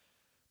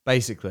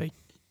 Basically.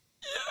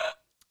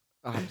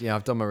 Yeah,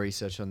 I've done my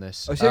research on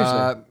this. Oh,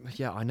 seriously?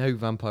 Yeah, I know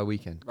Vampire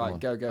Weekend. Come Right, on.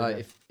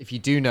 go. If you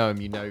do know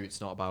him, you know it's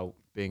not about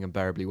being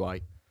unbearably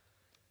white.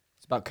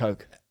 It's about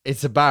Coke.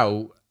 It's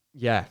about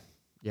yeah.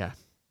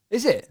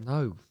 Is it?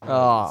 No.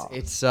 Oh.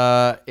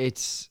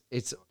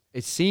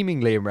 It's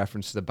seemingly in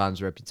reference to the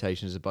band's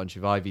reputation as a bunch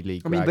of Ivy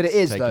League. I mean, grads but it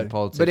is taking though.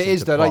 politics But it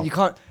is into though. Like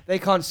pop. they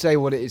can't say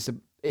what it is.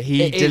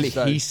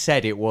 He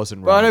said it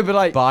wasn't But I right. know, but,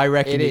 like, I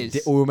reckon it it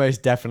is.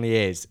 almost definitely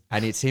is.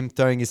 And it's him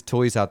throwing his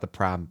toys out the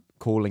pram,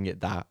 calling it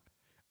that.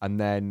 And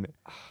then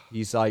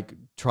he's like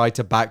tried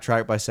to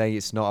backtrack by saying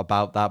it's not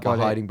about that, Got but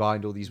it. hiding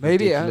behind all these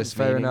Maybe ridiculous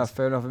fair meanings. enough.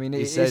 Fair enough. I mean,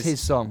 it says- is his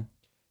song.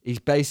 He's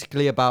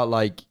basically about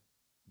like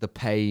the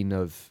pain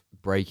of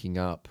breaking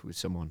up with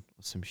someone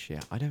or some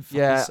shit. I don't.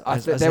 Yeah,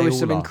 as there they was all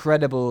some are.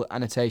 incredible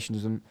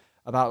annotations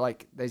about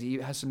like he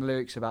has some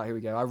lyrics about, here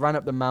we go. I ran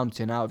up the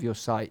mountain out of your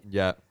sight.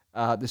 Yeah,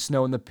 The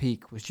snow on the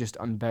peak was just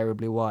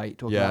unbearably white.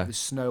 Talking Yeah. about the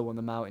snow on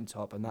the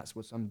mountaintop, and that's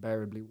what's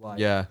unbearably white.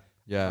 yeah.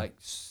 Like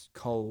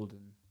cold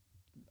and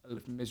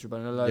miserable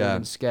and alone Yeah.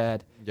 and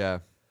scared. Yeah.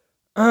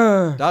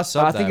 That's That's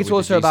I up think there it's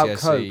with the also about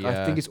GCSE, coke.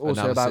 I think it's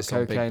also about analysis on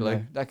Big cocaine. Blue.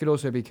 Though. That could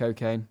also be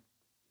cocaine.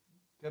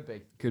 Could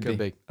be. Could Could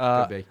be. be.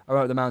 Uh, Could be. I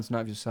wrote the mountain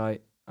out of your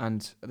sight,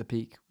 and at the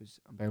peak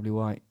was unbearably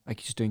white. Like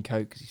he's just doing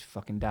coke because he's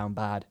fucking down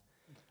bad.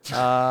 It's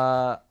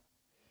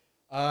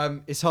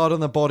hard on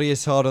the body.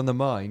 It's hard on the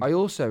mind. I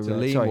also to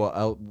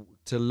wrote,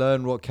 to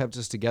learn what kept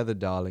us together,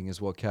 darling,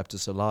 is what kept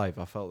us alive.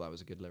 I felt that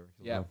was a good lyric.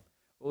 as Yeah. well.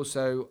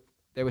 Also,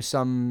 there were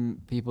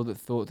some people that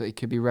thought that it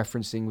could be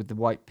referencing with the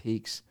White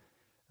Peaks,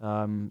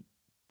 the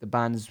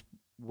band's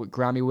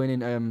Grammy win in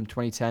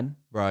 2010.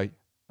 Right.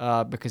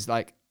 Because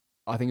like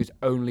I think it was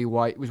only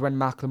white. It was when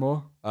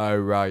Macklemore Oh,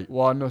 right.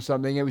 won or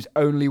something. It was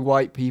only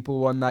white people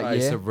won that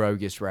It's year. a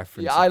roguish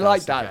reference. Yeah, if I that's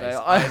like the that, case.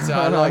 though.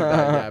 I like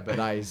that, yeah, but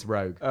that is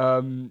rogue.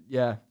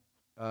 Yeah.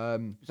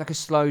 It's like a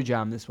slow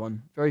jam, this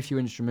one. Very few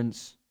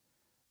instruments.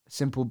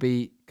 Simple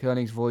beat.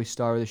 Koenig's voice,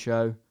 star of the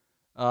show.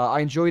 I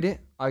enjoyed it,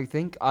 I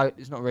think.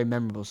 It's not a very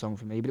memorable song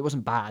for me, but it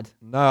wasn't bad.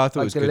 No, I thought it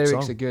Like, was the a good lyrics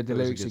song. are good. The Thought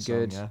it was a lyrics are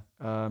good.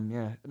 song,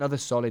 Yeah. Another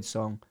solid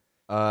song.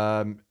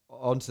 yeah.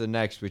 On to the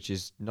next, which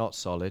is not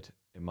solid,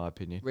 in my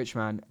opinion. Rich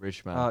Man.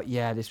 Rich Man. Oh,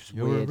 yeah, this was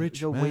You're a weird.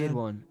 rich it was a weird man,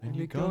 one. and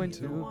you're going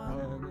going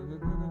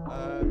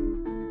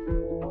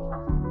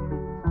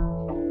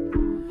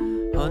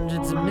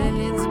Hundreds of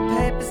millions of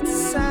papers to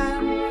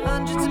sign,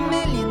 hundreds of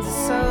millions of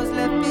souls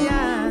left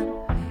behind,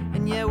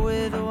 and yet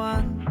we're the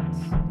ones.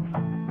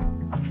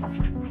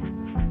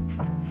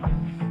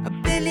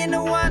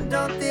 1,000,000,001,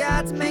 don't the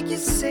odds make you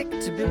sick?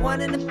 To be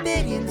one in a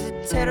billion's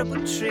a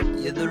terrible trick,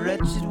 you're the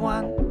wretched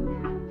one.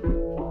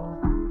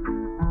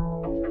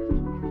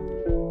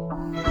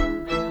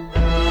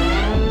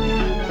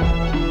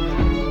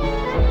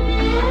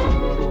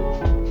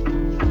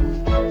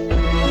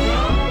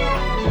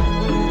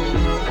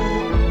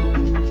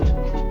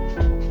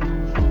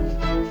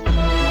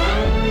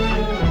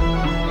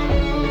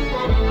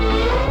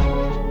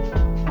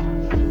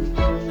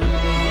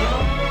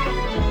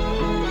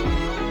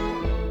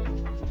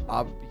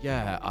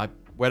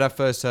 When I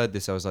first heard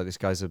this, I was like, this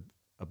guy's a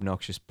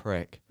obnoxious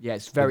prick. Yeah,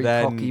 it's very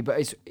then- cocky,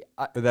 but it's...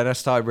 But then I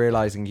started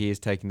realizing he is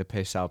taking the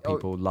piss out of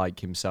people like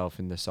himself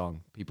in the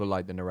song. People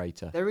like the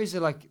narrator. There is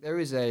a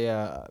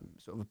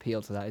sort of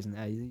appeal to that, isn't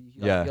there?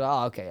 Yeah. You're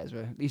like, oh, okay,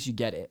 Ezra. At least you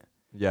get it.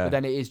 Yeah. But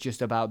then it is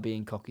just about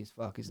being cocky as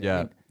fuck, isn't it? I Yeah.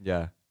 mean,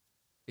 Yeah.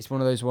 it's one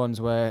of those ones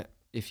where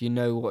if you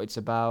know what it's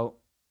about,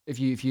 if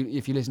you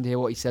listen to hear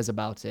what he says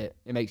about it,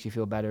 it makes you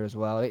feel better as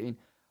well. I mean,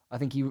 I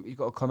think he's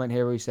got a comment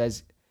here where he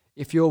says,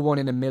 "If you're one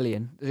in a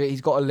million,"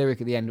 he's got a lyric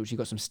at the end which he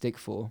got some stick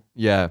for.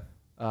 Yeah.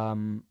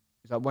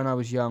 It's like, when I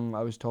was young,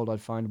 I was told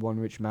I'd find one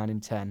rich man in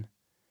 10,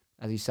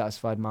 as he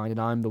satisfied mind, and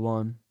I'm the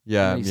one.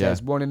 Yeah. And he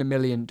says, 1 in a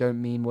million don't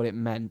mean what it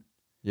meant.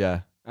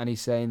 Yeah. And he's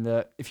saying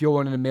that if you're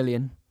 1 in a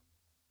million,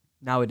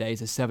 nowadays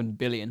there's 7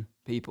 billion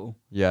people.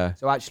 Yeah.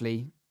 So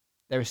actually,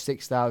 there are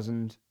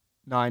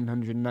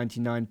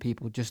 6,999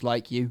 people just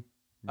like you.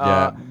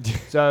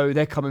 So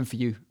they're coming for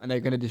you and they're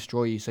going to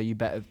destroy you. So you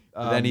better.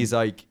 Then he's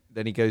like,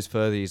 then he goes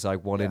further. He's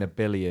like, one in a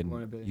billion. 1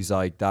 in a billion. He's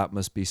like, that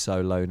must be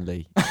so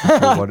lonely. For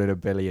 1 in a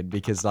billion,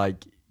 because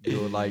like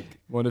you're like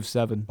 1 of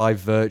 7. by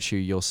virtue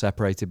you're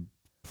separated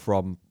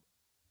from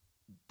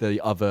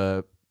the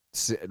other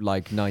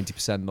like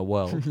 90% of the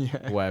world,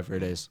 wherever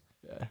it is.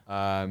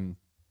 Yeah.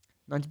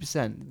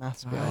 90%.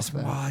 Maths bit off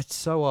there. It's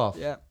so off.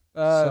 Yeah.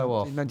 So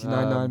off.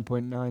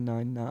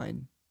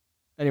 99.999.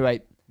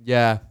 Anyway.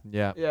 Yeah.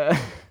 Yeah.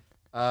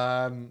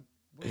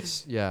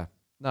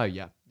 No,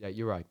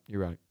 you're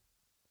right.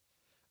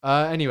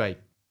 Anyway.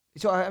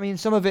 So, I mean,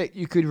 some of it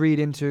you could read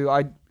into,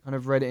 I kind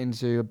of read it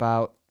into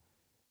about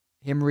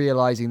him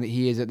realizing that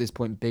he is at this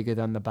point bigger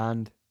than the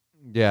band.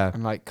 Yeah.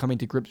 And like coming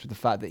to grips with the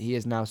fact that he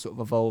has now sort of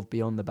evolved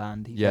beyond the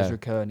band. He's Ezra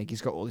Koenig.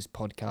 He's got all these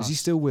podcasts. Is he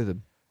still with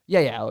them?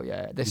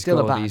 Yeah. There's still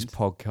a band. These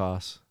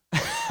podcasts.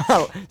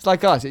 It's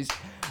like us. It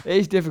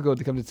is difficult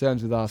to come to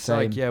terms with our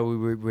fame. Like, we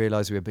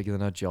realised we were bigger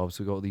than our jobs.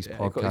 We've got all these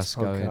podcasts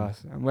going.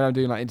 And when I'm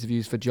doing like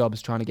interviews for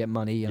jobs, trying to get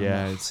money, I'm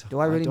like, do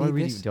I really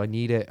need this? Do I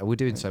need it? We're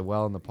doing so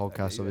well on the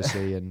podcast,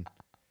 obviously. And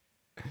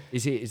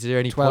is there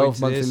any 12 point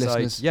to monthly this?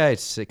 listeners? Like,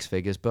 it's 6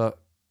 figures, but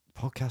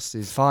podcast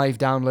is 5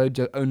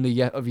 downloads only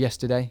of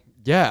yesterday.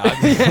 Yeah.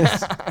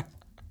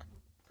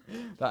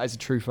 That is a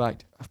true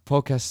fact.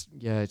 Podcast,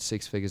 it's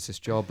 6 figures this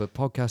job, but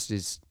podcast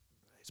it's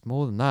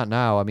more than that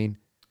now. I mean,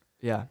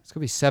 yeah, it's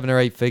gonna be 7 or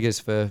 8 figures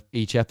for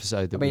each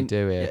episode that we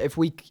do here.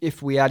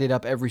 If we added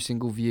up every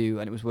single view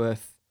and it was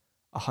worth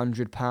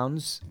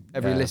 £100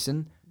 every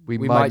listen, we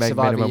might make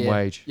survive minimum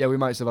wage. Yeah, we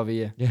might survive a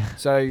year. Yeah.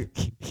 So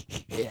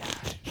yeah,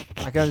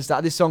 I can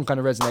understand. This song kind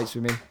of resonates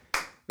with me.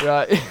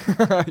 Right.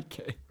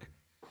 Okay.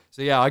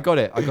 So yeah, I got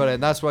it,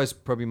 and that's why it's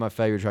probably my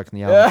favorite track on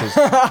the album.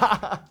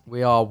 Because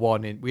we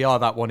are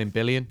that 1 in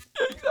billion.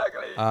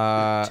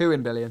 Exactly. 2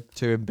 in billion.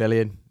 2 in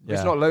billion. Yeah.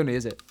 It's not lonely,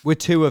 is it? We're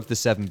 2 of the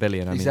 7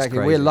 billion. I mean, exactly.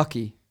 It's crazy. We're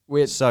lucky.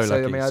 We're so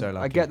lucky. I mean, so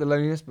lucky. I get the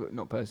loneliness, but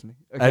not personally.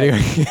 Okay.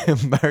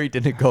 Anyway, Married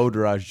in a Gold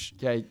Rush.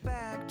 Okay.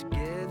 Back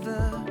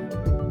together.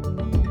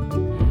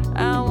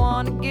 I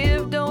wanna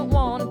give, don't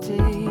wanna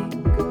take.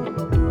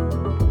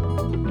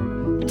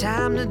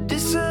 Time to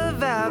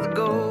disavow the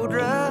gold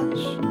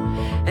rush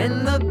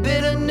and the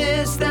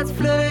bitterness that's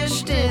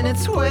flourished in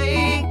its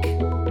wake.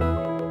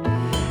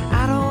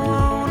 I don't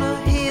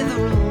wanna hear the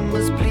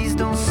rumors, please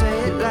don't say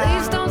it loud.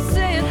 Please don't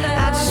say it loud.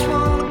 I just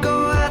wanna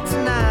go out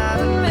tonight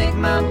and make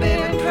my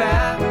baby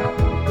proud.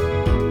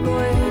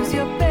 Boy, who's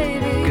your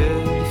baby?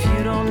 Good, if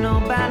you don't know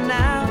by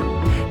now,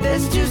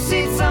 there's 2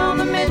 seats on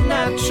the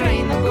midnight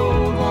train. The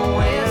gold won't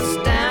weigh us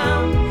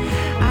down.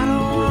 I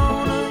don't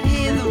wanna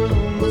hear the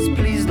rumors,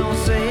 please don't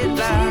say it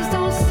loud. Please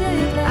don't say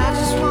it loud. I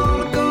just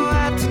wanna go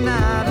out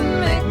tonight and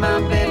make my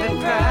baby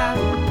proud.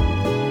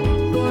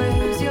 Boy,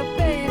 who's your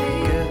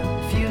baby? Good,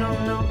 if you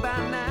don't know by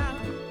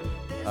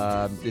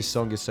now. This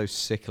song is so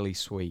sickly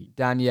sweet.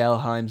 Danielle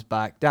Haim's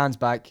back. Dan's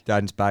back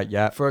Dan's back,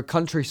 yeah. for a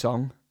country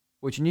song,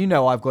 which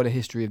I've got a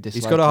history of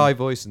disliking. He's got a high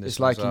voice in this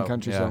one as disliking well.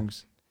 country Yeah.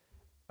 songs.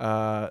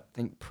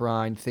 Think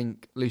Prime,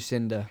 think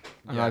Lucinda,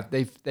 and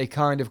Yeah. they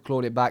kind of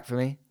clawed it back for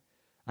me.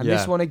 And Yeah.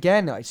 this one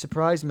again, it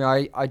surprised me.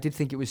 I did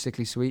think it was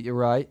sickly sweet. You're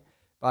right,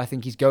 but I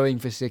think he's going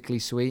for sickly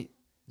sweet.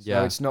 So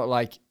Yeah. it's not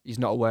like he's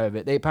not aware of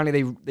it. They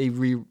apparently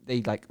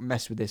they like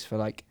messed with this for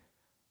like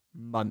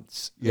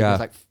months. Yeah. There's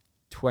like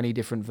 20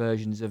 different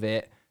versions of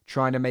it,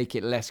 trying to make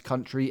it less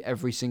country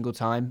every single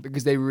time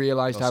because they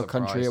realized how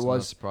country it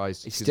was.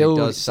 Surprised. It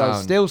still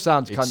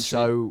sounds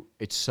country.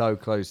 It's so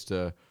close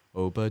to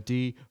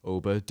Obadi,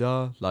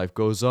 Obada, Life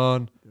Goes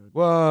On.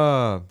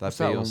 Whoa, that What's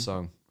that Beatles one?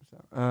 song.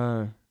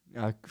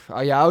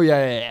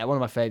 Yeah,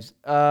 one of my faves.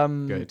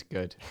 Good.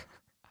 Good.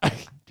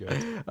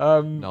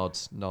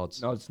 Nods.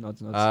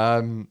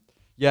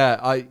 Yeah,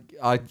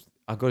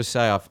 I got to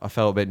say, I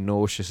felt a bit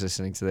nauseous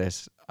listening to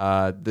this.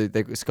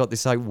 It's got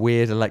this like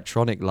weird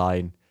electronic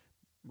line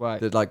Right.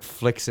 that like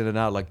flicks in and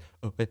out, like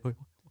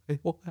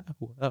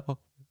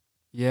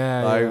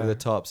Yeah. over the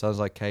top. Sounds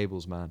like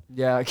Cables, man.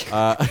 Yeah.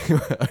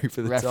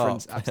 Over the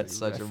Reference, top. absolute That's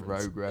such reference. a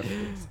rogue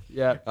reference.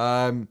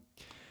 Yeah.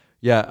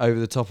 Yeah, over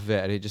the top of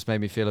it, and it just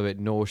made me feel a bit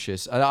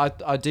nauseous. And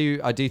I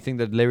do think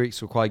the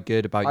lyrics were quite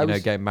good about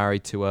getting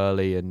married too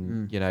early,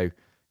 and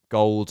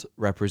gold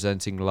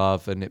representing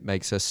love, and it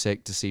makes her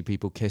sick to see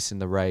people kiss in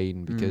the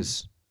rain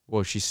because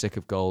she's sick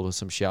of gold or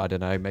some shit. I don't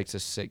know. It makes her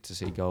sick to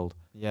see gold.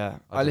 Yeah.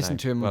 I I listened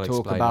know. to him Well talk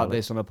explained, about Ollie.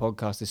 this on a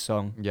podcast, this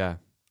song. Yeah,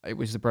 It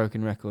was the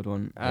Broken Record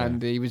one. Yeah.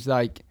 And he was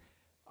like,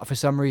 for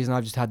some reason,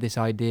 I've just had this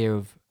idea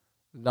of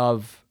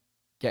love,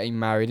 getting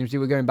married. And see,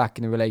 we're going back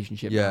in a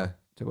relationship Yeah. now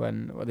to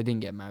when, they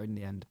didn't get married in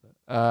the end.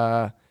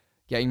 But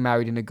getting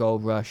married in a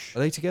gold rush. are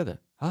they together?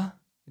 Huh?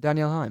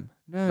 Danielle Haim?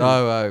 No.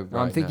 Right, No,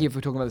 I'm thinking if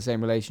we're talking about the same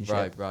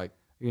relationship. right.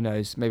 Who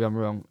knows? Maybe I'm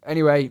wrong.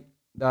 Anyway,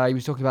 he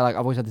was talking about like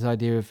I've always had this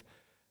idea of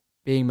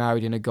being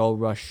married in a gold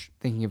rush,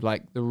 thinking of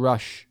like the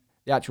rush,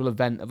 the actual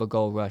event of a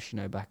gold rush,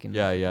 back in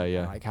Yeah.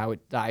 like how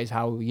that is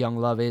how young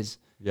love is,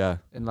 Yeah,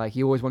 and like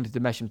he always wanted to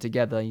mesh them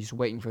together, and he's just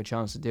waiting for a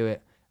chance to do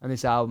it. And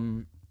this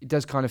album, it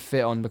does kind of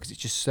fit on because it's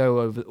just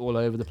so all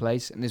over the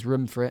place, and there's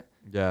room for it.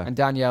 yeah. And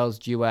Danielle's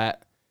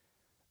duet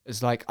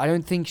It's like, I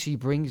don't think she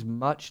brings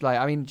much. Like,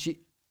 I mean,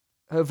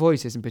 her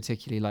voice isn't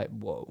particularly like,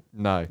 whoa.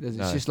 No. It's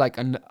no. just like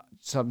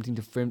something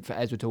for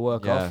Ezra to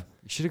work Yeah. off.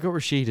 You should have got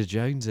Rashida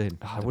Jones in.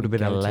 Oh, That would have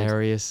been goated.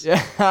 hilarious.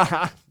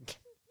 Yeah.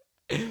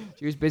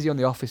 She was busy on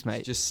The Office,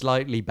 mate. Just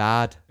slightly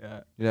bad. Yeah.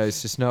 You know,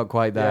 it's just not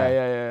quite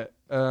there.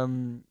 Yeah.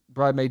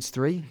 Bridesmaids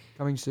 3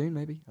 coming soon,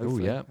 maybe. Oh,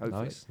 Hopefully. yeah.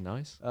 Hopefully.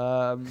 Nice.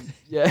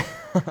 Yeah.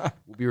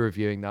 We'll be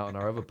reviewing that on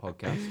our other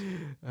podcast.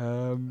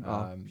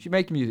 Should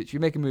make music.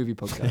 Should make a movie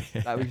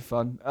podcast. That would be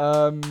fun.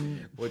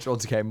 Which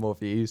one's getting more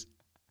views?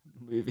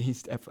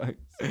 Movies, defo.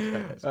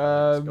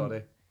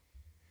 Scotty.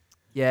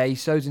 Yeah, he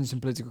sews in some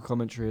political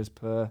commentary as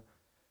per.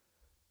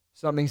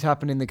 Something's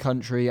happened in the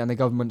country and the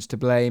government's to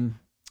blame.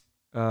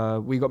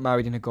 We got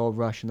married in a gold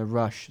rush and the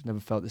rush has never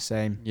felt the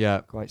same.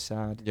 Yeah. Quite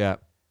sad. Yeah.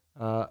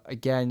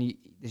 Again,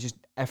 there's just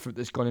effort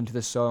that's gone into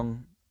the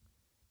song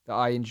that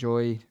I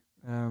enjoyed.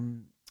 What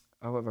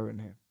have I written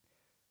here?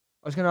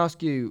 I was going to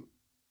ask you.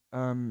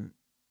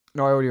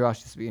 No, I already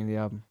asked you this at the beginning of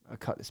the album. I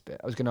cut this bit.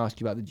 I was going to ask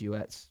you about the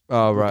duets.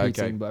 Oh, right.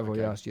 Repeating, Okay. But I've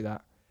already Okay. asked you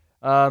that.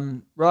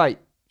 Right.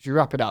 Should we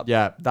wrap it up?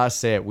 Yeah,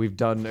 that's it. We've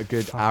done a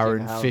good Fucking hour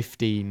and hell.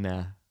 15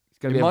 now. It's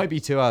gonna It be might be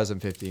 2 hours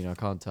and 15. I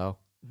can't tell.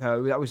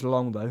 No, that was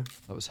long though.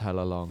 That was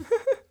hella long.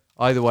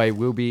 Either way,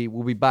 we'll be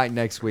back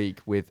next week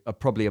with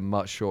probably a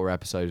much shorter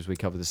episode as we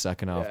cover the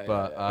second half.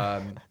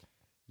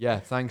 Yeah,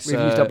 thanks. We've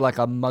used up like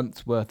a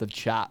month's worth of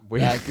chat.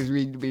 We- Because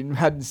we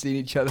hadn't seen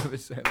each other for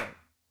so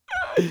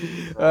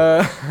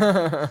long.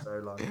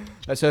 so long.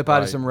 Let's hope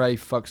Addison Rae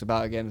fucks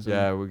about again.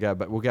 Yeah, we'll get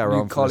her New on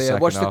for the Collier.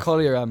 second Watch the half.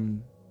 Collier.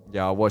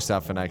 Yeah, I'll watch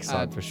that for next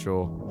time ad. for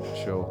sure. For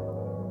sure.